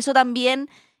 y Igual- por eso también,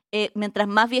 mientras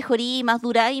más viejo erí, más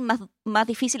duráis, más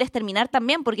difícil es terminar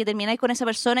también, porque termináis con esa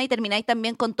persona y termináis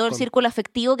también con todo el Con- círculo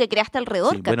afectivo que creaste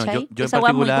alrededor, Sí, bueno, ¿cachai? yo en Esa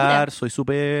weá es muy dura. particular soy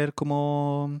súper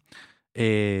como...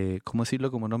 ¿cómo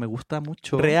decirlo? Como no me gusta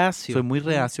mucho. Reacio. Soy muy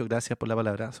reacio, gracias por la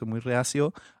palabra. Soy muy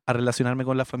reacio a relacionarme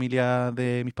con la familia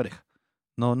de mis parejas.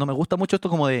 No me gusta mucho esto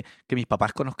como de que mis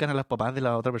papás conozcan a las papás de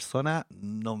la otra persona.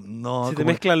 No. Se te como-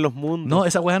 mezclan los mundos. No,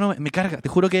 esa weá no me carga. Te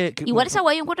juro que Igual esa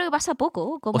weá yo encuentro que pasa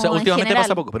poco, como o sea, en últimamente general.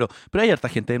 pasa poco, pero hay harta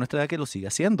gente de nuestra edad que lo sigue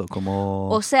haciendo, como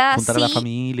O sea, juntar a la sí.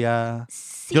 familia.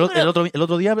 Sí, Yo pero- el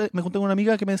otro día me junté con una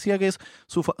amiga que me decía que es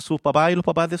sus papás y los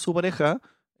papás de su pareja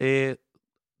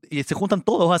y se juntan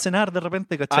todos a cenar de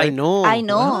repente, ¿cachai? Ay, no. Ay,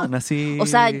 no. Weón, así... O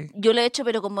sea, yo lo he hecho,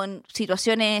 pero como en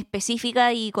situaciones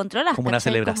específicas y controladas. Como una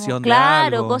 ¿cachai? celebración de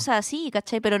claro, algo. cosas así,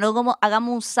 ¿cachai? Pero no como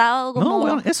hagamos un sábado como... No,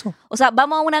 weón, eso. O sea,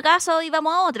 vamos a una casa y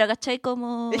vamos a otra, ¿cachai?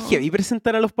 Como... Es heavy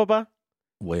presentar a los papás.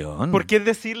 Weón. Porque es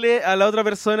decirle a la otra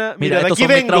persona, Mira, mira, de estos aquí son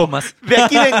mis vengo. traumas. De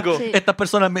aquí vengo. Sí. Estas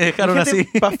personas me dejaron así.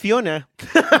 Pafiona.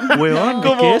 Weón,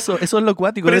 No. es que eso es lo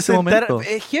cuático en ese momento.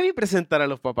 Es heavy presentar a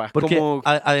los papás. Porque como,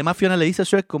 además Fiona le dice a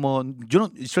Shrek como,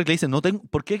 Shrek le dice,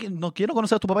 ¿por qué no quiero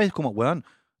conocer a tu papá? Y es como, weón,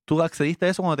 tú accediste a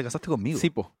eso cuando te casaste conmigo. sí,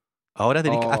 po. Ahora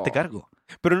tenés que Oh. hazte cargo.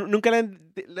 Pero nunca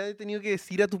le he tenido que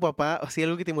decir a tu papá, o sea,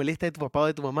 algo que te molesta de tu papá o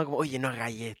de tu mamá, como, oye, no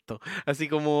hagáis esto. Así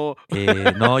como,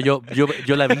 No, yo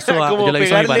le aviso a, Como yo le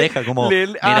aviso a mi pegarle- pareja, como, le-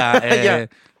 mira, ya. es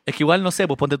que igual, no sé,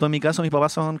 pues ponte tú en mi caso, mis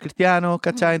papás son cristianos,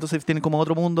 ¿cachai? Entonces tienen como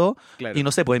otro mundo. claro, Y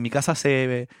no sé, pues en mi casa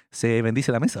se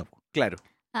bendice la mesa. Po. claro.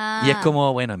 Ah. Y es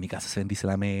como, bueno, en mi casa se bendice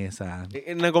la mesa.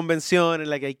 En una convención en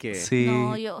la que hay que... Sí.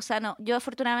 No, yo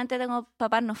afortunadamente tengo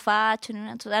papás no fachos, ni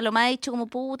nada. Entonces, a lo más he dicho como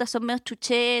puta, son medio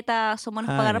chuchetas, son buenos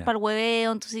Ah, para agarrar ya. para el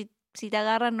hueveo, entonces si te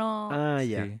agarran no... Ah,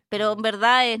 ya. Sí. Pero en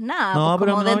verdad es nada, No, pues,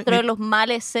 pero como no, dentro de los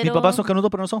males cero... Mis papás son canutos,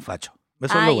 pero no son fachos.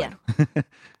 Eso es Ah, lo ya. bueno.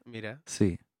 Mira.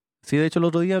 Sí. Sí, de hecho, el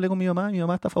otro día hablé con mi mamá y mi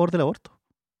mamá está a favor del aborto.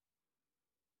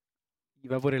 ¿Y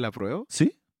va por el apruebo?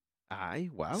 Sí, Ay,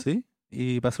 wow. sí.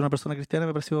 Y para ser una persona cristiana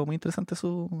me pareció muy interesante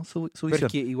su Pero visión.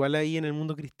 es que igual ahí en el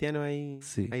mundo cristiano hay,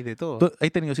 Sí. hay de todo. ¿Tú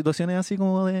has tenido situaciones así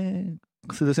como de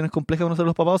situaciones complejas con nosotros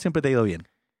los papás o siempre te ha ido bien?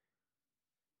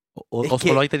 Es O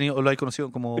que- lo has tenido, o lo has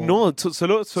conocido como... No,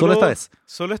 solo Solo esta vez.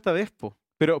 Solo esta vez, po.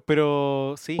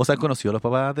 Pero sí. O sea, ¿has conocido a los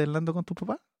papás de Orlando con tus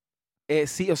papás?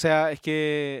 Sí, o sea, es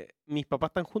que mis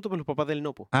papás están juntos, pero los papás del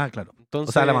no, po. Ah, claro. Entonces,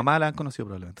 O sea, la mamá la han conocido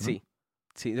probablemente, ¿no? Sí.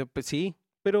 Sí,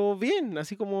 pero bien,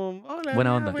 así como... Hola,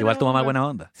 Buena onda. Igual tu mamá es buena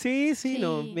onda. Sí, Sí.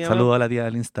 no. Mi mamá, Saludos a la tía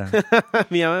del Insta.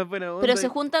 mi mamá es buena onda. Pero se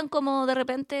juntan como de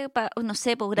repente, no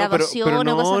sé, pues No, pero grabación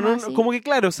o cosas más así. como que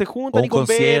claro, se O juntan un y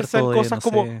conversan, concierto de, cosas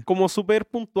no como, sé. como súper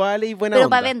puntuales y buena Pero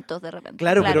onda. para eventos de repente.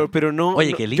 Claro, pero no.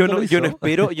 Oye, no, qué lindo lo yo no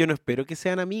hizo. espero que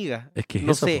sean amigas. Es que es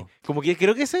No eso, sé, po. como que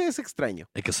creo que ese es extraño.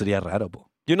 Es que sería raro, po.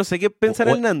 Yo no sé qué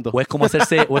pensará O- el Nando. O es como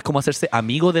hacerse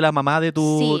amigo de la mamá de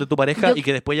tu, Sí. de tu pareja Yo- y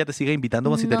que después ya te siga invitando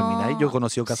como si No. termináis. Yo he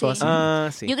conocido casos Sí. así. Ah,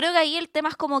 sí. Yo creo que ahí el tema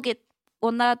es como que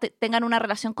onda tengan una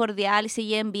relación cordial y se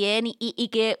lleven bien y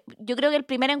que yo creo que el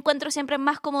primer encuentro siempre es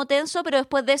más como tenso, pero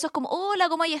después de eso es como, hola,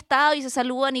 ¿cómo has estado? Y se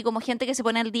saludan y como gente que se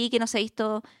pone al día y que no se ha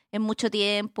visto en mucho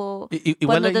tiempo. Igual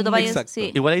Cuando ahí, te topas, exacto.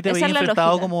 sí. igual ahí te Esa veis es la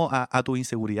enfrentado lógica. como a tus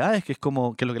inseguridades, que es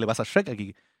como que es lo que le pasa a Shrek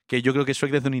aquí. Que yo creo que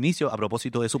Shrek desde un inicio, a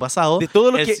propósito de su pasado, De todo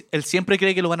lo él, que. él siempre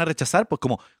cree que lo van a rechazar, pues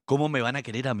como, ¿cómo me van a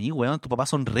querer a mí, weón? Tus papás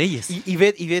son reyes. Y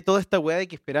ve toda esta weá de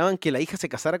que esperaban que la hija se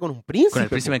casara con un príncipe. Con el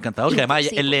príncipe po. encantador, que además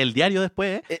Sí, él po. lee el diario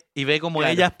después y ve como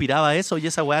claro. ella aspiraba a eso y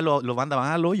esa weá lo manda más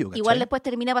al hoyo, ¿cachai? Igual después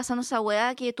termina pasando esa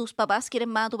weá que tus papás quieren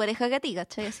más a tu pareja que a ti,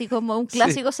 ¿cachai? Así como un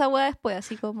clásico esa weá después,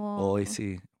 así como... Hoy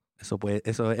sí.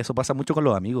 Eso pasa mucho con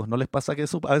los amigos. ¿No les pasa que a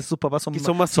veces sus papás son, Que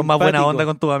son más son más buena simpáticos. onda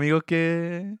con tus amigos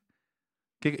que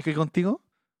contigo?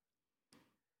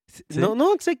 ¿Sí? No,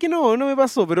 sé que no me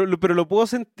pasó, pero lo puedo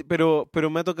sentir, pero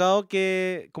me ha tocado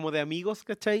que, como de amigos,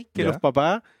 ¿cachai? Que Ya. los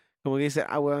papás, como que dicen,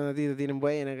 weón, a ti te tienen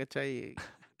buena, ¿cachai?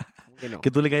 Como que no. Que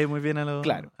tú le caes muy bien a los,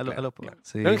 Claro, a los claro, papás. claro.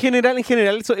 Sí. No, en general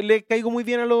le caigo muy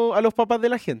bien a los papás de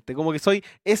la gente, como que soy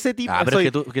ese tipo, Pero soy,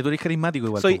 es que tú eres carismático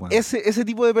igual. soy pues, weón. ese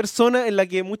tipo de persona en la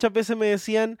que muchas veces me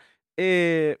decían,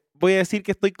 voy a decir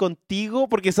que estoy contigo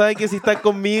porque saben que si estás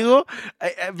conmigo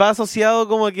va asociado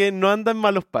como que no andan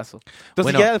malos pasos.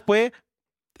 Entonces Bueno. ya después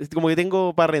como que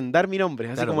tengo para arrendar mi nombre,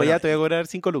 así Claro, como bueno. ya te voy a cobrar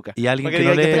 5 lucas. Y alguien para que,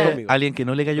 no digan que le, estás conmigo. alguien que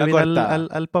no le cayó La bien cortada.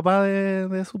 al papá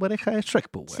de su pareja es Shrek,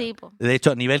 pues, weón. Sí, po. De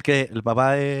hecho, a nivel que el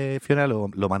papá de Fiona lo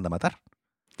manda a matar.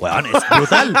 Weón, es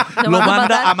brutal. lo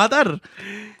manda a matar.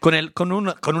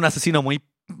 Con un asesino muy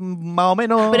más o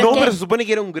menos. Pero No, es que- pero se supone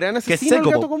que era un gran que es asesino el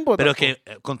seco, gato con botas. pero es po.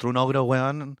 que contra un ogro,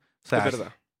 weón. O sea, Es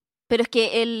verdad. Pero es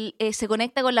que él se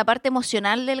conecta con la parte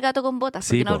emocional del gato con botas,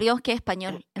 porque Sí, no po. olvidemos que es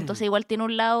español. Entonces igual tiene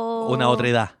un lado... una otra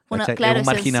edad. ¿cachai? claro, es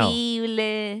un marginado.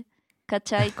 sensible,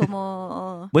 ¿cachai?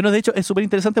 Como... Bueno, de hecho, es súper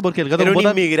interesante porque el gato Era con un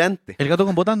botas. inmigrante. El gato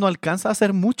con botas no alcanza a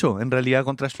hacer mucho en realidad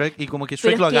contra Shrek y como que Pero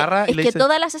Shrek lo agarra y es le que dice.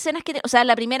 todas las escenas que... O sea,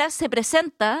 la primera se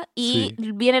presenta y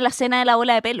viene la escena de la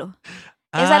bola de pelo.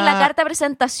 Esa es la carta de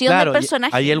presentación claro, del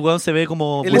personaje. ahí el weón se ve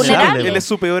como Él es, vulnerable. él es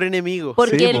su peor enemigo.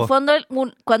 Porque Sí, en el po. fondo,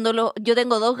 cuando yo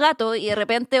tengo 2 gatos y de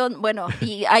repente, bueno,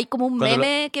 y hay como un Cuando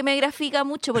meme que me grafica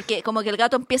mucho porque como que el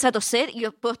gato empieza a toser y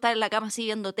yo puedo estar en la cama así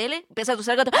viendo tele, empieza a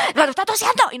toser el gato, ¡el gato está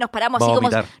tosiendo! Y nos paramos así Va a como,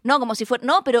 vomitar. no, como si fuera,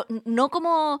 no, pero no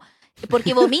como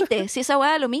porque vomite, si esa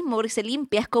weá es lo mismo, porque se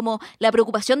limpia, es como la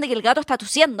preocupación de que el gato está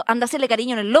tosiendo, anda a hacerle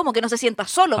cariño en el lomo, que no se sienta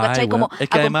solo, Ay, ¿cachai? weón. Como Es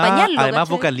que acompañarlo, además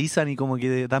 ¿cachai? vocalizan y como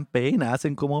que dan pena,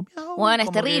 hacen como... miau, Bueno, es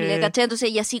como terrible, que- ¿cachai? Entonces,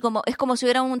 y así como, es como si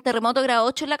hubiera un terremoto grado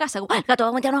 8 en la casa. Como, el gato va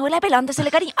a meter una bola de pelo,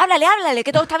 ándasele cariño, háblale,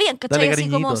 que todo está bien, ¿cachai? Dale Así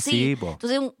como, cariñito, sí, po.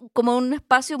 Entonces, como un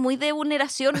espacio muy de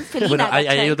vulneración felina, Bueno, hay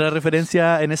 ¿cachai? otra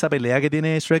referencia en esa pelea que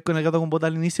tiene Shrek con el gato con botas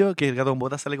al inicio, que el gato con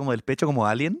botas sale como del pecho como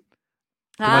Alien.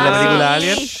 Como en la película sí.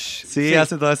 Alien. Sí,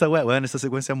 hace toda esa weá. Bueno, esa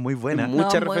secuencia es muy buena.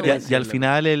 Mucha No, muy referencia. Y al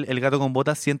final el gato con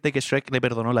botas siente que Shrek le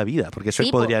perdonó la vida, porque Shrek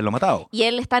Sí, po. podría haberlo matado. Y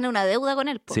él está en una deuda con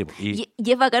él, po. Sí,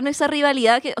 Y es bacano esa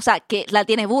rivalidad, que, o sea, que la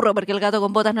tiene Burro, porque el gato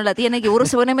con botas no la tiene, que Burro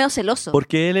se pone medio celoso.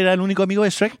 porque él era el único amigo de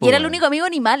Shrek. po, Y era el weón. único amigo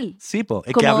animal. Sí, po,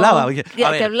 es Como- que hablaba.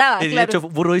 que hablaba, y de claro. hecho,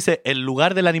 Burro dice, el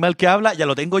lugar del animal que habla ya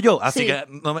lo tengo yo, así Sí. que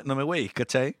no me güeyes,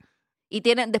 ¿cachai? Y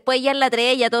tienen, después ya en la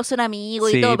 3 ya todos son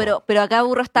amigos Sí, y todo, po. pero acá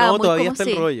Burro estaba No, muy todavía como está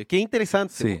sí. el rollo. Qué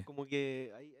interesante. Sí. Como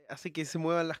que ahí hace que se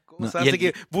muevan las cosas. No, y hace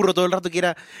que Burro todo el rato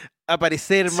quiera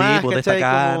aparecer Sí, más, pues, ¿cachai?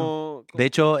 destacar. Como- De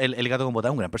hecho, el gato con botas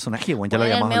es un gran personaje, bueno, ya lo Bueno,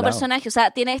 el habíamos medio hablado. personaje, o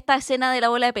sea, tiene esta escena de la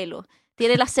bola de pelo.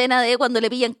 Tiene la escena de cuando le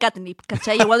pillan catnip,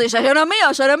 ¿cachai? Y el guato dice, yo no es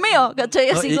mío, ¿cachai?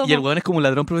 No, Así y, como... y el weón es como un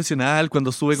ladrón profesional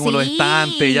cuando sube como los Sí,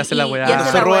 estantes y hace la y weá. hace Cuando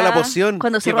la se roba la weá. poción.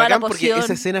 Cuando se Qué roba la bacán, porque poción.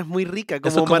 esa escena es muy rica. Eso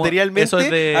Como es como- materialmente eso es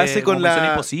de hace con como Misión la...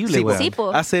 Imposible, sí, weón. Sí,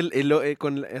 po. hace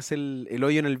hace el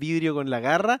hoyo en el vidrio con la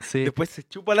garra, Sí. después se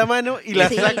chupa la mano y la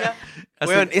Sí. saca.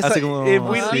 Hace- Weón, esa hace como- es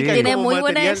muy Ah, rica. tiene como muy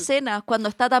buenas material. escenas cuando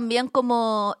está también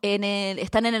como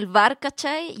están en el bar,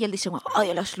 ¿cachai? Y él dice, como,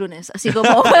 odio los lunes, así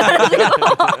como,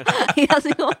 y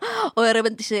así como, o de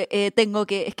repente dice, tengo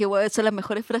que, es que weón, son las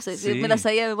mejores frases, Sí. me las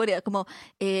sabía de memoria, como,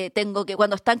 tengo que,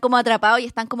 cuando están como atrapados y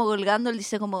están como colgando, él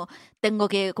dice como, tengo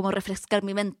que como refrescar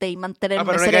mi mente y mantenerme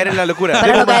Para no sereno. caer en la locura. Para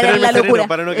Debo no caer en mantenerme la sereno, locura.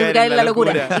 para no caer en la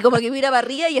locura. Y como que mira para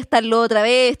arriba y está el lobo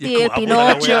travesti, Y es el como,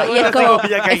 ah, puta la Pinocho, wea, y es así como, como,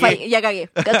 ya cagué. ya cagué.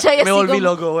 ¿Cachai? Me Así volví como-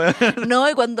 loco, weón. No,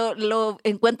 y cuando lo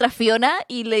encuentra Fiona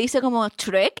y le dice como,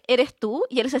 Shrek, ¿eres tú?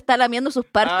 Y él se está lamiendo sus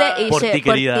partes Ah. y Por dice, ti,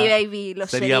 querida. baby,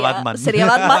 Sería Batman. Sería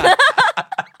Batman.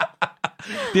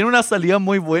 Tiene una salida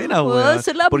muy buena, Weón, weón.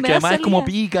 son las Porque meas además es como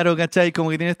salidas. pícaro, ¿cachai? Como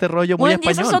que tiene este rollo muy Bueno, y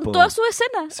español. esas son po. todas sus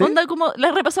escenas. ¿Sí? Onda, como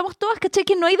las repasamos todas, ¿cachai?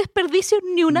 Que no hay desperdicio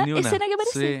ni una, Ni una. escena que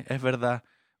aparece. Sí, es verdad.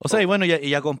 O sea, y bueno,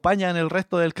 y acompañan el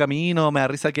resto del camino. Me da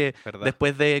risa que Verdad.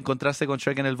 después de encontrarse con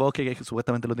Shrek en el bosque, que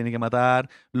supuestamente lo tiene que matar,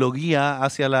 lo guía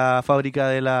hacia la fábrica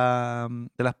de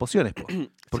las pociones. Po.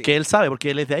 Porque él sabe,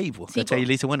 porque él es de ahí. Po, Sí, ¿cachai? po. Y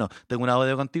le dice, bueno, tengo una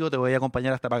deuda contigo, te voy a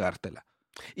acompañar hasta pagártela.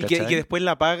 Y que ¿Cachai? después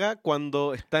la paga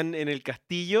cuando están en el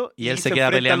castillo Y él se queda enfrenta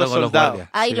a peleando con los soldados. guardias.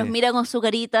 Ay, Sí. los mira con su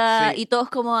carita Sí. y todos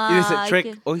como, Y dice, ay, Shrek,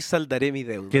 que- hoy saldaré mi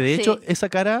deuda. Que de Sí. hecho, esa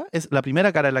cara, es la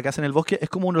primera cara en la que hace en el bosque, es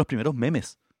como uno de los primeros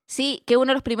memes. Sí, que es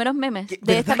uno de los primeros memes Que-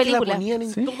 de esta ¿verdad que la película. ponían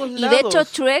en Sí. todos Y de hecho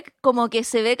lados? Shrek como que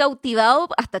se ve cautivado,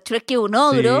 hasta Shrek que es un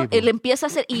ogro, Sí, po. él empieza a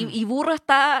hacer, y Burro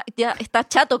está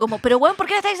chato, como, pero weón, ¿por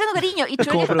qué le estás diciendo cariño? Y Es Shrek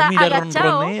como, pero está mira,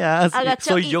 agachado. ronroneas.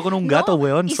 agachado, Soy y- yo con un no, gato,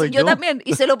 weón, y soy yo yo. también,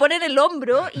 y se lo pone en el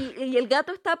hombro, y el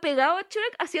gato está pegado a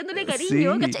Shrek haciéndole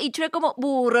cariño, Sí. ¿cachai? Y Shrek como,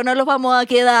 Burro, no los vamos a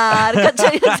quedar,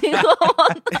 ¿cachai? Así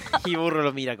como, Y Burro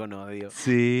lo mira con odio.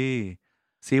 Sí.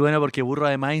 Sí, bueno, porque Burro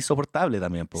además es insoportable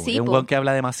también. Po. Sí, es un po. weón que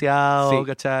habla demasiado, Sí.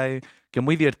 ¿cachai? Que es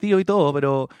muy divertido y todo,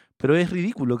 pero es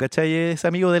ridículo, ¿cachai? Es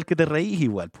amigo del que te reís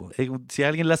igual. Po. Si a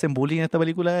alguien le hacen bullying en esta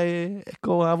película, es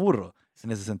como a Burro,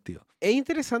 en ese sentido. Es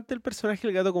interesante el personaje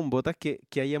del gato con botas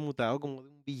que haya mutado como de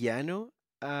un villano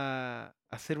a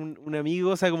ser un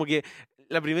amigo. O sea, como que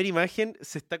la primera imagen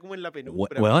se está como en la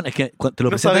penumbra. Weón, es que te lo no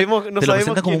presentan, sabemos, no te lo sabemos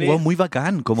presentan como un quién weón es. muy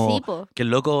bacán, como sí, po. que el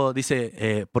loco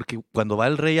dice, porque cuando va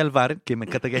el rey al bar, que me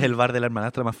encanta que es el bar de la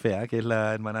hermanastra más fea, que es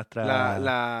la hermanastra...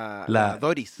 La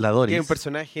Doris. la Doris. Que es un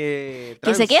personaje Que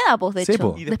trans. se queda, pues, de Sí,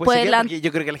 hecho. po. Y después, Después se queda la- porque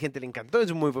yo creo que a la gente le encantó.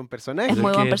 Es un muy buen personaje. Es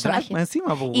muy que buen es personaje. drag más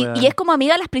encima, po, y, weón. y es como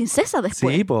amiga de las princesas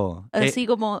después. Sí, po. Así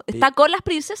como, está con las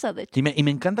princesas, de hecho. Y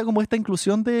me encanta como esta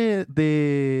inclusión de O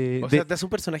de- sea, te hace un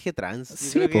personaje trans. Yo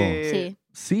Sí, creo po. que- Sí,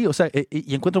 sí, o sea,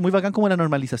 y encuentro muy bacán como la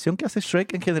normalización que hace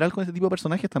Shrek en general con este tipo de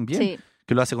personajes también. sí.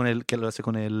 Que lo hace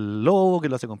con el lobo, que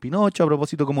lo hace con Pinocho, a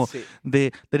propósito como Sí.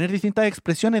 de tener distintas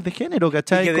expresiones de género,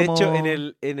 ¿cachai? Y que de Como- hecho en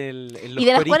los Y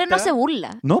de las cuales no coristas- se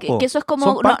burla. No, que, po. que eso es como,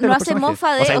 Son no, parte de no los hace personajes.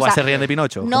 mofa de... O sea, igual o sea, se ríen de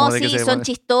Pinocho. no, como de que sí, se son pone-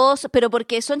 chistosos, pero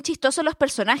porque son chistosos los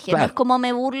personajes. No Claro. es como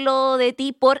me burlo de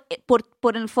ti por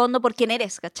el fondo, por quién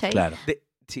eres, ¿cachai? Claro.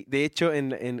 Sí, de hecho,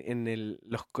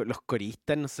 los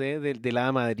coristas, no sé, de la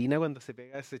hada madrina, cuando se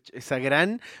pega esa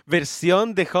gran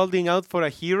versión de Holding Out for a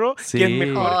Hero, que es Sí.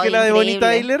 mejor Oh, que la de Bonnie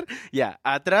increíble. Tyler, ya,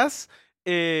 atrás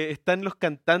están los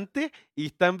cantantes y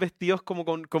están vestidos como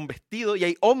con vestido y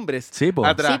hay hombres Sí, po.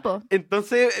 atrás. Sí, po.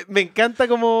 Entonces, me encanta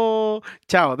como,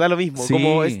 chao, da lo mismo, Sí.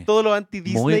 como es todo lo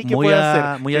anti-Disney que Muy puede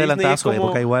hacer. muy Que adelantada a Disney es su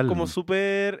época igual. como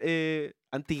súper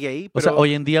anti-gay, O sea, pero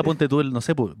hoy en día ponte tú, no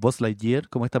sé, pues, Buzz Lightyear,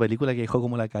 como esta película que dejó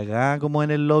como la cagada como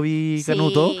en el lobby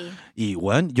canuto. Sí. Y,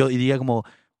 bueno, yo diría como,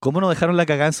 ¿cómo no dejaron la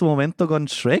cagada en su momento con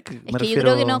Shrek? Es que yo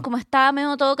creo que no, como estaba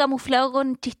medio todo camuflado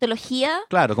con chistología.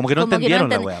 Claro, como que no como que no entendieron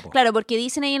la enten- weá, po. Claro, porque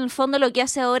Disney en el fondo lo que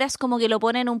hace ahora es como que lo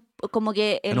ponen como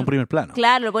que En un primer plano.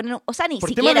 claro, lo ponen, o sea, ni por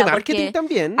siquiera temas de marketing porque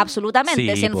también. absolutamente,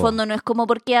 Sí, si en el po. fondo no es como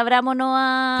porque abramos no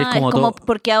a Sí, es como como todo-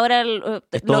 porque ahora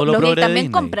es todo lo los gays progre de también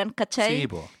Disney. compran, ¿cachai? Sí,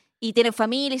 po. Y tienen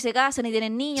familia y se casan y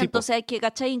tienen niños, Sí, po. entonces hay que,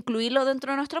 ¿cachai? Incluirlo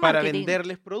dentro de nuestro Para marketing.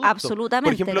 venderles productos.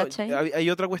 Absolutamente, Por ejemplo, ¿cachai? hay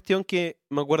otra cuestión que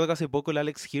me acuerdo que hace poco el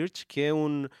Alex Hirsch, que es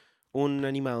un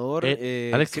animador.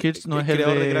 Alex Hirsch no es el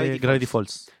creador de Gravity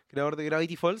Falls. Creador de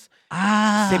Gravity Falls.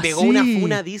 Ah, Se pegó sí. una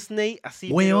funa Disney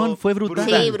así. Weón, pero fue brutal.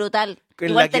 Sí, brutal. En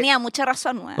Igual la que- tenía mucha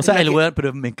razón, weón. O sea, la el que- weón,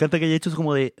 pero me encanta que haya hecho eso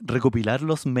como de recopilar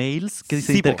los mails que se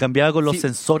Sí, po. intercambiaba con los Sí.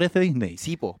 sensores de Disney.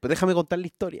 Sí, po, pero déjame contar la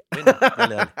historia. Bueno,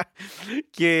 dale, dale.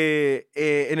 Que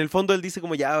en el fondo él dice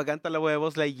como ya, canta la wea de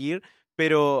Buzz Lightyear,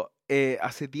 pero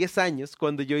hace 10 años,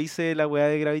 cuando yo hice la wea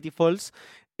de Gravity Falls,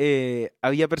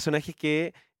 había personajes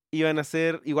que iban a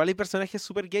ser, igual hay personajes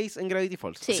super gays en Gravity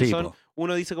Falls. Sí. Sí, Son, po.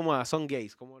 uno dice como, son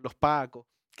gays, como los Pacos,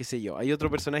 qué sé yo. Hay otro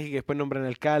personaje que después nombran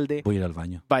alcalde. Voy a ir al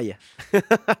baño. Vaya,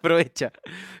 aprovecha.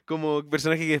 Como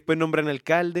personaje que después nombran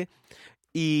alcalde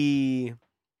y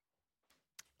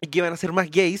que iban a ser más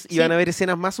gays, Sí. iban a haber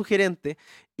escenas más sugerentes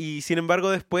y sin embargo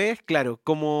después, claro,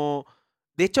 como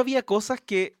de hecho había cosas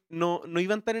que no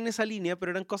iban tan en esa línea,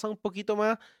 pero eran cosas un poquito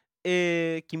más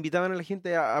que invitaban a la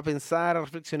gente a pensar, a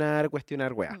reflexionar, a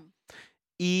cuestionar, weá. Mm.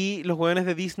 Y los weones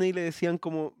de Disney le decían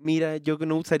como, mira, yo que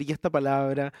no usaría esta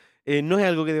palabra, no es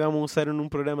algo que debamos usar en un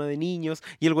programa de niños.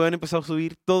 Y el weón empezó a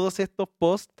subir todos estos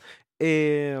posts,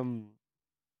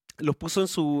 los puso en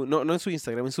su, no en su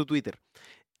Instagram, en su Twitter.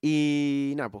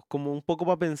 Y nada, pues como un poco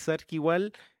para pensar que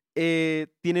igual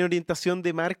tiene orientación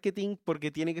de marketing porque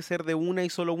tiene que ser de una y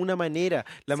solo una manera,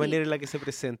 la Sí. manera en la que se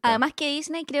presenta. Además que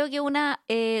Disney creo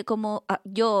que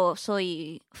yo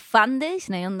soy fan de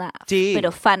Disney, onda, Sí.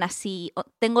 pero fan así.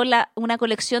 Tengo una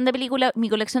colección de películas, mi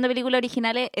colección de películas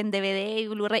originales en DVD y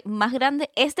Blu-ray más grande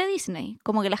es de Disney.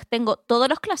 Como que las tengo todos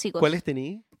los clásicos. ¿Cuáles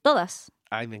tení? Todas.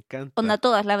 Ay, me encanta. Onda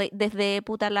todas,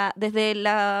 desde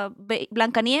la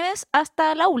Blancanieves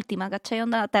hasta la última, ¿cachai?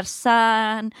 Onda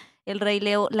Tarzán, El Rey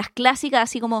León, las clásicas,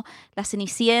 así como las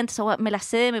Cenicientas, me las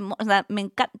sé de memoria. O sea, me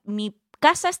encanta. Mi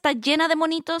casa está llena de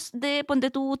monitos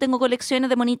ponte tú, tengo colecciones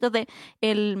de monitos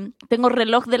tengo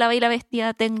reloj de la Bella y la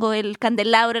Bestia, tengo el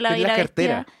candelabro de la ¿Tenés Bella y la la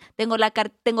cartera?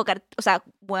 Bestia, o sea,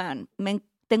 bueno,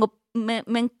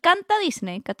 me encanta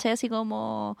Disney, ¿cachai? Así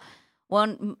como...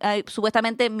 Bueno,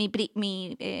 supuestamente mi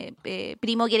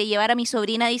primo quiere llevar a mi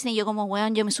sobrina a Disney y yo como,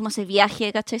 weón, yo me sumo a ese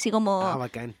viaje, ¿cachai? Así como, Ah,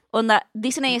 bacán. onda,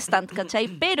 Disney Stand, ¿cachai?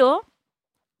 Pero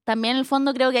también en el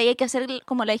fondo creo que ahí hay que hacer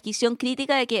como la discusión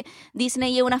crítica de que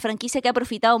Disney es una franquicia que ha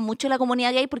profitado mucho de la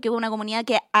comunidad gay porque es una comunidad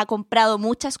que ha comprado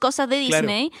muchas cosas de Claro.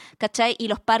 Disney, ¿cachai? Y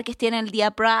los parques tienen el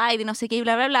día Pride y no sé qué y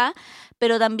bla, bla, bla.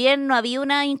 Pero también no había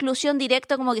una inclusión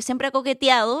directa, como que siempre ha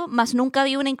coqueteado, más nunca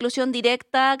había una inclusión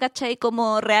directa, ¿cachai?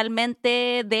 Como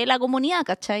realmente de la comunidad,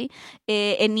 ¿cachai?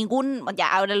 En ningún...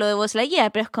 Ya, ahora lo de Buzz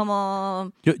Lightyear, pero es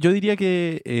como... Yo diría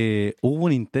que hubo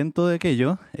un intento de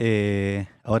aquello.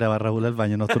 Ahora va Raúl al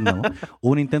baño, nos turnamos.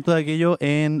 Hubo un intento de aquello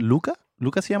en Luca.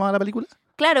 ¿Luca se llamaba la película?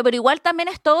 Claro, pero igual también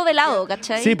es todo velado,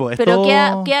 ¿cachai? Sí, pues, es pero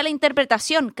todo- queda la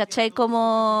interpretación, ¿cachai?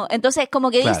 Como... Entonces,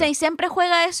 como que Claro. Disney siempre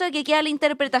juega eso de que queda la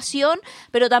interpretación,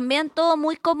 pero también todo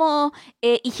muy como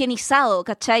higienizado,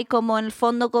 ¿cachai? Como en el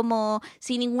fondo como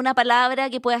sin ninguna palabra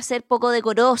que pueda ser poco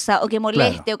decorosa o que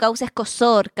moleste Claro. o cause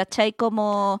escozor, ¿cachai?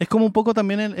 Como... Es como un poco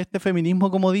también este feminismo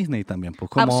como Disney también.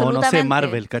 Pues como, no sé, Absolutamente.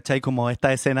 Marvel, ¿cachai? Como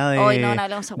esta escena Hoy no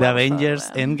hablamos de por favor,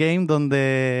 Avengers weón. Endgame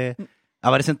donde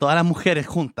aparecen todas las mujeres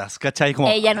juntas, ¿cachai? Como,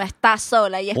 Ella no está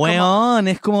sola y es como... weón,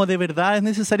 es como de verdad es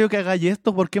necesario que hagáis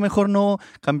esto. ¿Por qué mejor no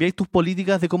cambiáis tus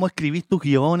políticas de cómo escribís tus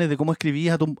guiones, de cómo escribís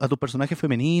a tus personajes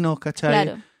femeninos, ¿cachai?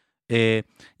 Claro.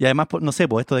 Y además, no sé,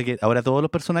 pues esto de que ahora todos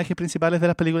los personajes principales de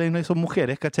las películas de Disney son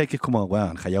mujeres, ¿cachai? Que es como,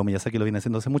 bueno, Hayao Miyazaki lo viene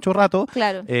haciendo hace mucho rato.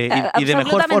 Claro. Y de mejor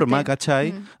Absolutamente. forma,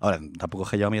 ¿cachai? Mm. Ahora, tampoco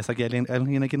Hayao Miyazaki es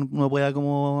alguien a quien uno pueda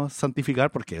como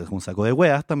santificar porque es un saco de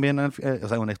weas también, o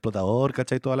sea, un explotador,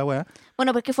 ¿cachai? Toda la wea.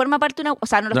 Bueno, porque forma parte de una... O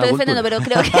sea, no lo De estoy una defendiendo,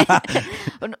 pero creo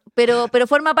que... pero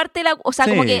forma parte de la... O sea,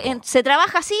 Sí, como que po. se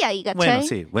trabaja así ahí, ¿cachai? Bueno,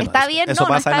 sí, bueno, está eso- bien, eso no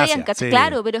pasa en está Asia, bien, ¿cachai? sí.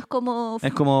 Claro, pero es como...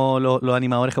 Es como los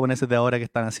animadores japoneses de ahora que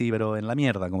están así, pero en la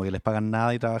mierda, como que les pagan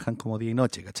nada y trabajan como día y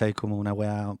noche, ¿cachai? Como una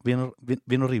wea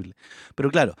bien horrible. Pero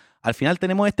claro, al final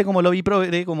tenemos como lobby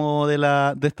progre, como de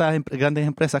estas grandes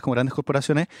empresas, como grandes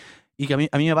corporaciones, y que a mí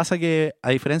me pasa que, a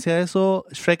diferencia de eso,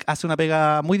 Shrek hace una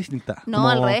pega muy distinta. No, como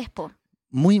al revés, po.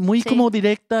 Muy Sí. como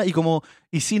directa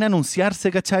y sin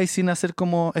anunciarse, ¿cachai? Sin hacer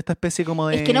como esta especie como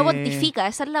de... Es que no pontifica,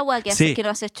 esa es la weá que, Sí. que no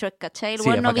hace Shrek, ¿cachai? El Sí,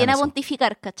 weón es no bacán viene a eso.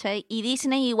 pontificar, ¿cachai? Y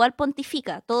Disney igual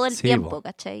pontifica todo el Sí, tiempo, po.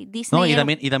 ¿cachai? Disney No, y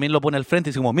es- también lo pone al frente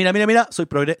y dice como, mira, soy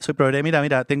progre,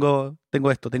 mira, tengo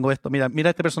esto, mira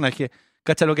este personaje,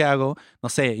 cacha lo que hago, no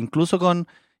sé, incluso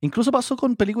pasó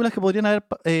con películas que podrían haber,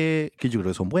 que yo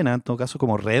creo que son buenas, en todo caso,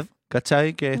 como Red,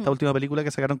 ¿cachai? Que esta Mm. última película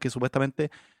que sacaron que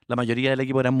supuestamente la mayoría del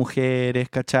equipo eran mujeres,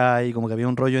 ¿cachai? Como que había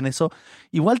un rollo en eso.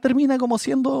 Igual termina como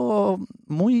siendo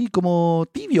muy como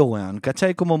tibio, weón,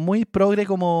 ¿cachai? Como muy progre,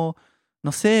 como,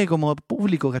 no sé, como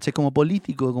público, ¿cachai? Como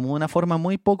político, como una forma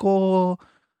muy poco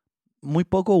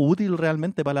útil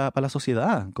realmente para la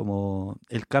sociedad, como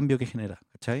el cambio que genera,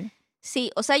 ¿cachai?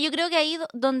 Sí, o sea, yo creo que ahí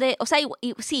donde... O sea,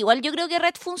 sí, igual yo creo que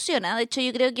Red funciona. De hecho,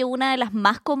 yo creo que una de las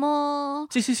más como...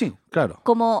 Sí, claro.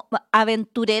 como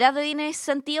aventureras de Disney en ese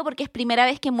sentido, porque es primera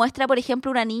vez que muestra, por ejemplo,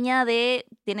 una niña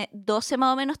tiene 12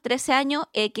 más o menos, 13 años,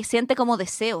 que siente como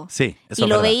deseo. Sí, eso Y es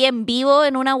lo verdad. veía en vivo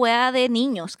en una weá de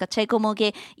niños, ¿cachai? Como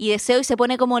que, y deseo y se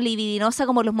pone como libidinosa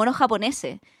como los monos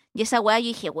japoneses. Y esa weá, yo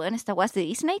dije, weón, esta weá es de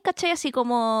Disney, ¿cachai? Así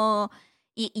como...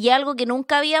 Y algo que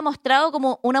nunca había mostrado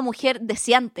como una mujer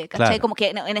deseante, ¿cachai? Claro. Como que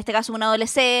en este caso un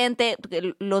adolescente,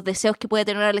 porque los deseos que puede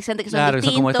tener un adolescente que son Claro, eso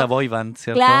es como distintos. esta boy band,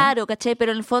 ¿cierto? Claro, ¿cachai?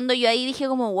 Pero en el fondo yo ahí dije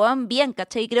como, weón, bien,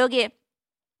 ¿cachai? Y creo que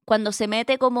cuando se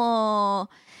mete como...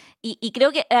 Y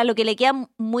creo que a lo que le queda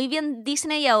muy bien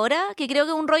Disney ahora, que creo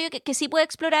que es un rollo que sí puede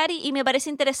explorar y me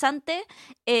parece interesante,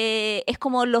 es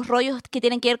como los rollos que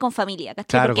tienen que ver con familia,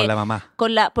 ¿cachai? Claro, Porque con la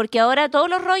mamá. porque ahora todos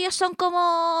los rollos son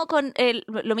como con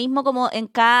lo mismo como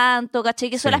Encanto,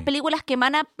 ¿cachai? Que son Sí. las películas que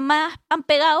más han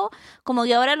pegado, como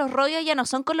que ahora los rollos ya no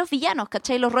son con los villanos,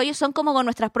 ¿cachai? Los rollos son como con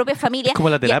nuestras propias familias. Es como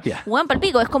la terapia. Weón,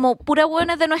 palpico, es como pura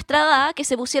hueones de nuestra edad que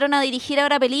se pusieron a dirigir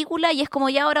ahora películas y es como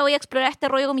ya ahora voy a explorar este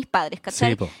rollo con mis padres,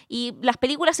 ¿cachai? Sí, po. Y las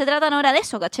películas se tratan ahora de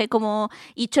eso, ¿cachai? Como,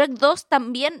 y Shrek 2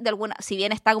 también, de alguna, si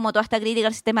bien está como toda esta crítica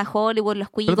al sistema de Hollywood, los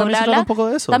Pero cuicos, también bla, se bla, trata un poco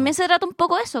de eso. también se trata un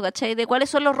poco de eso, ¿cachai? De cuáles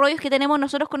son los rollos que tenemos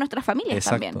nosotros con nuestras familias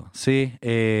Exacto, también.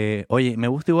 sí. Oye, me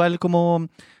gusta igual como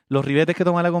los ribetes que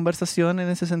toma la conversación en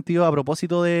ese sentido a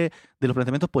propósito de los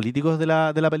planteamientos políticos de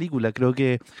la película. Creo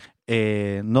que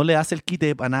no le hace el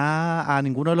quite para nada a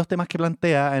ninguno de los temas que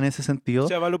plantea en ese sentido. O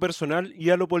sea, va a lo personal y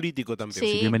a lo político también.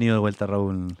 Sí. Bienvenido de vuelta,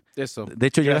 Raúl. Eso. De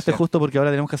hecho, llegaste Gracias. justo porque ahora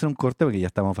tenemos que hacer un corte porque ya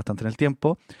estamos bastante en el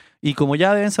tiempo. Y como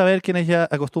ya deben saber quienes ya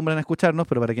acostumbran a escucharnos,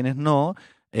 pero para quienes no,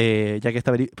 ya que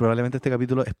probablemente este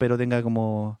capítulo espero tenga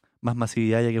como más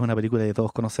masividad, ya que es una película que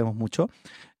todos conocemos mucho.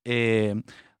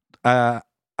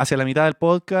 Hacia la mitad del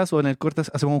podcast o en el corte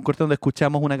hacemos un corte donde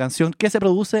escuchamos una canción que se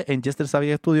produce en Jester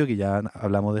Savage Studio, que ya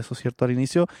hablamos de eso, ¿cierto? Al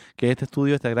inicio, que es este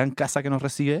estudio, esta gran casa que nos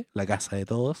recibe, la casa de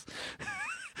todos.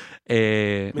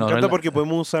 Me encanta porque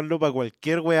podemos usarlo para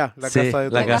cualquier weá. La Sí, casa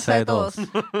de la todos. casa de todos.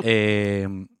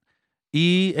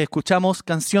 Y escuchamos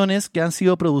canciones que han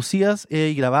sido producidas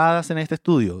y grabadas en este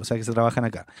estudio, o sea que se trabajan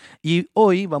acá. Y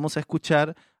hoy vamos a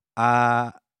escuchar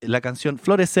a la canción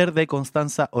Florecer de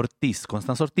Constanza Ortiz.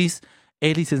 Constanza Ortiz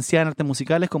es licenciada en artes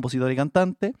musicales, compositora y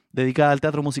cantante, dedicada al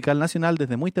teatro musical nacional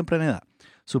desde muy temprana edad.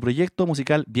 Su proyecto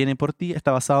musical Viene por ti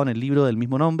está basado en el libro del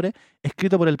mismo nombre,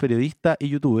 escrito por el periodista y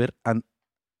youtuber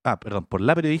por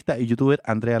la periodista y youtuber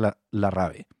Andrea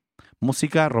Larrabe.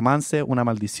 Música, romance, una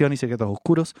maldición y secretos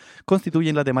oscuros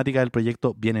constituyen la temática del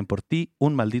proyecto Vienen por ti,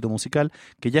 un maldito musical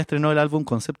que ya estrenó el álbum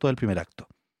concepto del primer acto.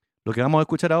 Lo que vamos a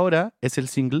escuchar ahora es el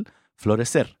single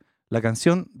Florecer. La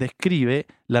canción describe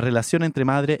la relación entre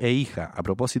madre e hija, a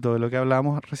propósito de lo que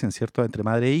hablábamos recién, ¿cierto? Entre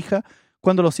madre e hija,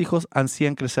 cuando los hijos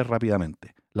ansían crecer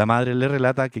rápidamente. La madre le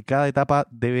relata que cada etapa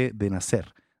debe de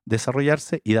nacer,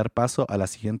 desarrollarse y dar paso a la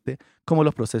siguiente, como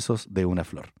los procesos de una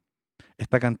flor.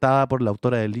 Está cantada por la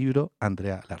autora del libro,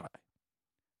 Andrea Larrabe.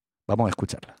 Vamos a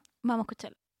escucharla. Vamos a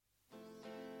escucharlo.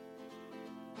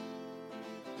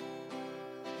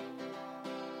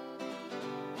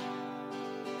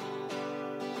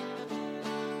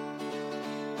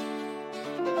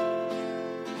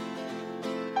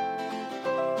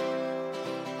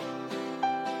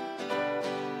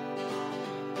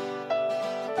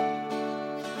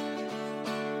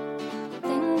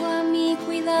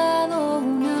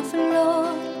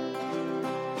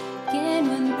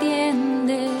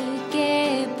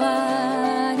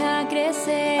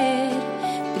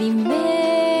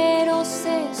 Primero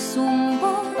es un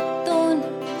botón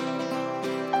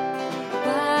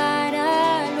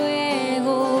para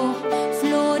luego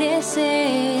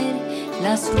florecer.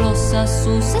 Las rosas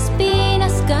sus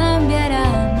espinas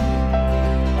cambiarán,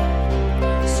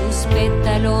 sus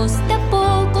pétalos de a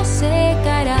poco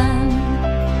secarán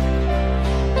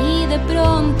y de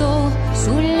pronto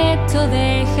su lecho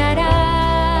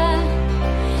dejará.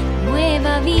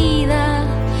 Nueva vida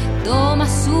toma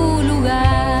su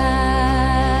lugar.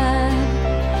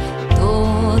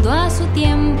 Todo a su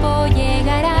tiempo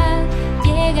llegará,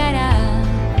 llegará.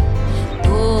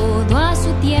 Todo a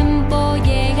su tiempo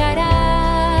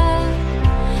llegará.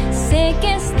 Sé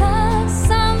que estás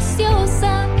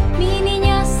ansiosa, mi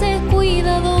niña, sé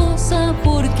cuidadosa,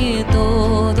 porque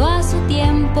todo a su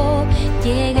tiempo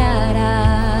llegará.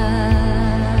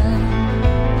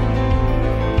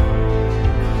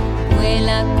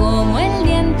 Vuela como el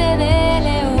diente de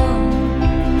león,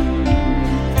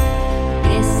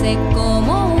 crece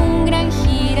como un gran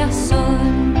girasol.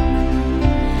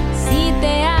 Si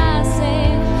te hace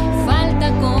falta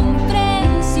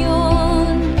comprensión,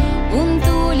 un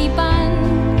tulipán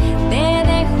te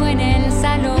dejo en el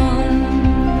salón.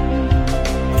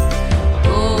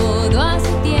 Todo a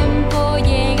su tiempo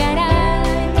llegará,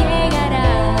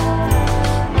 llegará.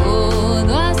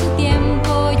 Todo a su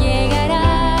tiempo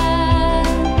llegará.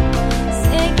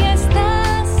 Sé que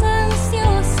estás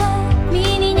ansiosa,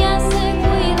 mi niña, sé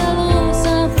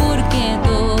cuidadosa, porque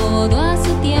todo a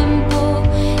su tiempo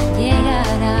llegará.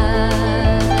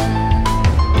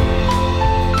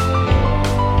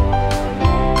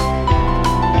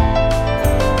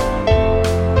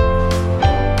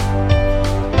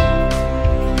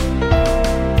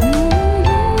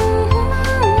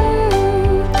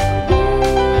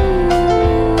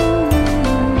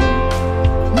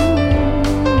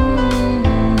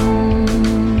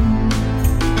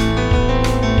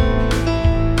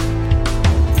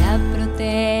 La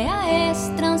protea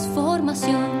es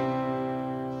transformación,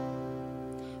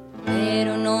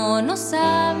 pero no nos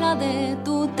habla de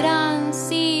tu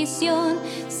transición.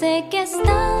 Sé que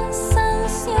estás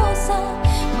ansiosa,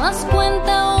 mas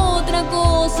cuenta otra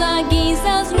cosa,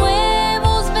 quizás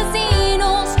nuevos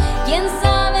vecinos, quién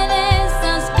sabe de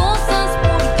esas cosas,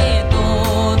 porque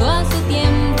todo a su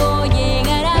tiempo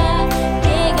llegará,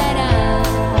 llegará.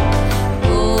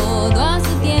 Todo a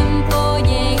su tiempo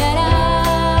llegará.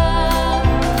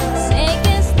 Sé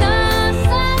que estás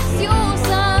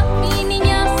ansiosa, mi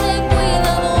niña, sé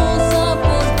cuidadosa,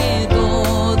 porque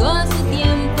todo a su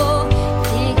tiempo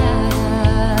llegará.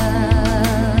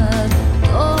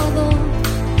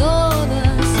 Todo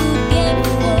a su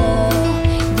tiempo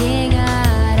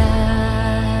llegará.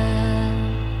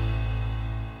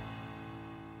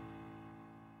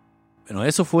 Bueno,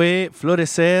 eso fue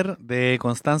Florecer de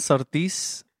Constanza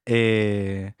Ortiz,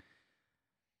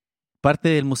 parte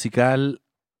del musical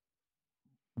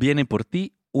Viene por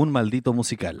ti, un maldito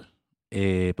musical,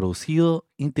 producido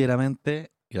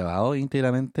íntegramente, grabado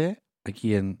íntegramente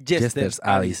aquí en Jesters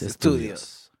Abyss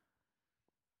Studios.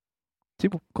 Sí,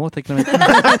 pues, ¿cómo está Clemente?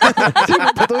 Sí,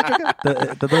 está todo hecho acá.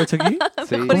 ¿Está todo hecho aquí?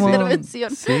 Sí, Mejor ¿Cómo?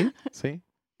 intervención. Sí. sí,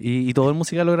 Y todo el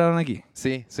musical lo grabaron aquí.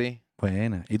 sí, sí.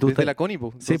 Buena. ¿Y tú Desde estás- la Connie,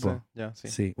 po. Sí, Entonces, po. ya, sí.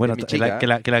 Sí. Bueno, Es mi chica,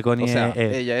 que la Connie O sea,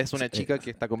 es- ella es una chica que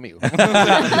está conmigo.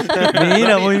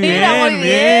 Mira, muy bien, Mira, muy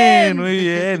bien. muy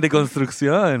bien, de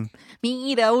construcción.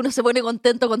 Mira, uno se pone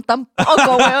contento con tan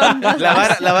poco, weón. La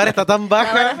vara está tan La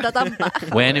vara baja. está tan baja.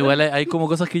 Bueno, igual hay como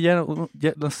cosas que ya,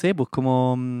 ya no sé, pues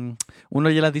como uno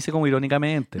ya las dice como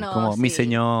irónicamente, No, como mi sí.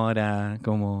 señora,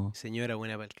 como Señora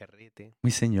buena para el carrete. mi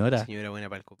señora. Señora buena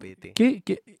para el copete. ¿Qué?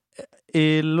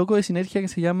 El loco de Sinergia que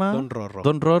se llama Don Rorro.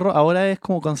 Don Rorro ahora es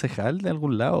como concejal de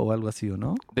algún lado o algo así, ¿o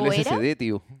no? Del ¿O era? SCD,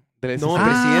 tío. Del No, SCD.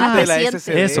 presidente de la presidente.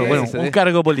 SCD. Eso, bueno, SCD. un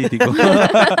cargo político.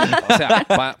 O sea,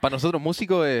 para nosotros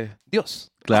músicos es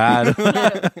Dios. Claro.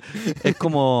 Es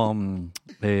como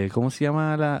 ¿cómo se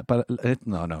llama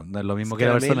no es lo mismo que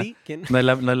la persona. Scaramelli, ¿quién?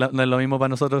 No es lo mismo para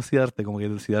nosotros Siddhartha, como que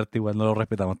el Siddhartha igual no lo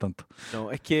respetamos tanto.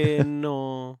 No, es que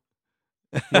no.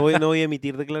 No voy a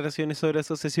emitir declaraciones sobre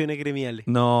asociaciones gremiales.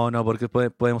 No, porque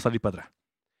podemos salir para atrás.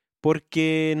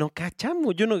 Porque no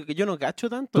cachamos. Yo no cacho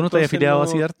tanto. ¿Tú no estás entonces afiliado a no-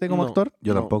 Siddhartha como no, actor?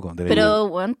 Yo no. tampoco. debería. Pero,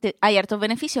 bueno, hay hartos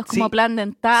beneficios, como Sí. plan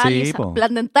dental. Sí, Lisa, po.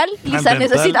 plan dental, Lisa dental.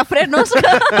 necesita frenos.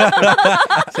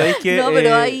 ¿Sabéis qué? No,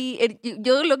 pero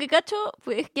yo lo que cacho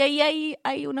pues, es que ahí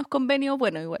hay unos convenios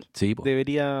buenos igual. Sí, po.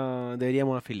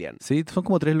 Deberíamos afiliarnos. Sí, son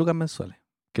como 3 lucas mensuales.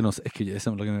 Que no sé, es que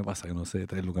eso es lo que me pasa, que no sé,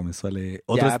 3 lucas mensuales.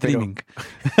 Otro Ya, pero- streaming.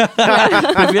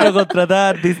 Prefiero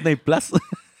contratar Disney Plus.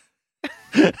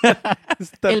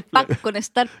 Star El Plus. pack con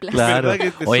Star Plus. Claro. ¿Verdad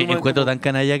que te Oye, suman encuentro como- tan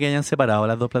canalla que hayan separado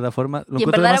las dos plataformas. Lo Y en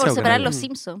encuentro verdad era por demasiado separar canalla. los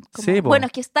Simpsons. Sí, po. Bueno,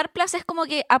 es que Star Plus es como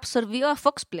que absorbió a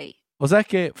Fox Play. O sea, es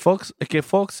que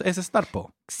Fox es Star,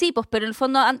 po. Sí, pues, pero en el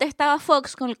fondo antes estaba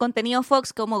Fox con el contenido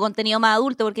Fox como contenido más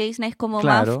adulto, porque Disney es como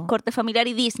Claro. más corte familiar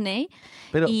y Disney.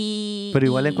 Pero, Pero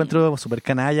igual encuentro súper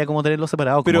canalla como tenerlos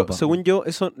separados. Pero como pa- según yo,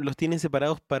 eso los tienen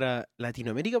separados para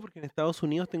Latinoamérica, porque en Estados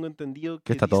Unidos tengo entendido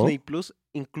que está todo? Disney Plus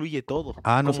incluye todo.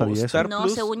 Ah, no Como sabía eso. Star No,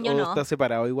 Plus, según yo ¿o no. está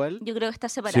separado igual? yo creo que está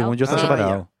separado. Según yo está Ah,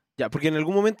 separado. Ya, porque en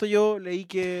algún momento yo leí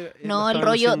que... No, lo el estaban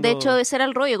rollo, de haciendo- hecho ese era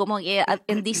el rollo, como que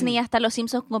en Disney ya están los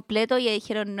Simpsons completos y ahí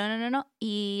dijeron no,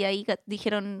 y ahí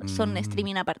dijeron son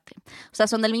streaming aparte. O sea,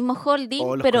 son del mismo holding,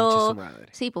 Oh, los conches pero su madre.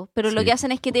 sí, pues, pero lo Sí. que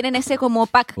hacen es que tienen ese como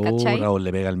pack, ¿cachai? Raúl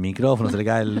le pega el micrófono, se le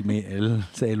cae el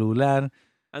celular.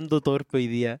 Ando torpe hoy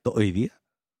día. ¿Hoy día?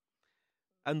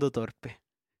 Ando torpe.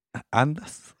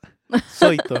 ¿Andas?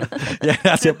 Soy torpe. Ya,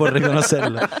 gracias por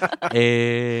reconocerlo.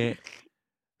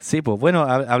 Sí, pues bueno,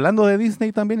 hablando de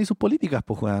Disney también y sus políticas,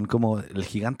 pues juegan como el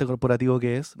gigante corporativo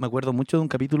que es. Me acuerdo mucho de un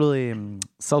capítulo de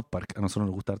South Park. A nosotros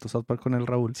nos gusta harto South Park con el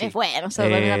Raúl. Es bueno, o sea,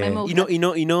 también me gusta.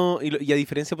 Y a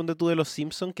diferencia, ponte tú, de los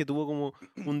Simpsons, que tuvo como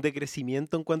un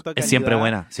decrecimiento en cuanto a Es calidad. siempre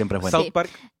buena, siempre es buena. South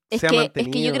Park Es se ha que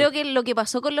mantenido. yo creo que lo que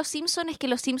pasó con los Simpsons es que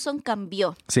los Simpsons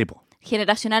cambió Sí, pues.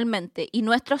 generacionalmente y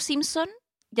nuestros Simpsons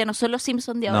ya no son los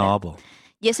Simpsons de ahora. No, pues.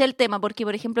 Y ese es el tema, porque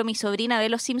por ejemplo mi sobrina ve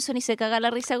los Simpsons y se caga la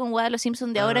risa con weá de los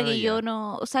Simpsons de ahora que ya. yo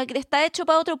no... O sea, que está hecho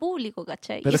para otro público,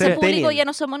 ¿cachai? Pero y ese es público centennial. ya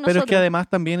no somos Pero nosotros. es que además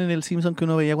también en el Simpson que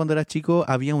uno veía cuando era chico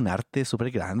había un arte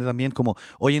súper grande también. Como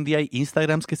hoy en día hay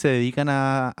Instagrams que se dedican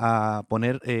a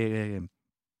poner...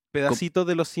 Pedacitos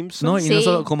de los Simpsons. no, y no Sí.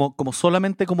 solo como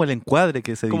solamente como el encuadre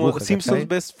que se como dibuja. Simpsons ¿cachai?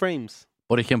 Best Frames.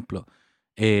 Por ejemplo.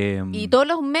 Y todos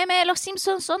los memes de los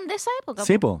Simpsons son de esa época.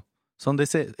 Sí, po. po. Son de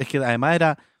ese. Es que además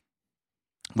era.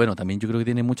 Bueno, también yo creo que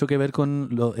tiene mucho que ver con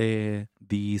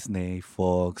Disney,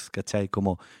 Fox, ¿cachai?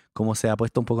 Como se ha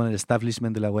puesto un poco en el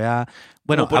establishment de la weá.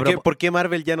 Bueno, Como, ¿por qué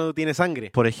Marvel ya no tiene sangre?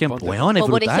 por ejemplo, Ponte. weón, es O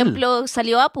por brutal. ejemplo,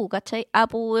 salió Apu, ¿cachai?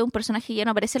 Apu es un personaje que ya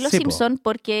no aparece en Los Sí, po. Simpsons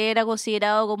porque era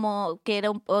considerado como que era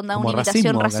una Como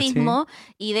imitación racismo, racismo.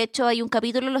 Y de hecho hay un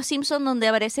capítulo en Los Simpsons donde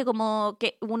aparece como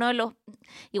que uno de los...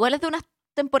 Igual es de unas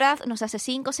temporadas, no sé, hace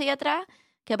 5 o 6 atrás,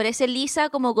 que aparece Lisa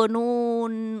como con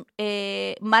un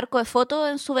marco de foto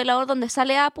en su velador donde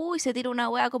sale Apu y se tira una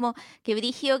weá como que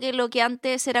brígido que lo que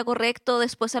antes era correcto,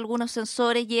 después algunos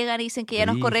sensores llegan y dicen que ya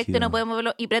no es correcto y Brígido. no podemos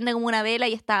verlo y prende como una vela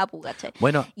y está Apu, ¿cachai?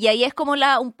 Bueno, Y ahí es como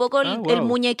un poco el wow.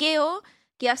 muñequeo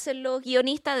que hacen los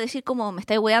guionistas de decir como me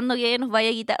estáis weando que nos vaya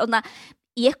a quitar, onda.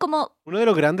 Y es como, Uno de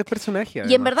los grandes personajes. y en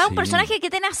además. verdad un Sí. personaje que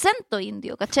tiene acento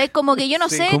indio, ¿cachai? Como que yo no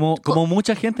Sí. sé, como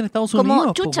mucha gente en Estados como Unidos.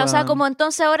 po, chucha, o sea, weón. como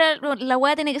entonces ahora la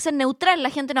weá tiene que ser neutral, la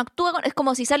gente no actúa, es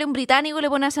como si sale un británico y le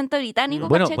pone acento británico,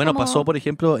 Bueno, ¿cachai? bueno, Como- pasó, por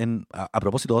ejemplo, a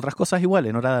propósito de otras cosas igual,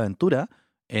 en Hora de Aventura,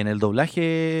 en el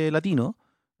doblaje latino.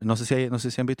 No sé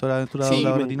si han visto Hora de Aventura Sí.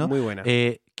 doblado muy, latino. muy buena.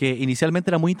 Que inicialmente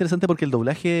era muy interesante porque el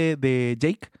doblaje de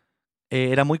Jake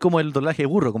era muy como el doblaje de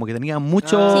burro, como que tenía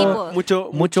mucho, Sí,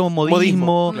 po. mucho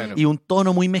modismo claro. y un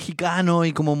tono muy mexicano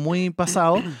y como muy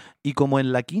pasado. Y como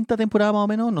en la quinta temporada más o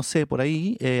menos, no sé, por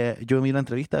ahí, yo vi una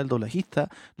entrevista del doblajista,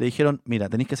 le dijeron, mira,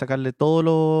 tenéis que sacarle todo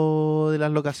lo de la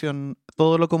locación,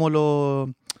 todo lo como lo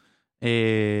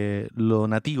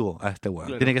nativo a este weón.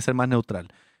 Claro. Tiene que ser más neutral.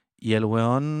 Y el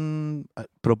weón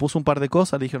propuso un par de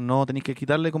cosas, le dijeron, no, tenéis que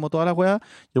quitarle como todas las weas.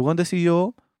 Y el weón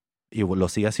decidió, y lo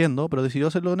sigue haciendo, pero decidió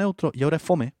hacerlo neutro y ahora es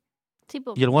fome. Sí,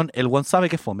 po. Y el weón sabe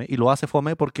que es fome y lo hace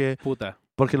fome porque Puta.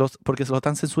 se lo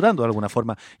están censurando de alguna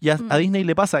forma. Y a Disney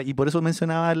le pasa, y por eso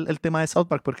mencionaba el tema de South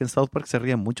Park, porque en South Park se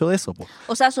ríen mucho de eso. Po.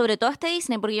 O sea, sobre todo este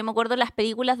Disney, porque yo me acuerdo de las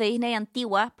películas de Disney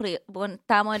antiguas, porque bueno,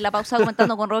 estábamos en la pausa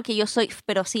comentando con Rob que yo soy,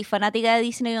 pero sí, fanática de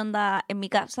Disney, onda en mi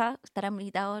casa, estará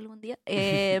invitado algún día.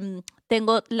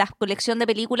 Tengo la colección de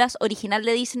películas original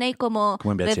de Disney como...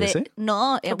 ¿Como en VHS?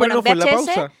 No, Pero bueno, no fue en la VHS.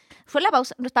 pausa. Fue en la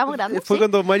pausa, no estábamos grabando. Fue ¿sí?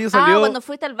 cuando Mario salió. cuando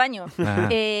fuiste al baño. Ajá.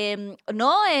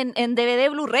 No, en DVD,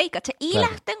 Blu-ray, ¿cachai? Y Claro.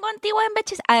 las tengo antiguas en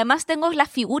VHS. Además tengo las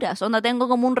figuras, onda tengo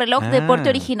como un reloj de porte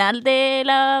Ah. original de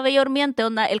la Bella Durmiente,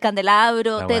 onda el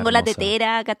candelabro, La tengo wea la hermosa.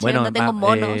 tetera, ¿cachai? Bueno, onda tengo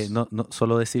monos. no,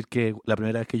 solo decir que la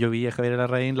primera vez que yo vi a Javier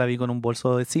Larraín la vi con un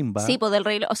bolso de Simba. Sí, pues del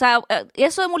rey. O sea,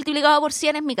 eso multiplicado por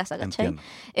 100 en mi casa, ¿cachai? Entiendo.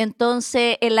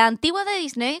 Entonces, en la antigua de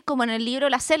Disney, como en el libro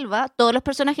La Selva, todos los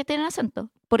personajes tienen acento.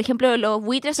 Por ejemplo, los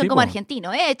buitres son Sí, como po.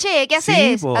 argentinos. Che, ¿qué Sí,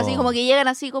 haces? po. Así como que llegan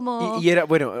así como... Y era,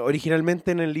 bueno,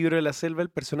 originalmente en el libro de la selva, el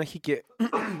personaje que.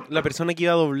 La persona que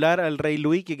iba a doblar al rey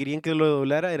Louis, que querían que lo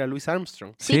doblara, era Louis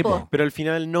Armstrong. Sí, Sí, po. po. Pero al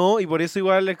final no, y por eso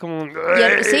igual es como.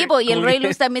 Sí, po, y el como Rey que-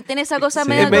 Luis también tiene esa cosa Sí.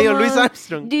 media Es medio como... Louis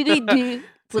Armstrong. Di.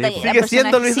 Puta, Sí, y po. el Sigue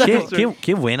siendo personaje- Luis sí.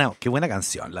 Armstrong. Qué buena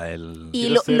canción la del... Y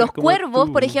Quiero ser los como cuervos,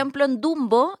 tú. por ejemplo, en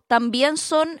Dumbo, también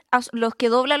son los que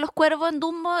doblan los cuervos en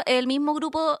Dumbo, el mismo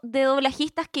grupo de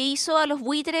doblajistas que hizo a los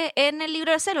buitres en el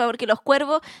libro de la selva, porque los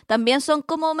cuervos también son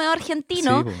como medio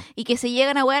argentinos Sí, po. y que se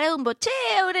llegan a huear a Dumbo. Che,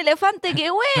 un elefante que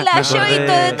vuela, Me yo he acordé-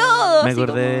 visto de todo. Me así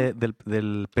acordé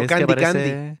del pez que Candy aparece...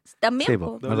 Candy. También, Sí, po.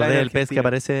 po. Me Doblar acordé en del pez que Argentina.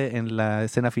 aparece en la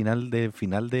escena final de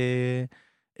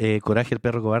Coraje, el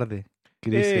perro cobarde. Que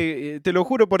dice, Te lo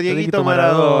juro por Dieguito Dieguito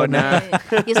Maradona.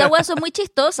 Maradona. Y esas weas son muy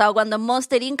chistosas. O cuando en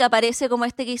Monster Inc. aparece como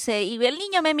este que dice, y el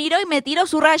niño me miró y me tiró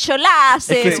su rayo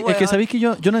láser. es que weón. sabéis que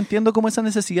yo no entiendo cómo esa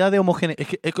necesidad de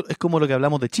homogeneizar. Es como lo que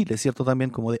hablamos de Chile, ¿cierto? También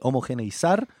como de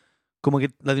homogeneizar, como que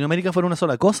Latinoamérica fuera una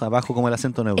sola cosa, bajo como el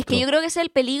acento neutro. Es que yo creo que ese es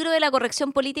el peligro de la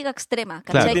corrección política extrema.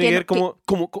 Claro. ¿cachai? Tiene que ver no-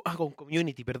 con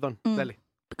Community, perdón. Mm. Dale.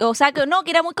 o sea, que no,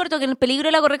 que era muy corto, que el peligro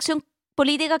de la corrección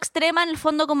política extrema, en el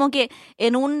fondo, como que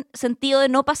en un sentido de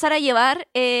no pasar a llevar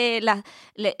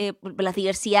las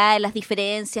diversidades, las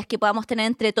diferencias que podamos tener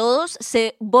entre todos,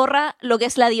 se borra lo que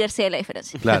es la diversidad y la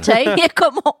diferencia. Claro. ¿Cachai? Y es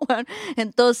como, bueno,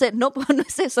 entonces, no, pues no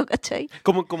es eso, ¿cachai?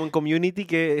 Como en Community,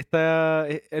 que está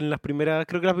en las primeras,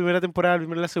 creo que la primera temporada, la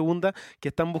primera y la segunda, que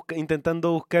están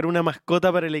intentando buscar una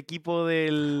mascota para el equipo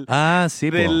del... Ah, sí,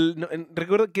 po.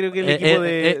 recuerdo, creo que el equipo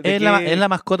de es la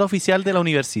mascota oficial de la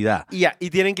universidad. y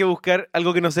tienen que buscar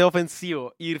algo que no sea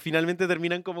ofensivo. Y finalmente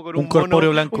terminan como con Un un mono,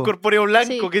 corpóreo blanco. Un corpóreo blanco,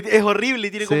 Sí. que es horrible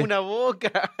y tiene Sí. como una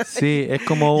boca Sí, es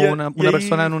como Y- una y ahí-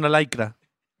 persona en una lycra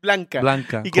blanca.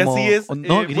 blanca. Y que como- así es,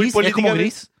 No, muy gris, es como políticamente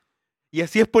gris. Y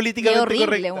así es Y es políticamente horrible,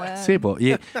 correcta. weón. Sí, po.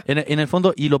 Y en el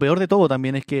fondo, y lo peor de todo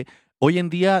también es que hoy en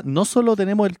día no solo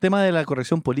tenemos el tema de la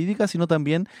corrección política, sino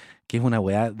también que es una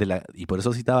weá y por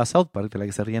eso citaba South Park, de la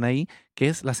que se rían ahí, que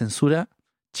es la censura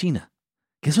china.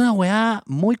 Que es una weá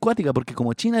muy cuática, porque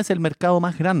como China es el mercado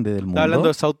más grande del mundo. Estaba hablando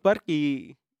de South Park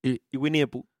y Y- Winnie the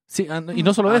Pooh. Sí, y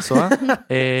no solo eso,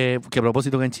 que a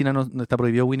propósito que en China no está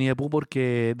prohibido Winnie the Pooh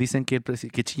porque dicen que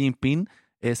que Xi Jinping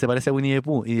se parece a Winnie the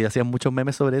Pooh y hacían muchos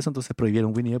memes sobre eso, entonces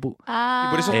prohibieron Winnie the Pooh. Ah.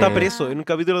 Y por eso está Eh, preso. En un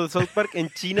capítulo de South Park, en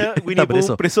China, Winnie the preso.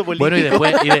 Pooh preso político.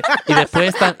 Bueno, y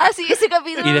después están... Ah, sí, ese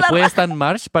capítulo. Y la después Stan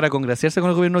Marsh, para congraciarse con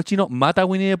el gobierno chino, mata a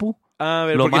Winnie the Pooh. A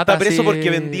ver, lo porque mata está preso así- porque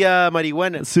vendía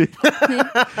marihuana. Sí.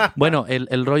 Bueno,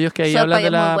 el rollo es que ahí South hablan Park de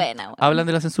es muy la buena, weón. hablan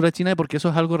de la censura china porque eso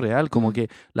es algo real, como Mm. que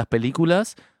las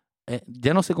películas,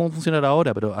 ya no sé cómo funcionará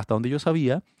ahora, pero hasta donde yo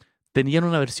sabía, tenían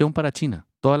una versión para China,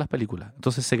 todas las películas.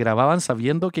 Entonces se grababan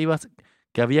sabiendo que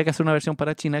había que hacer una versión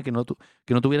para China que no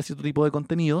tuviera cierto tipo de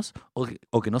contenidos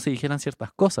o que no se dijeran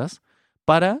ciertas cosas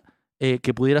para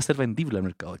que pudiera ser vendible al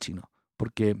mercado chino.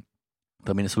 Porque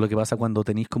también eso es lo que pasa cuando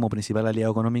tenéis como principal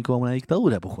aliado económico a una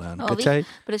dictadura, pues, weón, Obvio. ¿cachai?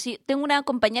 Pero sí, tengo una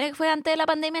compañera que fue antes de la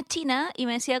pandemia china y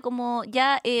me decía como,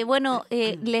 ya,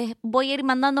 les voy a ir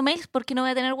mandando mails porque no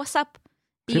voy a tener WhatsApp.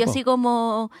 Y Sí, yo po. así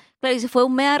como, claro, y se fue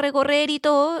un mes a recorrer y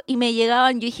todo, y me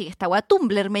llegaban, yo dije, esta weá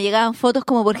Tumblr, me llegaban fotos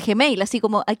como por Gmail, así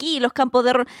como aquí los campos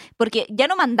de error, porque ya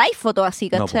no mandáis fotos así,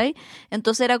 No, po. ¿cachai?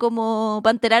 Entonces era como,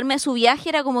 para enterarme de su viaje,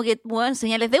 era como que, bueno,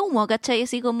 señales de humo, ¿cachai?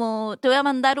 Así como, te voy a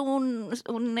mandar un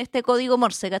código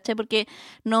Morse, ¿cachai? Porque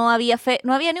no había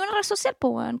ni una red social,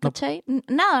 pues, weón, ¿cachai?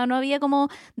 Nada, no había como,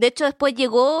 de hecho después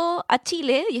llegó a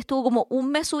Chile y estuvo como un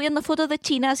mes subiendo fotos de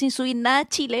China sin subir nada a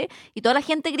Chile, y toda la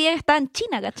gente creía que estaba en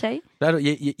China, ¿cachai? Claro,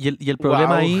 y el problema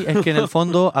Guau. ahí es que en el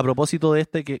fondo, a propósito de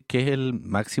que es el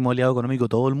máximo aliado económico de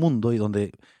todo el mundo y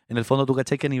donde en el fondo tú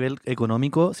cachai que a nivel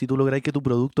económico, si tú logras que tu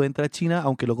producto entre a China,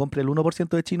 aunque lo compre el 1%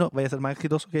 de chino, vaya a ser más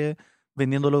exitoso que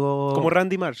vendiéndolo Como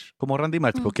Randy Marsh. como Randy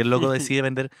Marsh, Mm. porque el loco decide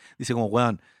vender, dice como,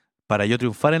 weón, para yo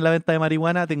triunfar en la venta de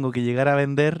marihuana tengo que llegar a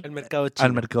vender El mercado chino.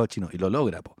 al mercado chino. Y lo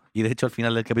logra, po. Y de hecho al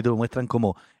final del capítulo muestran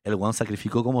como el weón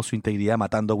sacrificó como su integridad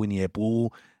matando a Winnie the Pooh,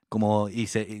 y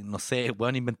no sé,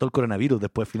 weón inventó el coronavirus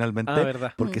después finalmente,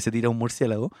 verdad. porque se tira a un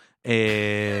murciélago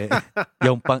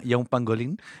y a un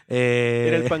pangolín.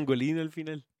 Era el pangolín al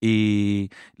final. Y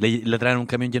le traen un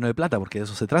camión lleno de plata, porque de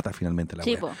eso se trata finalmente la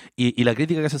Sí, wea. po. Y la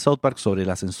crítica que hace South Park sobre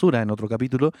la censura en otro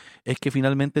capítulo es que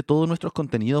finalmente todos nuestros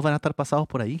contenidos van a estar pasados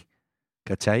por ahí.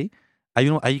 ¿Cachai?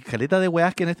 Hay caleta de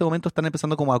weas que en este momento están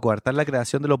empezando como a coartar la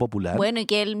creación de lo popular. Bueno, y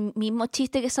que el mismo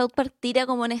chiste que South Park tira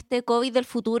como en este COVID del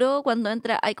futuro, cuando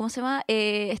entra, ¿cómo se llama?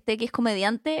 Este que es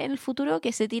comediante en el futuro,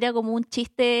 que se tira como un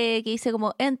chiste que dice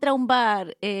como, entra a un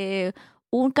bar,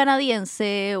 un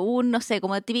canadiense, no sé,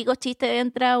 como el típico chiste de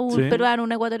entra un Sí. peruano,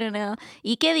 un ecuatoriano,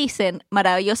 ¿y qué dicen?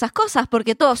 Maravillosas cosas,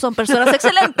 porque todos son personas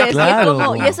excelentes.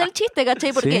 Claro. Y es el chiste,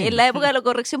 ¿cachai? Porque Sí. en la época de la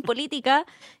corrección política,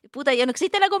 puta, ya no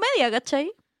existe la comedia,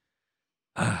 ¿cachai?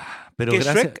 Pero que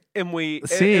gracias. Shrek es muy,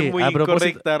 Sí, es muy a propósito.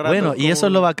 incorrecta. a ratos, Bueno, y eso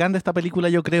es lo como- bacán de esta película,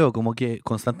 yo creo, como que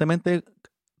constantemente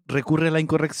recurre a la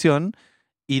incorrección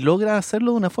y logra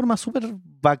hacerlo de una forma súper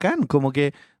bacán, como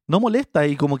que no molesta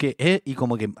y como que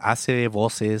hace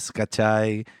voces,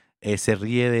 ¿cachai? Se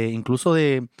ríe incluso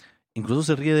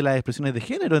se ríe de las expresiones de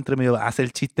género entre medio, hace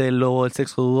el chiste del lobo del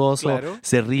sexo dudoso, Claro.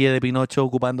 se ríe de Pinocho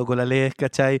ocupando colalés,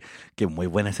 ¿cachai? Que es muy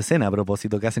buena esa escena a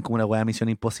propósito, que hacen como una weá misión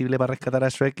imposible para rescatar a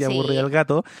Shrek y Sí. aburrir al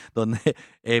gato, donde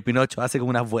Pinocho hace como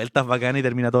unas vueltas bacanas y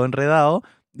termina todo enredado,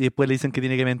 y después le dicen que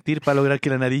tiene que mentir para lograr que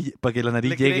la nariz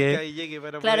Le llegue. crezca y llegue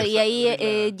para Claro, poder y ahí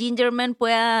abrir Gingerman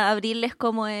pueda abrirles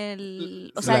como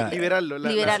o sea, liberarlo.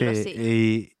 liberarlo,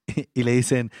 sí. Y le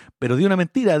dicen, pero di una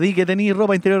mentira, di que tenís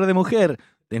ropa interior de mujer.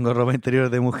 Tengo ropa interior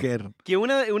de mujer. Que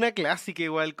una clásica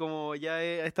igual, como ya a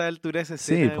esta altura esa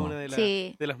Sí, escena es po. una de,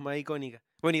 Sí. de las más icónicas.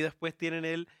 Bueno, y después tienen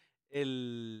el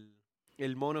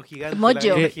mono gigante. Mojo. la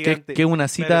gallina Que gigante. que una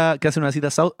cita, Claro. que hace una cita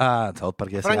a South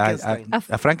Park, a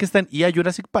Frankenstein. Frankenstein y a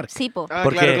Jurassic Park. Sí, po. Ah,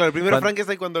 porque claro. Primero cuando-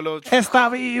 Frankenstein cuando lo... ¡Está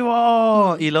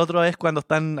vivo! Y lo otro es cuando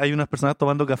hay unas personas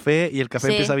tomando café y el café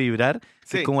Sí. empieza a vibrar. Que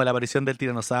Sí. es como la aparición del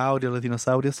tiranosaurio, los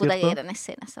dinosaurios, Puta que ¿cierto? gran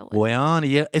escena esa weá. Weón,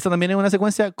 y eso también es una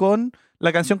secuencia con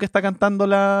la canción que está cantando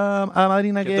la hada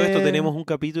madrina Que que... todo esto tenemos un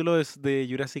capítulo de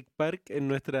Jurassic Park en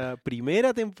nuestra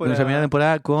primera temporada. Nuestra primera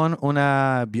temporada con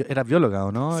una... Era bióloga,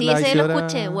 ¿o no? Sí, La ese lo Isidora-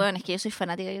 escuché. Bueno, es que yo soy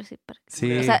fanática de Jurassic Park.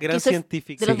 Sí. O sea, Gran que soy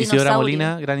científica. de los Sí, Isidora dinosaurios.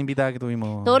 Molina, gran invitada que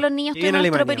tuvimos. Todos los niños Y en tuvieron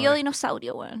nuestro Alemania periodo ahora.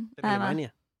 dinosaurio, weón. En Además.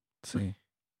 Alemania. Sí.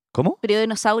 ¿Cómo? Periodo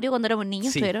dinosaurio cuando éramos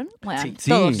niños, Sí. ¿tuvieron? Bueno, Sí. Sí,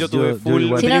 todos. Yo tuve yo full.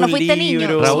 igual. Si no, no tenía un fuiste niño.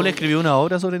 libro. Raúl escribió una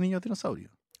obra sobre niños dinosaurios.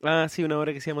 Ah, sí, una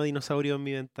obra que se llama Dinosaurio en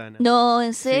mi ventana. No,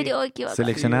 en serio, ay, qué bacán.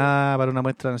 Seleccionada para una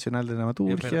muestra nacional de Es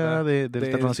dramaturgia verdad. del Del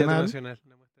Teatro Nacional. Una muestra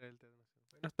del Teatro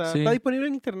Nacional. Bueno, está, Sí. está disponible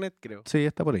en internet, creo. Sí,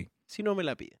 está por ahí. Si no me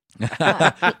la pide.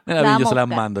 Ah, Mira, vamos yo se a las buscar.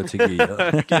 mando, chiquillos.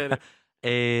 Claro.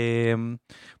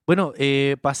 Bueno,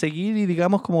 para seguir y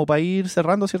digamos como para ir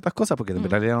cerrando ciertas cosas, porque en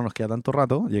realidad no nos queda tanto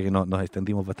rato, ya que nos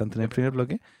extendimos bastante en el primer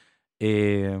bloque.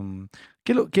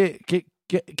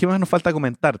 ¿Qué más nos falta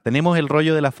comentar? Tenemos el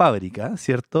rollo de la fábrica,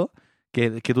 ¿cierto?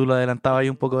 Que tú lo adelantabas ahí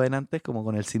un poco antes, como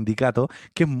con el sindicato,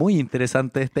 que es muy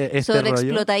interesante este rollo.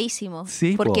 Sobreexplotadísimo.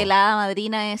 Sí, porque po. la hada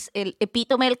madrina es el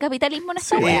epítome del capitalismo en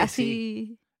esta Sí, wea. sí.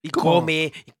 Así. Y ¿Cómo?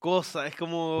 come, y cosas, es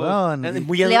como... Weón, es y-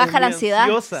 muy, Le es baja la muy ansiedad.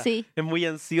 ansiosa, Sí. Es muy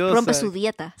ansiosa. Rompe su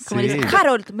dieta. Como Sí. le dicen,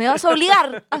 Harold, me vas a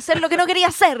obligar a hacer lo que no quería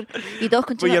hacer. Y todos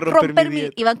con Voy a romper mi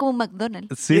dieta. Y van como un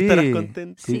McDonald's. Sí, Y estarás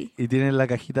contento. Sí. Y tienen la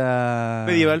cajita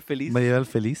Medieval feliz. Medieval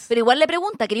feliz. Pero igual le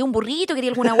pregunta, ¿quería un burrito? ¿Quería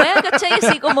alguna hueá? ¿Cachai?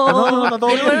 Así como... No, todo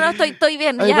el bien. bueno, no, estoy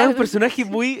bien. Además, ya. un personaje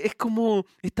es como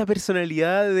esta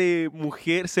personalidad de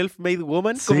mujer, self-made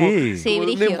woman, como, Sí. Sí, como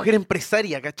una brígido. mujer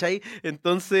empresaria, ¿cachai?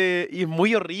 Entonces, y es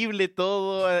muy horrible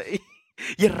todo,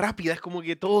 y es rápida, es como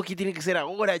que todo que tiene que ser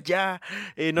ahora, ya,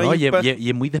 no No, hay y, espacio. y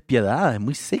es muy despiadada, es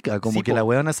muy seca, como Sí, que po. la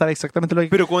weona sabe exactamente lo que...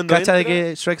 Pero cuando Cacha de entra,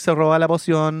 que Shrek se roba la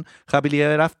poción, Happily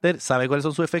Ever After, sabe cuáles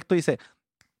son sus efectos y dice,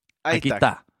 ahí aquí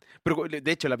está. Pero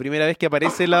de hecho, la primera vez que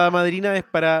aparece la hada madrina es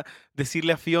para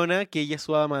decirle a Fiona que ella es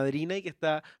su hada madrina y que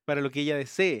está para lo que ella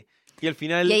desee. Y al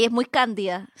final Y ahí es muy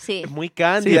cándida, sí. es muy Sí,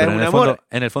 cándida, pero es en un el, amor. fondo,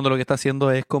 en el fondo lo que está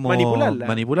haciendo es como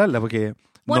Manipularla. porque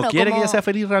Bueno, no quiere que como- ella sea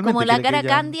feliz realmente. Como la quiere que cara ella-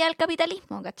 cándida al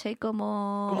capitalismo, ¿cachai?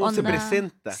 Como Cómo se onda-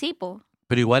 presenta. Sí, po.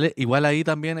 Pero igual ahí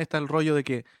también está el rollo de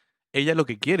que ella lo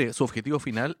que quiere, su objetivo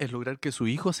final es lograr que su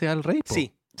hijo sea el rey. Po.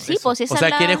 Sí. Sí, Eso. pues esa O sea,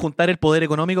 es la- quiere juntar el poder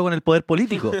económico con el poder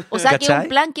político. O sea, que es ¿cachai? un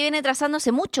plan que viene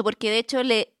trazándose mucho, porque de hecho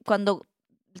cuando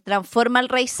transforma al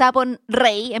rey sapo en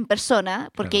rey en persona,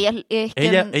 porque Claro. ella es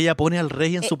quien- Ella pone al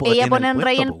rey en su poder. ella en pone el al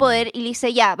rey en el puesto, po, poder y le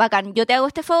dice, ya, bacán, yo te hago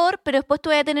este favor, pero después tú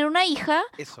vas a tener una hija,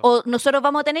 Eso. o nosotros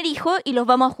vamos a tener hijos y los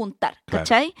vamos a juntar, Claro.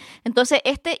 ¿cachai? Entonces,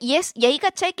 y ahí,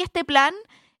 ¿cachai? Que este plan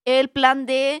es el plan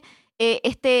de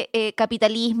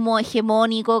capitalismo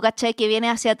hegemónico, ¿cachai? Que viene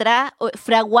hacia atrás,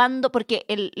 fraguando, porque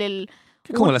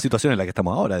Que es como la situación en la que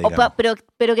estamos ahora, o digamos.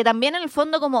 pero que también en el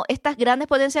fondo como estas grandes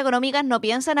potencias económicas no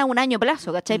piensan a un año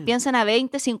plazo, ¿cachai? Piensan a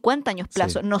 20, 50 años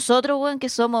plazo. Sí. Nosotros, weón, que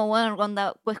somos, weón,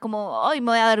 onda, pues como, hoy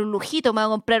me voy a dar un lujito, me voy a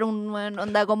comprar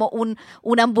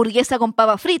una hamburguesa con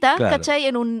papa frita, Claro.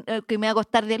 ¿cachai? Que me va a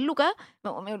costar 10 lucas, me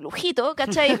voy a comer un lujito,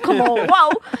 ¿cachai? Es como, wow.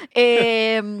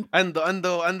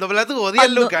 Ando platudo,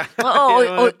 10 lucas.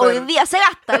 Hoy día se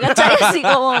gasta, ¿cachai? Así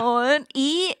como, weón,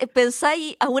 y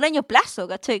pensáis a un año plazo,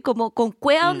 ¿cachai? Como con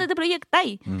cueva donde te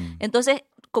proyectáis. Mm. Entonces,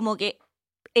 como que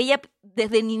ella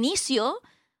desde el inicio,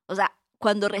 o sea,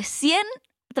 cuando recién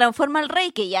transforma al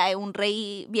rey, que ya es un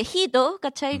rey viejito,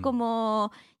 ¿cachai?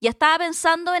 Como ya estaba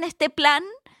pensando en este plan,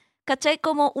 ¿cachai?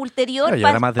 Como ulterior. Claro, ya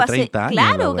era más de 30 años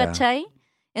la Claro, wea. ¿cachai?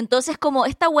 Entonces, como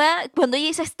esta weá, cuando ella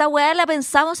dice esta weá la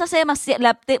pensamos hace demasiado,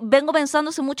 vengo pensando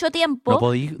hace mucho tiempo.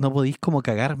 No podís como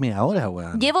cagarme ahora,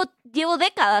 weón. Llevo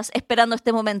décadas esperando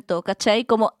este momento, ¿cachai?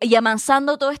 Como, y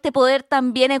amansando todo este poder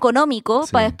también económico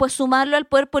Sí. para después sumarlo al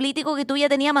poder político que tú ya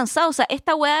tenías amansado. O sea,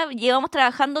 esta weá llevamos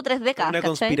trabajando 3 décadas, Una ¿cachai?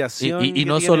 conspiración. Y que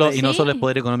no tienen solo ahí. y no Sí. solo el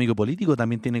poder económico y político,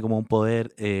 también tiene como un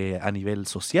poder a nivel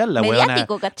social.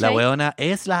 Mediático, La ¿cachai? weona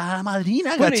es la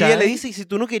madrina, Bueno, y ¿cachai? ella le dice, y si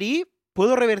tú no querís,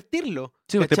 puedo revertirlo.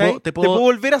 Sí, pues, ¿cachai? te puedo-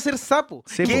 volver a ser sapo.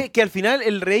 Sí, que al final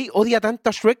el rey odia tanto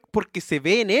a Shrek porque se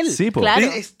ve en él. Sí, po. Claro.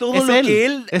 Es todo Es lo él, que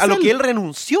él, es a lo él. que él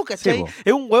renunció, ¿cachai? Sí, po.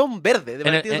 Es un hueón verde, de En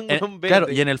el- partida es un en- hueón verde. claro,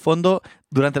 y en el fondo,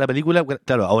 durante la película,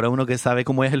 claro, ahora uno que sabe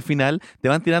cómo es el final, te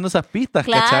van tirando esas pistas,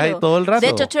 Claro. ¿cachai? Todo el rato.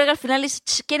 De hecho, Shrek al final dice,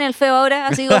 ¿quién es el feo ahora?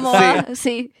 Así como, Sí.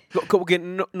 sí. Como que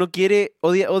no quiere,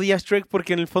 odia a Shrek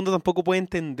porque en el fondo tampoco puede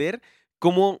entender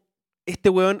cómo este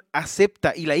hueón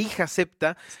acepta y la hija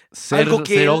acepta algo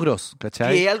que ser él- ogros,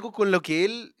 ¿cachai? que algo con lo que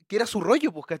él, que era su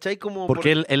rollo, pues, ¿cachai? Como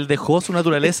Porque él dejó su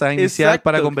naturaleza inicial Exacto.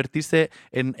 para convertirse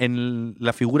en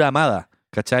la figura amada,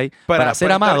 ¿cachai? para ser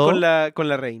estar amado. con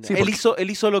la reina. Sí, él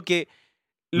hizo lo que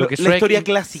lo que la Shrek- historia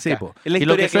clásica. sí, po. Es la y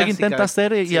lo que historia Shrek clásica. intenta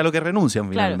hacer y Sí. a lo que renuncian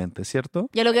Claro. finalmente, ¿cierto?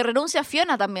 Y a lo que renuncia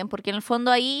Fiona también, porque en el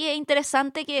fondo ahí es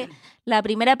interesante que la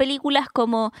primera película es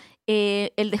como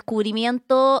el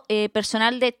descubrimiento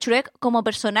personal de Shrek como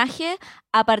personaje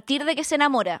a partir de que se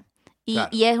enamora. Claro.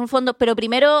 Y es un fondo, pero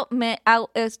primero me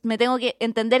tengo que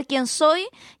entender quién soy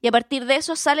y a partir de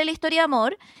eso sale la historia de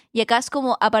amor y acá es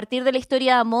como a partir de la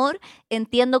historia de amor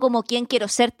entiendo como quién quiero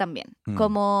ser también,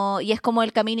 y es como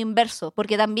el camino inverso,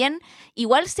 porque también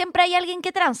igual siempre hay alguien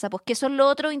que tranza, pues que eso es lo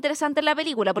otro interesante en la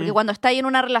película, porque cuando estáis en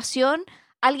una relación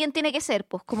alguien tiene que ser,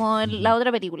 pues como en la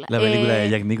otra película. La película de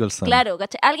Jack Nicholson. Claro,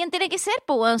 ¿cachai? Alguien tiene que ser,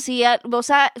 pues, bueno, si, o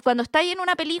sea, cuando estáis en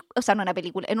una película, o sea, no una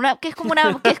película, en una, que es como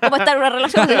estar en una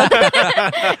relación,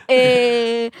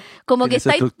 como que Tiene esa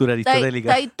estáis estructura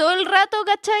aristotélica. todo el rato,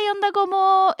 ¿cachai? Anda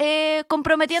como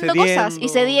comprometiendo cosas y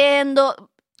cediendo.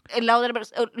 En la otra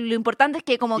lo importante es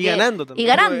que como Y que... ganando también. Y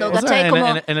ganando, O sea, ¿cachai? Como,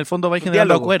 en el fondo vais Un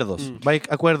generando diálogo. acuerdos. Vais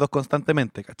acuerdos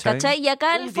constantemente, ¿cachai? ¿cachai? Y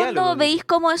acá en Un el fondo diálogo, veis digo.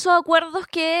 como esos acuerdos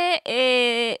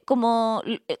que como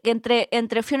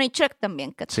entre Fiona y Shrek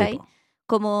también, ¿cachai? Sí, po.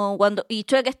 Como cuando y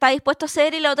Shrek está dispuesto a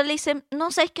hacer y la otra le dice,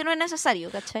 no, sabes que no es necesario,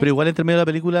 ¿cachai? Pero igual entre medio de la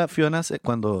película, Fiona,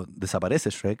 cuando desaparece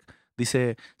Shrek,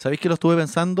 dice, ¿sabéis que lo estuve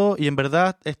pensando? Y en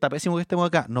verdad está pésimo que estemos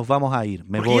acá. Nos vamos a ir.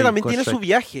 Me Porque voy ella también con tiene Shrek. su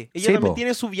viaje. Ella Sí, también po.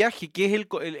 tiene su viaje, que es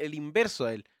el inverso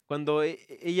a él. Cuando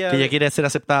ella... Que ella quiere ser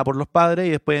aceptada por los padres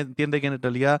y después entiende que en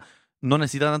realidad no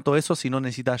necesita tanto eso, sino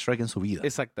necesita a Shrek en su vida.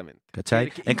 Exactamente.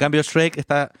 ¿Cachai? Que- En cambio, Shrek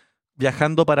está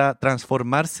viajando para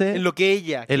transformarse En lo que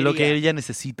ella en lo que quería. ella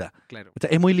necesita. Claro. O sea,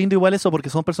 es muy lindo igual eso porque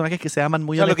son personajes que se aman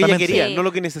muy O sea, lo que ella honestamente. quería, Sí. no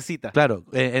lo que necesita. Claro,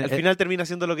 Al final termina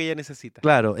siendo lo que ella necesita.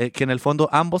 claro, que en el fondo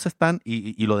ambos están,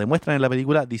 y lo demuestran en la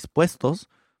película, dispuestos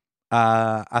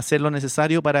a hacer lo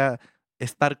necesario para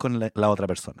estar con la otra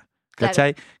persona. Claro.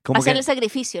 ¿Cachai? Como hacer que, el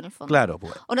sacrificio en el fondo. claro,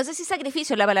 pues, O no sé si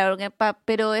sacrificio es la palabra,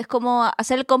 pero es como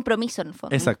hacer el compromiso en el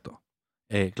fondo. exacto.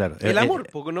 Claro. El amor,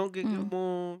 porque no, que Mm.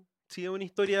 como sí, es una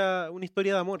historia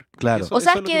de amor. Claro. Eso- O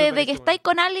sea, eso es lo que me desde parece que bueno. estáis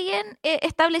con alguien,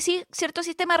 establecí cierto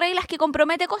sistema de reglas que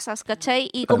compromete cosas, ¿cachai?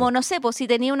 Y Claro. como, no sé, pues si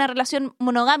tenía una relación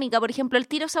monogámica, por ejemplo, el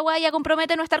tiro esa weá ya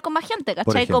compromete no estar con más gente,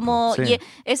 ¿cachai? ejemplo, Como, sí. y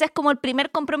ese es como el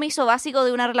primer compromiso básico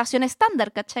de una relación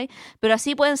estándar, ¿cachai? Pero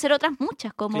así pueden ser otras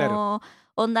muchas, como... Claro.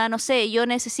 Onda, no sé, yo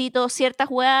necesito ciertas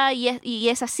weas y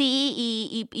es así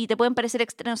y te pueden parecer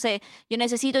no sé, yo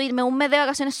necesito irme un mes de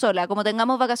vacaciones sola, como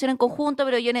tengamos vacaciones en conjunto,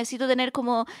 pero yo necesito tener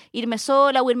como irme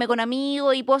sola o irme con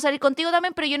amigos y puedo salir contigo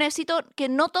también, pero yo necesito que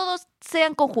no todos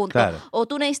sean conjuntos. Claro. O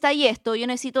tú necesitas esto, yo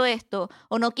necesito esto,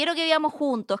 o no quiero que vivamos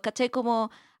juntos, ¿cachai?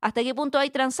 Como hasta qué punto hay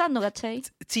transando, ¿cachai?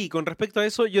 Sí, con respecto a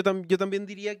eso, yo también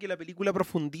diría que la película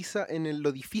profundiza en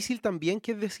lo difícil también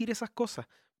que es decir esas cosas.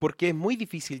 Porque es muy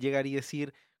difícil llegar y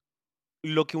decir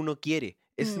lo que uno quiere.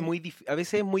 Es a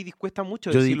veces es muy cuesta mucho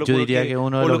Yo, decir lo yo que uno diría quiere que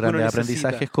uno o de lo los que uno grandes necesita.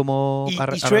 aprendizajes es como Y a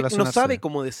Shrek no relacionarse. sabe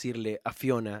cómo decirle a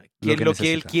Fiona qué Lo es que lo que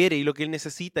él necesita. quiere y lo que él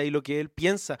necesita y lo que él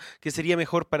piensa que sería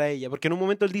mejor para ella. Porque en un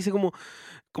momento él dice como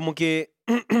que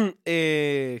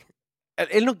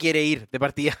él no quiere ir de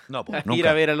partida No, pues, a ir nunca.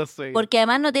 a ver a los suegros. Porque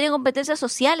además no tiene competencias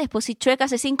sociales, pues si Shrek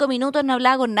hace 5 minutos no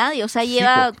hablaba con nadie, o sea, Sí,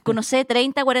 lleva, po. no sé,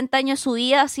 30, 40 años de su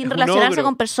vida sin Es un relacionarse ogro.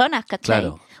 con personas, ¿cachai?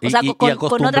 Claro. O sea, y con otra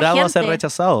acostumbrado a ser gente.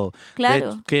 rechazado.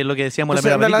 Claro. Que es lo que decíamos en Entonces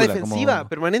la anda a primera la película. defensiva como,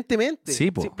 permanentemente. Sí,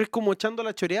 po. Siempre es como echando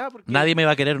la choreada. Porque... nadie me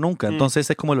va a querer nunca. Mm. Entonces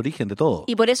es como el origen de todo.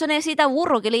 Y por eso necesita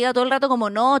burro, que le diga todo el rato como,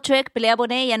 no, Shrek, pelea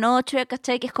por ella, no, Shrek,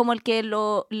 ¿cachai? Que es como el que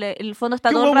el fondo está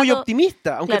Que todo un el huevo muy rato...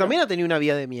 optimista, aunque Claro. también ha tenido una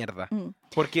vida de mierda. Mm.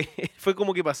 Porque fue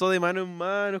como que pasó de mano en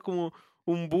mano, es como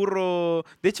un burro.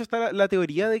 De hecho, está la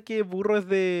teoría de que burro es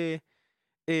de.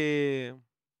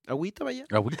 ¿Agüita, vaya?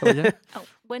 Agüita para allá.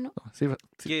 Bueno, Sí,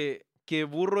 sí. Que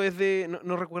burro es de.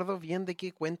 No recuerdo bien de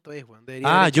qué cuento es, weón.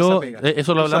 Debería haber hecho Yo, esa pega.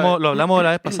 eso lo Tú sabes. hablamos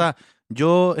la vez pasada.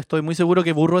 Yo estoy muy seguro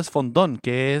que Burro es Fondón,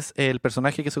 que es el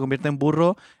personaje que se convierte en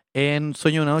burro en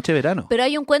Sueño de una noche de verano. pero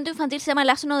hay un cuento infantil que se llama El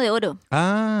asno de oro.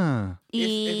 Ah,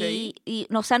 ¿Es de ahí? Y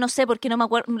no, o sea, no sé por qué no me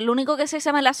acuerdo. Lo único que sé se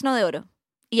llama El asno de oro.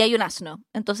 Y hay un asno.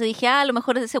 Entonces dije, a lo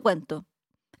mejor es de ese cuento.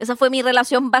 Esa fue mi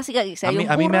relación básica. Dice, hay un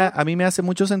burro. a mí me hace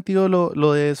mucho sentido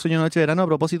lo de Sueño de una noche de verano a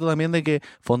propósito también de que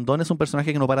Fondón es un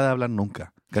personaje que no para de hablar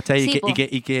nunca, ¿cachai? Sí, po. Y que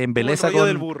Como el embeleza rollo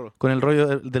del burro. con el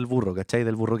rollo del burro, ¿cachai?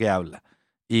 Del burro que habla.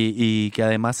 Y que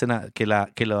además que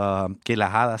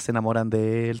las hadas se enamoran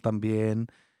de él también.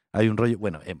 Hay un rollo,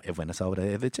 bueno, es buena esa obra,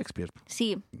 es de Shakespeare.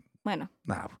 Sí, bueno.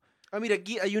 Nah, Ah, mira,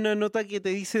 aquí hay una nota que te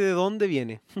dice de dónde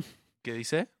viene. ¿qué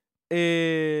dice?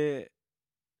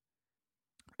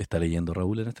 ¿Está leyendo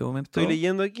Raúl en este momento? Estoy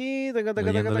leyendo aquí.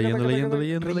 Leyendo.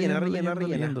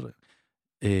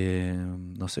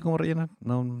 No sé cómo rellenar.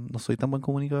 No soy tan buen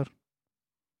comunicador.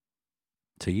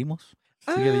 ¿Seguimos?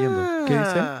 Sigue leyendo. ¿Qué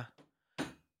dice?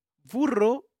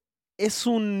 Burro es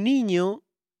un niño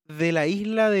de la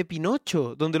isla de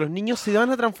Pinocho, donde los niños se van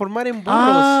a transformar en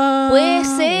burros. Puede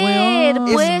ser,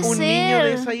 weón. puede es un ser. niño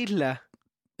de esa isla.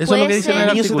 Eso es lo que puede dice en ser. el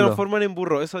Los niños se artículo. transforman en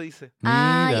burro, eso dice.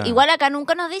 Mira. Igual acá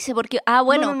nunca nos dice, porque,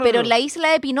 bueno, No. pero la isla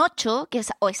de Pinocho, que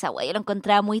esa güey, yo lo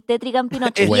encontraba muy tétrica en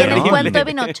Pinocho, Es y en el terrible. cuento de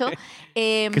Pinocho,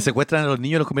 Que secuestran a los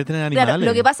niños y los convierten en animales. claro,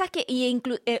 lo que pasa es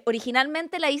que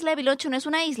originalmente la isla de Pinocho no es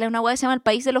una isla, es una güey que se llama el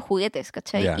país de los juguetes,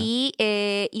 ¿cachai? Ya. Y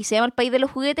se llama el país de los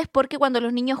juguetes porque cuando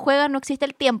los niños juegan no existe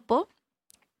el tiempo.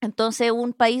 Entonces,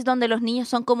 un país donde los niños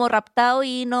son como raptados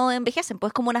y no envejecen,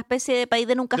 pues como una especie de país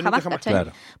de nunca De jamás, nunca jamás, ¿cachai?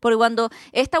 Claro. Porque cuando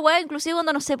esta weá, inclusive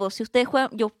cuando no sé, pues si ustedes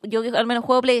juegan, yo al menos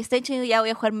juego PlayStation y ya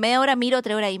voy a jugar media hora, miro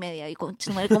 3 horas y media. Y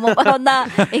como para onda,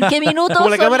 ¿en qué minuto? Como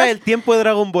la son cámara las- del tiempo de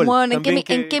Dragon Ball. Bueno, También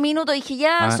 ¿en qué minuto? Dije,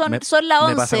 ya son las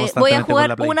me pasa 11, voy a constantemente con jugar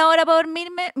la Play. 1 hora para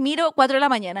dormirme, miro 4 de la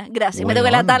mañana. Gracias, me tengo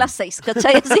que Weón. levantar a las 6,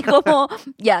 ¿cachai? Así como,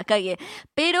 ya, cagué.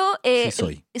 Pero Sí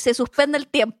soy. se suspende el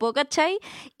tiempo, ¿cachai?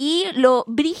 Y lo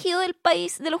brígido del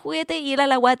país de los juguetes y era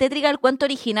la hueá tétrica del cuento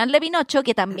original de Pinocho,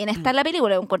 que también está en la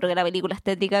película, encuentro que la película es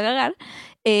tétrica a cagar,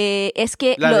 es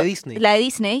que... La de Disney. La de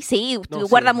Disney, sí, No,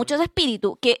 guarda sí. mucho ese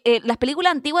espíritu. Que las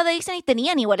películas antiguas de Disney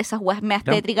tenían igual esas hueás más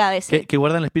Ya. tétricas a veces. Que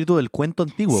guardan el espíritu del cuento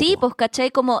antiguo. Sí, po. pues,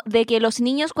 ¿cachai? Como de que los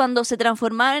niños cuando se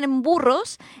transformaban en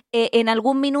burros, en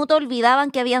algún minuto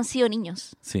olvidaban que habían sido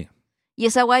niños. Sí. Y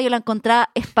esa weá yo la encontraba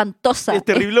espantosa. Es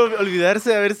terrible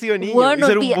olvidarse de haber sido niño Bueno, y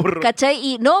ser un burro. ¿cachai?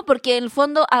 Y no, porque en el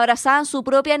fondo abrazaban su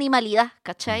propia animalidad,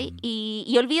 ¿cachai?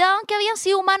 Y olvidaban que habían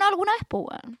sido humanos alguna vez, pues,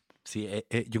 weón. Sí,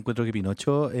 yo encuentro que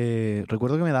Pinocho,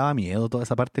 recuerdo que me daba miedo toda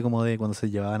esa parte como de cuando se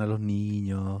llevaban a los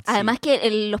niños. Además que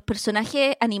los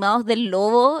personajes animados del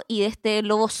lobo y de este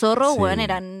lobo zorro, Sí. weón,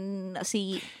 eran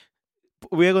así...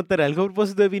 Voy a contar algo a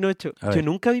propósito de Pinocho. A Yo ver.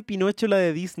 nunca vi Pinocho, la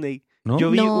de Disney. ¿No?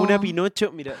 Yo vi No. una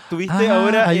Pinocho. Mira, tuviste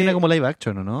ahora. Hay una como live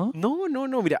action, ¿o no?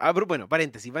 No, mira. Pero bueno,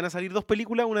 paréntesis. Van a salir 2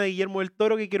 películas: una de Guillermo del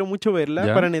Toro, que quiero mucho verla,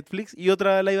 Ya. para Netflix, y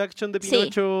otra live action de Sí.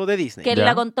 Pinocho de Disney. Que Ya.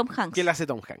 la con Tom Hanks. Que la hace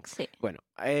Tom Hanks. Sí. Bueno,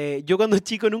 yo cuando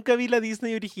chico nunca vi la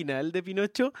Disney original de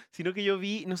Pinocho, sino que yo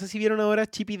vi, no sé si vieron ahora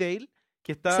Chip y Dale,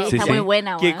 que está, Sí, Sí, está sí. muy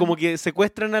buena, que weón. como que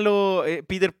secuestran a los,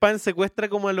 Peter Pan secuestra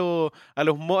como a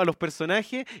los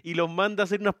personajes y los manda a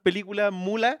hacer unas películas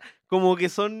mulas, como que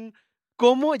son,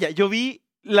 como, ya, yo vi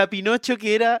la Pinocho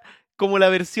que era como la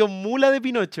versión mula de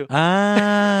Pinocho.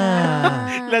 Ah.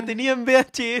 La tenía en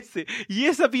VHS. Y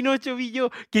esa Pinocho vi yo,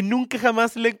 que nunca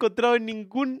jamás la he encontrado en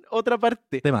ninguna otra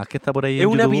parte. Además que está por ahí Es en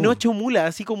una YouTube. Pinocho mula,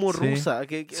 así como Sí. rusa,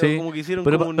 que Sí. como que hicieron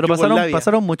Pero, como un pero Yugoslavia.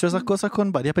 pasaron mucho esas cosas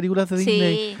con varias películas de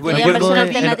Disney. Sí, Bueno, tenía yo versión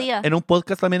recuerdo alternativa. en un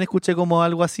podcast también escuché como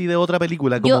algo así de otra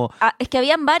película, como Es que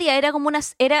habían varias, era como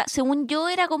según yo,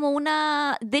 era como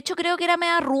una, de hecho creo que era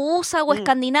media rusa o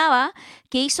escandinava,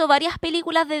 que hizo varias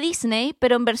películas de Disney,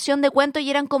 pero en versión de cuento y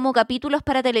eran como capítulos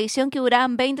para televisión que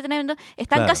duraban 20, 30 minutos.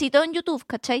 Están Claro. casi todo en YouTube,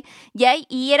 ¿cachai?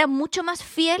 Y era mucho más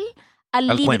fiel al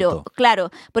Al libro, cuento. claro.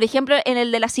 Por ejemplo, en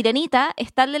el de La Sirenita,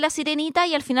 está el de La Sirenita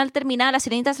y al final terminada La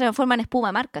Sirenita se transforma en espuma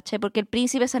de mar, ¿cachai? Porque el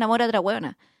príncipe se enamora de otra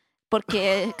hueona.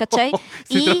 Porque, ¿cachai?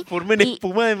 Se transforma en y-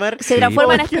 espuma de mar. se Sí.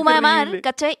 transforma en Oh, qué espuma de mar, terrible.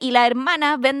 ¿cachai? Y las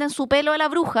hermanas venden su pelo a la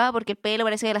bruja, porque el pelo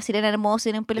parece que la sirena hermosa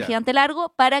tiene un pelo Ya. gigante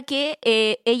largo, para que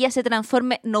ella se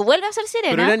transforme, no vuelva a ser Pero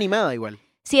sirena, era animada igual.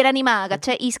 si era animada,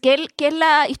 ¿cachai? Y que es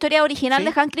la historia original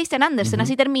Sí. de Hans Christian Andersen, Ujú.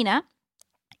 así termina.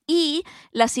 Y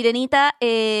la sirenita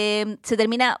se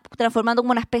termina transformando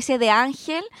como una especie de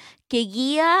ángel que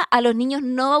guía a los niños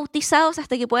no bautizados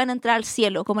hasta que puedan entrar al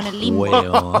cielo, como en el limbo.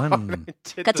 Weón.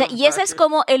 ¿Cachai? Y ese es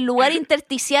como el lugar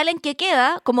intersticial en que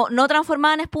queda, como no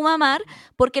transformada en espuma mar,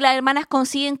 porque las hermanas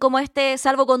consiguen como este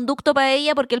salvoconducto para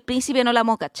ella porque el príncipe no la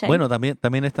amó, ¿cachai? Bueno,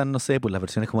 también están, no sé, pues las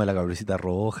versiones como de la Caperucita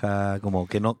Roja, como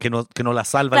que no la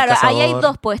salva claro, el cazador. ahí hay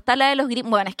dos, pues está la de los Grimm,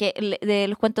 bueno, es que de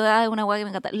los cuentos de hadas es una hueá que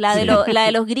me encanta. La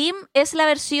de los Grimm es la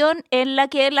versión en la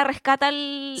que la rescata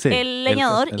el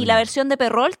leñador, y la versión de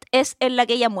Perrault es en la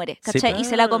que ella muere, ¿cachai? Y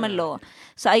se la come el lobo. O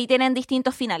sea, ahí tienen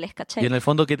distintos finales, ¿cachai? Y en el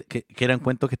fondo que eran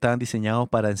cuentos que estaban diseñados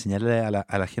para enseñarle a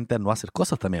la gente a no hacer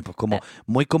cosas también, pues como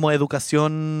muy como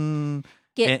educación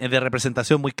de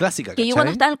representación muy clásica, que ¿cachai? yo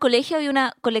cuando estaba en el colegio había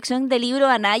una colección de libros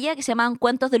Anaya que se llamaban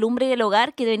Cuentos del Hombre y del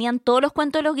Hogar, que venían todos los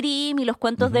cuentos de los Grimm y los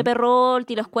cuentos de Perrault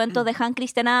y los cuentos de Hans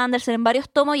Christian Andersen en varios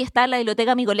tomos, y estaba en la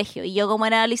biblioteca de mi colegio. Y yo, como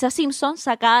era Lisa Simpson,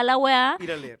 sacaba la weá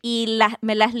y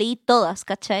me las leí todas,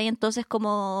 ¿cachai? Entonces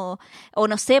como, o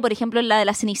no sé, por ejemplo en la de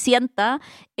la Cenicienta,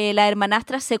 las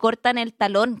hermanastras se cortan el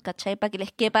talón, ¿cachai? Para que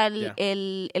les quepa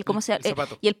el ¿cómo se llama?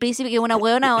 Y el príncipe, que es una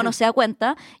hueona o no se da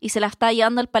cuenta, y se la está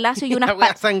llevando al palacio y unas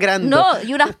sangrando. No,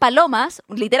 y unas palomas,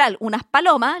 literal, unas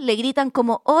palomas le gritan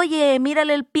como, oye,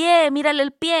 mírale el pie,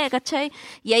 ¿cachai?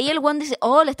 Y ahí el guan dice,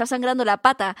 oh, le está sangrando la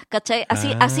pata, ¿cachai?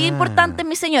 Así importante es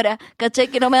mi señora, ¿cachai?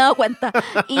 Que no me he dado cuenta.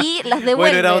 Y las devuelve.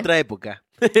 Bueno, era otra época.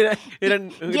 Eran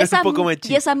un poco más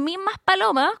chicos. Y esas mismas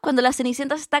palomas, cuando la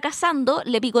Cenicienta se está casando,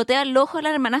 le picotean el ojo a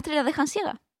la hermanastra y las dejan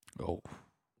ciegas. Oh.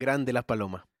 Grande las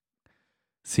palomas.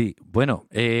 Sí, bueno,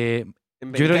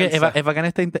 yo creo que es bacán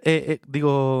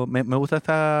me gusta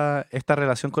esta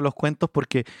relación con los cuentos,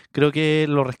 porque creo que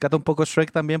lo rescata un poco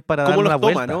Shrek también para dar una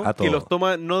vuelta ¿no? a todo. Que los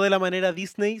toma no de la manera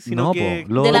Disney, sino No, que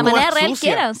de la manera real que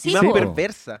eran, sí. más po.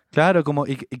 perversa. Claro, como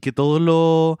y que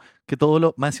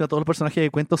más encima todos los personajes de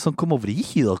cuentos son como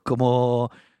brígidos,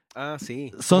 como Ah,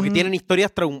 sí. Son- Como que tienen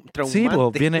historias traumantes. sí,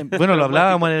 pues vienen, bueno, lo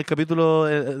hablábamos en el capítulo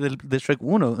de Shrek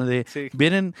 1, Sí.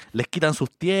 vienen, les quitan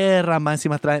sus tierras, más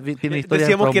encima tienen historias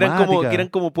Decíamos que traumáticas. eran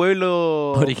como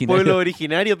pueblos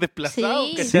originarios desplazados,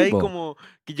 Sí. ¿cachai? Sí, po. Como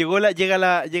que llega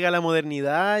la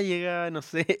modernidad, llega, no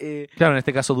sé, Claro, en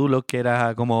este caso Duloc, que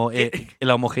era como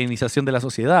la homogeneización de la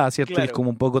sociedad, ¿cierto? Claro. Y es como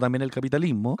un poco también el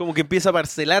capitalismo. como que empieza a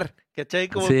parcelar, ¿cachai?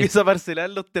 Como Sí. empieza a parcelar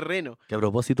los terrenos. Que a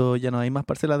propósito ya no hay más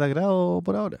parcelas de agrado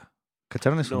por ahora.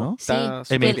 ¿Cacharon eso, no? está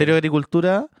Sí. El Ministerio de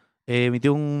Agricultura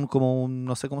emitió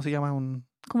no sé cómo se llama,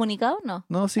 ¿Comunicado? No.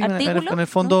 no, sí, ¿Artículo? en el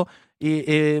fondo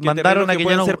que mandaron a que ya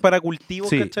pueden no, ser para cultivos,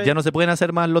 sí, ¿cachai? ya no se pueden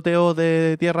hacer más loteos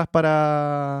de tierras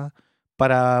para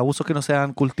usos que no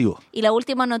sean cultivos. Y la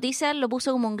última noticia lo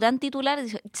puso como un gran titular,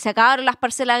 dice, se acabaron las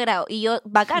parcelas de grado. Y yo,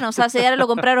 bacano, o sea, ese día lo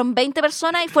compraron 20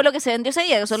 personas y fue lo que se vendió ese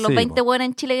día, que son los Sí, 20 po. buenos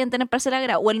en Chile que tienen parcelas de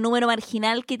grado, o el número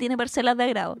marginal que tiene parcelas de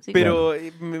grado. ¿Sí? Pero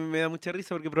me da mucha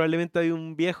risa porque probablemente hay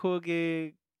un viejo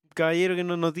caballero que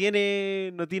no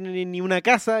tiene ni una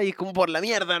casa y es como por la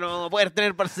mierda, no va a poder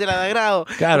tener parcela de agrado.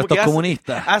 Claro, Como que estos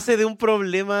comunistas. hace de un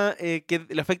problema que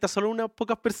le afecta solo a unas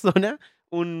pocas personas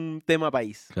un tema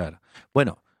país. Claro.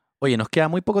 Bueno, oye, nos queda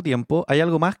muy poco tiempo. ¿Hay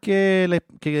algo más que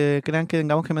crean que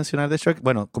tengamos que mencionar de Shrek?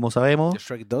 Bueno, como sabemos,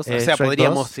 Shrek 2. Eh, O sea, Shrek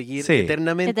podríamos 2, seguir sí.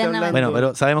 eternamente Eternamente. hablando. bueno,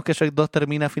 pero sabemos que Shrek 2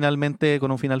 termina finalmente con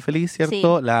un final feliz,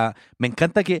 ¿cierto? Sí. Me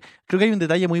encanta creo que hay un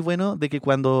detalle muy bueno de que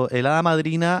cuando el hada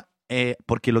madrina,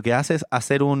 porque lo que hace es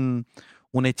hacer un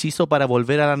hechizo para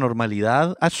volver a la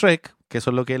normalidad a Shrek, que eso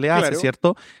es lo que le hace, Claro.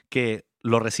 ¿cierto? Que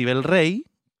lo recibe el rey,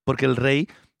 porque el rey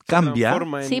Se cambia.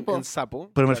 transforma Sí, po. en sapo.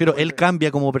 Pero me refiero, él vuelve-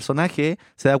 cambia como personaje,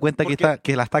 se da cuenta Porque-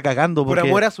 que la está cagando. Por Porque,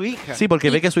 amor a su hija. sí, porque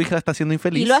Y- ve que su hija está siendo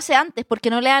infeliz. Y lo hace antes, porque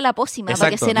no le da la pócima, para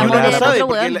que Exacto, se no le enamore da No la del sabe, otro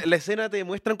porque weón. la escena te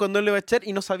muestran cuando él le va a echar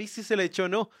y no sabís si se le echó o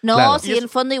no. No, Claro. si Y en el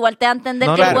fondo igual te da a entender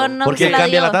No, que claro, el weón no porque se él la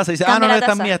cambia dio. la taza y dice, Cambia no, la esta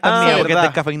es taza. mía, esta es Ah, mía, porque es verdad.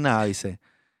 descafeinada, dice.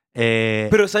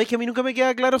 Pero sabéis que a mí nunca me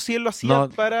queda claro si él lo hacía No.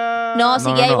 para... No, sí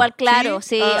No, queda no. igual claro,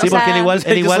 Sí. sí. Ah. Sí, o porque sea, él igual, yo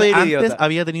soy el antes idiota.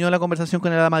 había tenido la conversación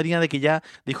con la madrina de que ya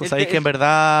dijo, Él sabéis te- que en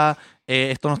verdad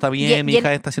esto no está bien, mi y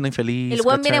hija está siendo infeliz. el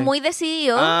weón viene ¿cachai? muy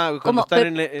decidido. Ah, cuando como, están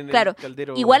pero- en claro, el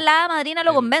caldero. igual la madrina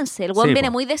lo el- convence. El weón Sí, viene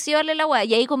po. muy decidido a darle la weá.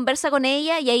 Y ahí conversa con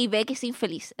ella y ahí ve que es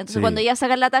infeliz. Entonces Sí. cuando ella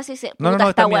saca la taza y dice, No, no, puta, no,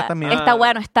 esta está mía, weá, está mía. esta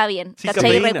weá no está bien. Sí,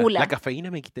 ¿Cachai? Y cafeína. recula. La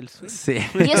cafeína me quita el sueño. Sí.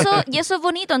 Y eso es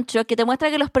bonito en Shrek, que te muestra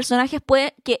que los personajes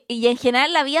y en general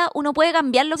en la vida uno puede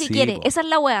cambiar lo que Sí, quiere. po. Esa es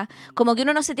la weá. Como que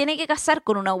uno no se tiene que casar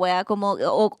con una weá, con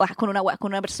una weá,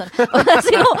 con una persona.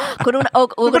 Sino con una, o No,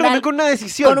 con perdón, una- con una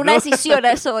decisión. con una ¿no? decisión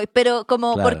funciona eso hoy, pero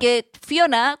como Claro. porque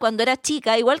Fiona, cuando era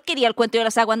chica, igual quería el cuento de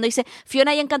la saga, cuando dice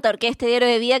Fiona y Encantador, que es este diario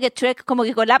de vida que Shrek como que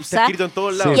Está colapsa. escrito en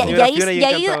todos lados. Sí, Y, po. y ahí, Fiona y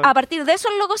ahí, Encantador. a partir de eso,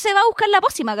 el loco se va a buscar la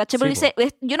pócima, ¿cachai? Porque Sí,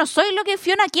 dice, yo no soy lo que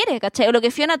Fiona quiere, ¿cachai? O lo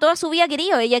que Fiona toda su vida ha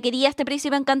querido. Ella quería a este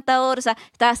príncipe encantador, o sea,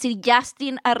 estaba Sir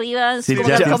Justin arriba en Sir su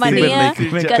Justin calcomanía,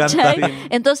 Timberlake, me ¿cachai? encanta.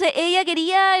 Entonces ella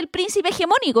quería el príncipe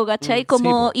hegemónico, ¿cachai? Sí,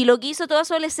 Como, po. y lo que hizo toda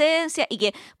su adolescencia, y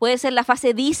que puede ser la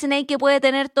fase Disney que puede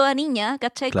tener toda niña,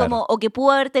 ¿cachai? Claro. Como, o que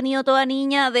pudo haber tenido toda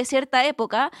niña de cierta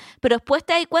época, pero después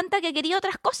te das cuenta que quería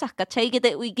otras cosas, ¿cachai?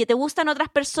 Y que te gustan otras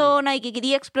personas y que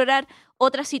quería explorar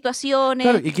otras situaciones.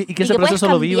 Claro, y que y ese que puedes proceso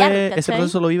lo vive, cambiar, ese ¿cachai?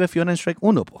 proceso lo vive Fiona en Shrek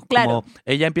 1, po. Claro. Como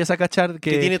ella empieza a cachar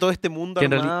Que tiene todo este mundo que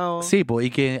en reali- armado. sí, po, y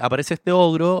que aparece este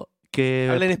ogro que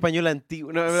Habla en español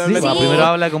antiguo. No, sí, habla po, como- primero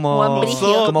habla como Juan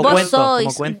Brígido. como Vos cuento, como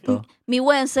sois cuento. mi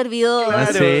buen servidor.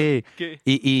 Claro. Sí. que-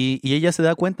 Y ella se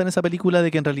da cuenta en esa película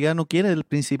de que en realidad no quiere el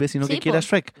príncipe, sino Sí, que quiere a po.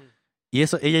 Shrek. Y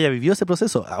eso, ella ya vivió ese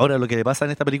proceso. Ahora lo que le pasa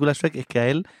en esta película a Shrek es que a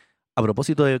él, a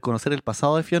propósito de conocer el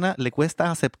pasado de Fiona, le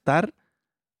cuesta aceptar,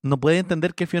 no puede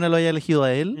entender que Fiona lo haya elegido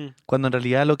a él, Mm. cuando en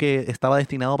realidad lo que estaba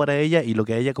destinado para ella y lo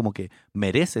que ella como que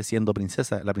merece siendo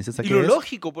princesa, la princesa Y que lo es.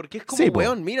 lógico, porque es como, Sí, po.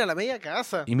 weón, mira la media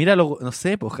casa. Y mira, no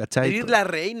sé, pues, ¿cachai? Pedir la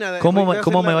reina. ¿Cómo, podría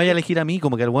cómo ser me la vaya a reina. elegir a mí?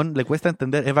 Como que al weón le cuesta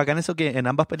entender. Es bacán eso que en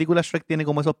ambas películas Shrek tiene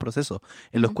como esos procesos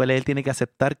en los Ujú. cuales él tiene que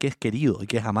aceptar que es querido y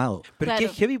que es amado. Pero es que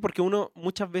Claro. es heavy porque uno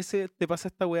muchas veces te pasa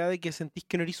esta weá de que sentís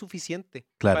que no eres suficiente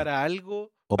Claro. para algo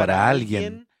O para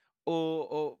alguien.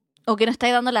 o O que no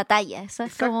estáis dando la talla. Eso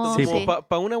es exacto, como. Sí, como sí.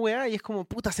 para una weá y es como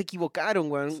puta se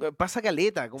equivocaron, weón. Pasa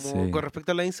caleta, como Sí. con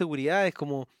respecto a las inseguridades,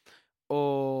 como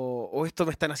o esto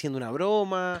me están haciendo una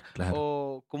broma, Claro.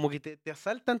 o como que te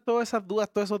asaltan todas esas dudas,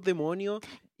 todos esos demonios,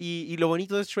 y lo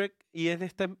bonito de Shrek, y en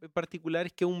esta en particular,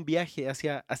 es que es un viaje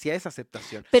hacia esa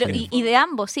aceptación. Pero, Sí. y de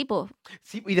ambos, sí, po.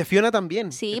 Sí, y de Fiona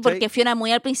también. Sí, ¿cachai? porque Fiona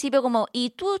muy al principio como, ¿y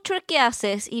tú, Shrek, qué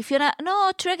haces? Y Fiona, no,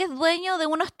 Shrek es dueño de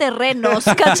unos terrenos,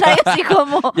 ¿cachai? Así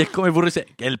como... Y es como el burro dice,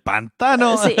 el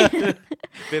pantano. Sí.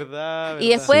 Verdad, Y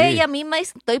verdad. después Sí. ella misma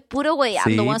dice, estoy puro weyando,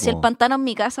 Sí, weón, si el po. pantano en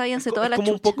mi casa, váyanse toda Es la como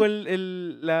un chucha. poco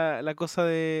la cosa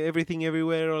de Everything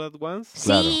Everywhere All at Once,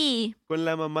 Claro. Sí, con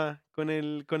la mamá,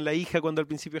 con la hija, cuando al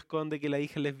principio esconde que la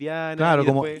hija es lesbiana. Claro, y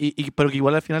como, después- pero que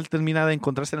igual al final termina de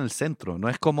encontrarse en el centro. No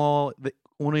es como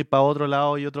uno ir para otro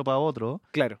lado y otro para otro.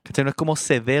 Claro. ¿Cachai? No es como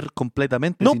ceder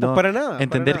completamente, No, sino pues para nada.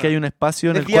 entender para que hay nada. un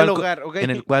espacio en Es el cual, dialogar, ¿ok? en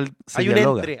el cual se hay un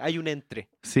dialoga. entre, hay un entre.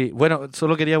 Sí, bueno,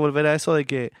 solo quería volver a eso de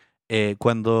que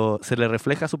cuando se le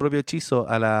refleja su propio hechizo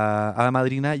a la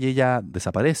madrina y ella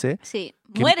desaparece, sí,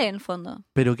 Que- muere en el fondo.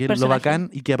 pero que lo Personaje. bacán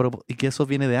y que eso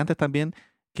viene de antes también,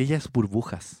 que ella es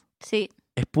burbujas, Sí.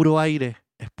 es puro aire,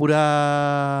 es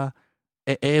pura...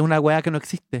 Es una weá que no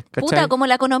existe, ¿cachai? Puta, como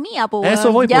la economía, po, A eso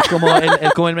weón, voy, ya.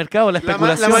 pues, como el mercado, la La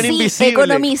especulación. mano Sí, invisible.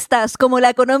 economistas, como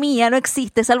la economía no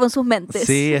existe, salvo en sus mentes.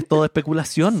 Sí, es todo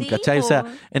especulación, Sí, ¿cachai? O sea, po.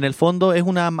 en el fondo es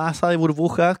una masa de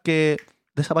burbujas que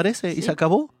desaparece y Sí. se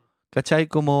acabó, ¿cachai?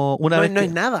 Como una No, vez no que,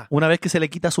 es nada. una vez que se le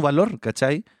quita su valor,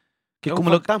 ¿cachai? Que Es es un como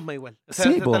lo fantasma igual. O sea,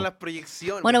 Sí, están po. las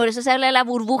proyecciones. Bueno, por eso se habla de la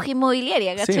burbuja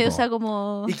inmobiliaria, ¿cachai? Sí, O po. sea,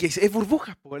 como... Y que es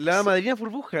burbuja, po. La madrina es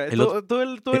burbuja. El Todo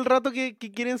el rato que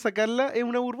quieren sacarla es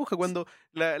una burbuja. Cuando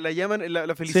la llaman,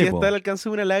 la felicidad po. está al alcance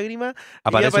de una lágrima,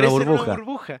 aparece ella una aparece en burbuja. una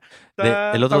burbuja.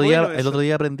 El otro Está día, bueno el eso. otro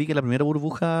día aprendí que la primera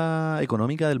burbuja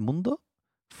económica del mundo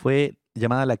fue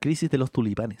llamada la crisis de los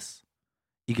tulipanes.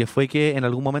 Y que fue que en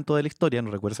algún momento de la historia, no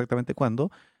recuerdo exactamente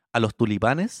cuándo, a los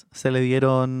tulipanes se le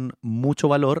dieron mucho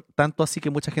valor, tanto así que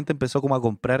mucha gente empezó como a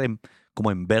comprar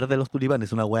como en verde los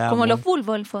tulipanes, una weá Como muy- los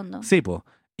bulbos, en el fondo. Sí, po.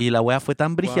 Y la weá fue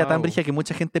tan brígida, tan Guau. brígida que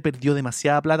mucha gente perdió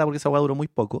demasiada plata porque esa weá duró muy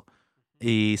poco.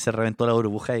 Y se reventó la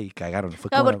burbuja y cagaron. Fue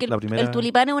Claro, como porque la primera... el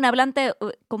tulipán es una planta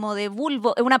como de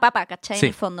bulbo, es una papa, ¿cachai? Sí. En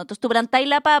el fondo. Entonces tú plantáis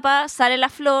la papa, sale la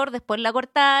flor, después la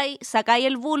cortáis, sacáis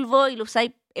el bulbo y lo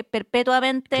usáis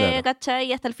perpetuamente, Claro.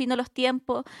 ¿cachai? Hasta el fin de los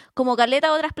tiempos. Como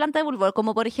caleta otras plantas de bulbo,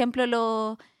 como por ejemplo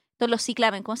los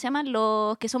ciclamen, ¿cómo se llaman?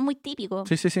 Los que son muy típicos.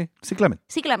 Sí, sí, sí. Ciclamen.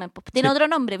 Ciclamen, pues, tiene Sí. otro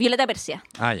nombre, violeta persia,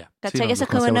 Ah, ya. ¿cachai? Sí, que no, eso es los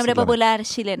como el conocemos nombre ciclamen. popular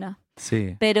chileno.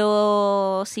 Sí,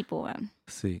 Pero sí, pues, weón.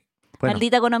 sí. Bueno,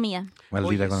 Maldita economía. maldita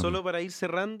Oye, economía. solo para ir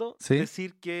cerrando, ¿Sí?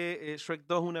 decir que Shrek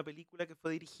 2 es una película que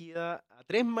fue dirigida a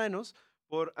 3 manos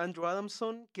por Andrew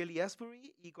Adamson, Kelly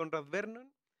Asbury y Conrad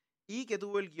Vernon, y que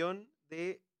tuvo el guión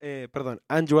de,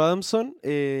 Andrew Adamson,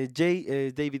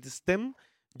 David Stem,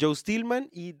 Joe Stillman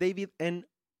y David N.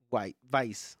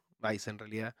 Weiss en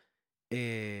realidad.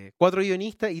 4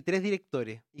 guionistas y 3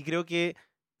 directores. Y creo que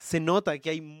se nota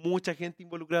que hay mucha gente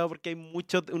involucrada porque hay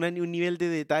un nivel de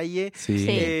detalle Sí.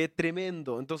 Sí.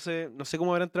 tremendo. Entonces, no sé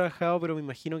cómo habrán trabajado, pero me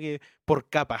imagino que por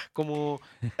capas, como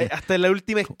hasta en la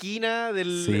última esquina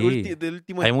del, Sí. del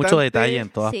último Hay mucho estante. detalle en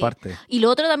todas Sí. partes. Y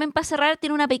lo otro también para cerrar,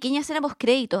 tiene una pequeña escena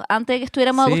postcrédito, antes de que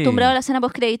estuviéramos Sí. acostumbrados a la escena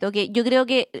postcrédito, que yo creo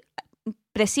que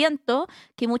presiento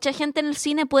que mucha gente en el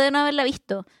cine puede no haberla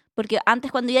visto. Porque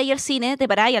antes cuando iba al cine te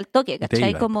parabas al toque, te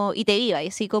 ¿cachai? ibas. Y te iba, y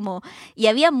así como... Y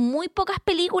había muy pocas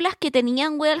películas que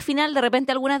tenían, güey, al final, de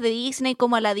repente algunas de Disney,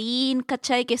 como Aladdin,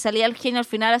 ¿cachai? Que salía el genio al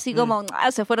final así como,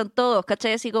 se fueron todos,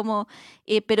 ¿cachai? Así como...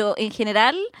 pero en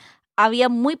general había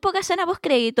muy poca escena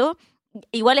post-crédito.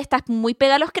 Igual estás muy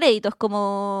pegada a los créditos,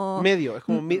 como... Medio, es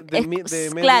como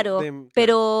claro,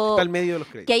 pero... Está al medio de los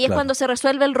créditos. Que ahí es Claro. cuando se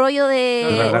resuelve el rollo La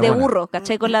de dragona. Burro,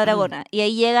 ¿cachai? Con la dragona. Y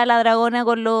ahí llega la dragona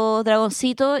con los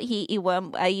dragoncitos y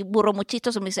bueno, ahí Burro muy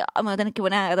chistoso me dice, me voy a tener que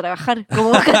poner a trabajar.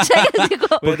 Como, ¿cachai? Así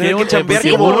como, Voy a tener que un- chambear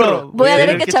sí, como burro. burro. voy a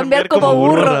tener que chambear como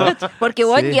burro. burro. Porque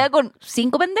bueno, Sí. llega con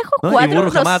 5 pendejos, No, y 4.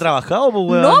 Burro jamás ha trabajado, pues,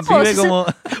 weón. No, Vive pues, como...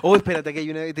 Oh, espérate, que hay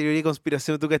una teoría de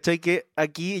conspiración. ¿Tú cachai que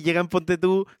aquí llegan, ponte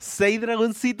tú, 6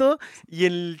 dragoncitos y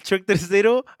en el Shrek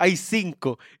tercero hay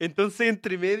 5? Entonces,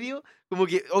 entre medio, como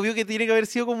que obvio que tiene que haber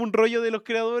sido como un rollo de los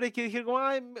creadores que dijeron como,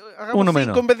 ay, hagamos Uno 5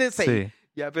 menos. en vez de 6. Sí.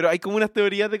 Ya, pero hay como unas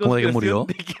teorías de ¿Como de que conspiración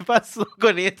murió? de qué pasó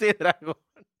con ese dragón.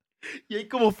 Y hay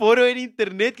como foros en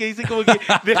internet que dicen como que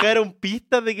dejaron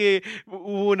pistas de que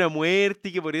hubo una muerte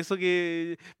y que por eso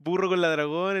que Burro con la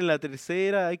dragón en la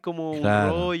tercera hay como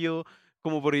Claro. un rollo,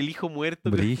 como por el hijo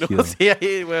muerto. Brígido. No sé,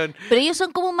 ahí, weón. Pero ellos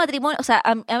son como un matrimonio, o sea,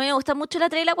 a mí me gusta mucho la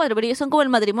 3 y la 4, pero ellos son como el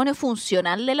matrimonio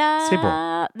funcional de Sí, po.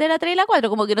 la 3 y la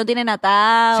 4, como que no tienen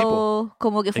atados,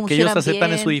 como que Es que funcionan ellos aceptan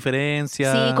bien. en su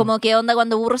diferencia. Sí, como que onda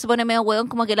cuando Burro se pone medio hueón,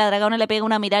 como que la dragona le pega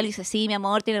una mirada y dice, sí, mi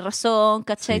amor, tienes razón,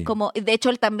 ¿cachai? Sí. Como, de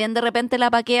hecho, él también de repente la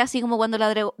paquea así como cuando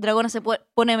la dragona se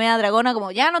pone media dragona,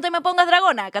 como, ya no te me pongas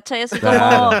dragona, ¿cachai? Así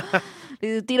Claro.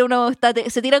 como,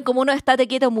 se tiran como unos estate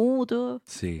quieto mutuo.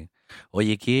 Sí.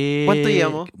 Oye, ¿qué...? ¿Cuánto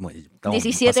llevamos? Estamos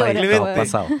 17 pasaditos, horas,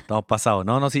 estamos weón. pasados.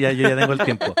 No, sí, yo ya tengo el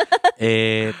tiempo.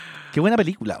 Qué buena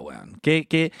película, weón.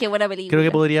 Qué buena película. Creo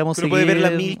que podríamos Pero seguir... puede verla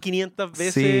 1500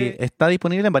 veces. Sí, está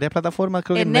disponible en varias plataformas,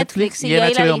 creo que En en Netflix, Netflix sí, y en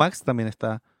ahí la HBO vi. Max también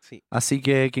está. Sí. Así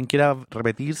que quien quiera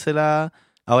repetírsela,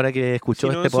 ahora que escuchó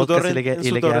Si no, este en su podcast torrent- y en le su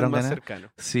torrent quedaron más ganas. cercano.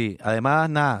 Sí, además,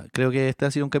 nada, creo que este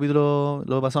ha sido un capítulo,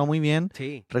 lo he pasado muy bien.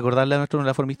 Sí. Recordarle a nuestros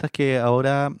reformistas que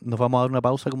ahora nos vamos a dar una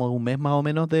pausa como de un mes más o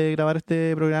menos de grabar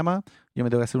este programa. Yo me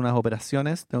tengo que hacer unas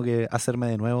operaciones, tengo que hacerme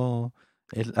de nuevo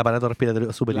el aparato respiratorio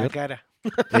La superior. cara.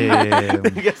 Eh,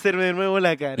 Tengo que hacerme de nuevo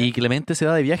la cara. y Clemente se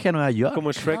va de viaje a Nueva York.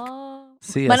 Como Shrek. No.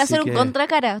 Sí, Van a así hacer un que-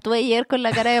 contracara. Tuve ayer con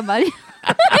la cara de Mario.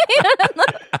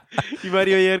 Y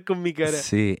Mario va a llegar con mi cara.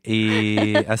 Sí,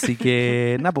 y así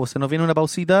que nada, pues se nos viene una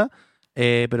pausita,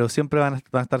 pero siempre van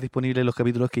a estar disponibles los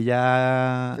capítulos que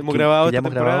ya Hemos grabado que ya esta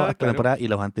hemos grabado temporada, esta claro. temporada y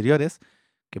los anteriores,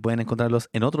 que pueden encontrarlos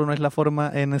en Otro No Es la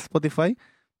Forma en Spotify,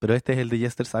 pero este es el de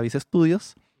Jesters Avis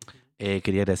Studios.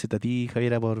 Quería agradecerte a ti,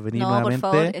 Javiera, por venir No, por nuevamente.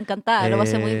 favor, encantada, lo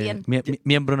pasé muy Eh, bien.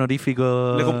 Miembro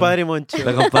honorífico. La compadre Moncho.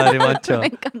 La compadre Moncho. Me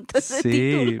encantó ese Sí,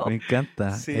 título. me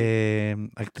encanta. Sí.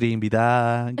 Actriz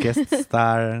invitada, guest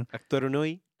star. Actuaron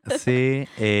hoy. Sí,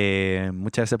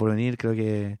 muchas gracias por venir. Creo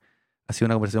que ha sido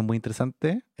una conversación muy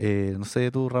interesante. No sé,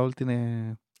 tú, Raúl,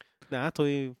 tienes... Nada,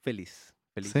 estoy feliz.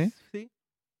 Feliz. ¿Sí? Sí.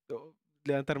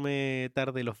 Levantarme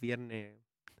tarde los viernes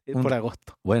Un- por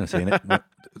agosto. Bueno,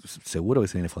 seguro que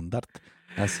se viene Fondart.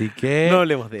 Así que... No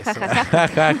hablemos de eso. Ja, ja, ja.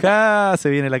 Ja, ja, ja, se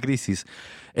viene la crisis.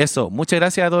 Eso, muchas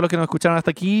gracias a todos los que nos escucharon hasta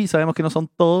aquí. Sabemos que no son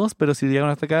todos, pero si llegaron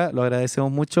hasta acá, lo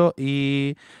agradecemos mucho.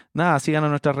 Y nada, síganos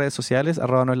en nuestras redes sociales,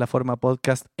 @noeslaforma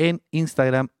podcast en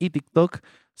Instagram y TikTok.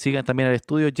 Sigan también al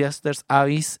estudio Jesters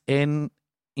Avis en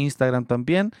Instagram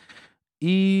también.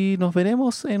 Y nos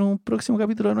veremos en un próximo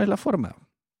capítulo de No Es la Forma.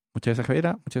 Muchas gracias,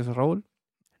 Javiera. Muchas gracias, Raúl.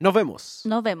 Nos vemos.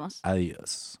 Nos vemos.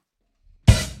 Adiós.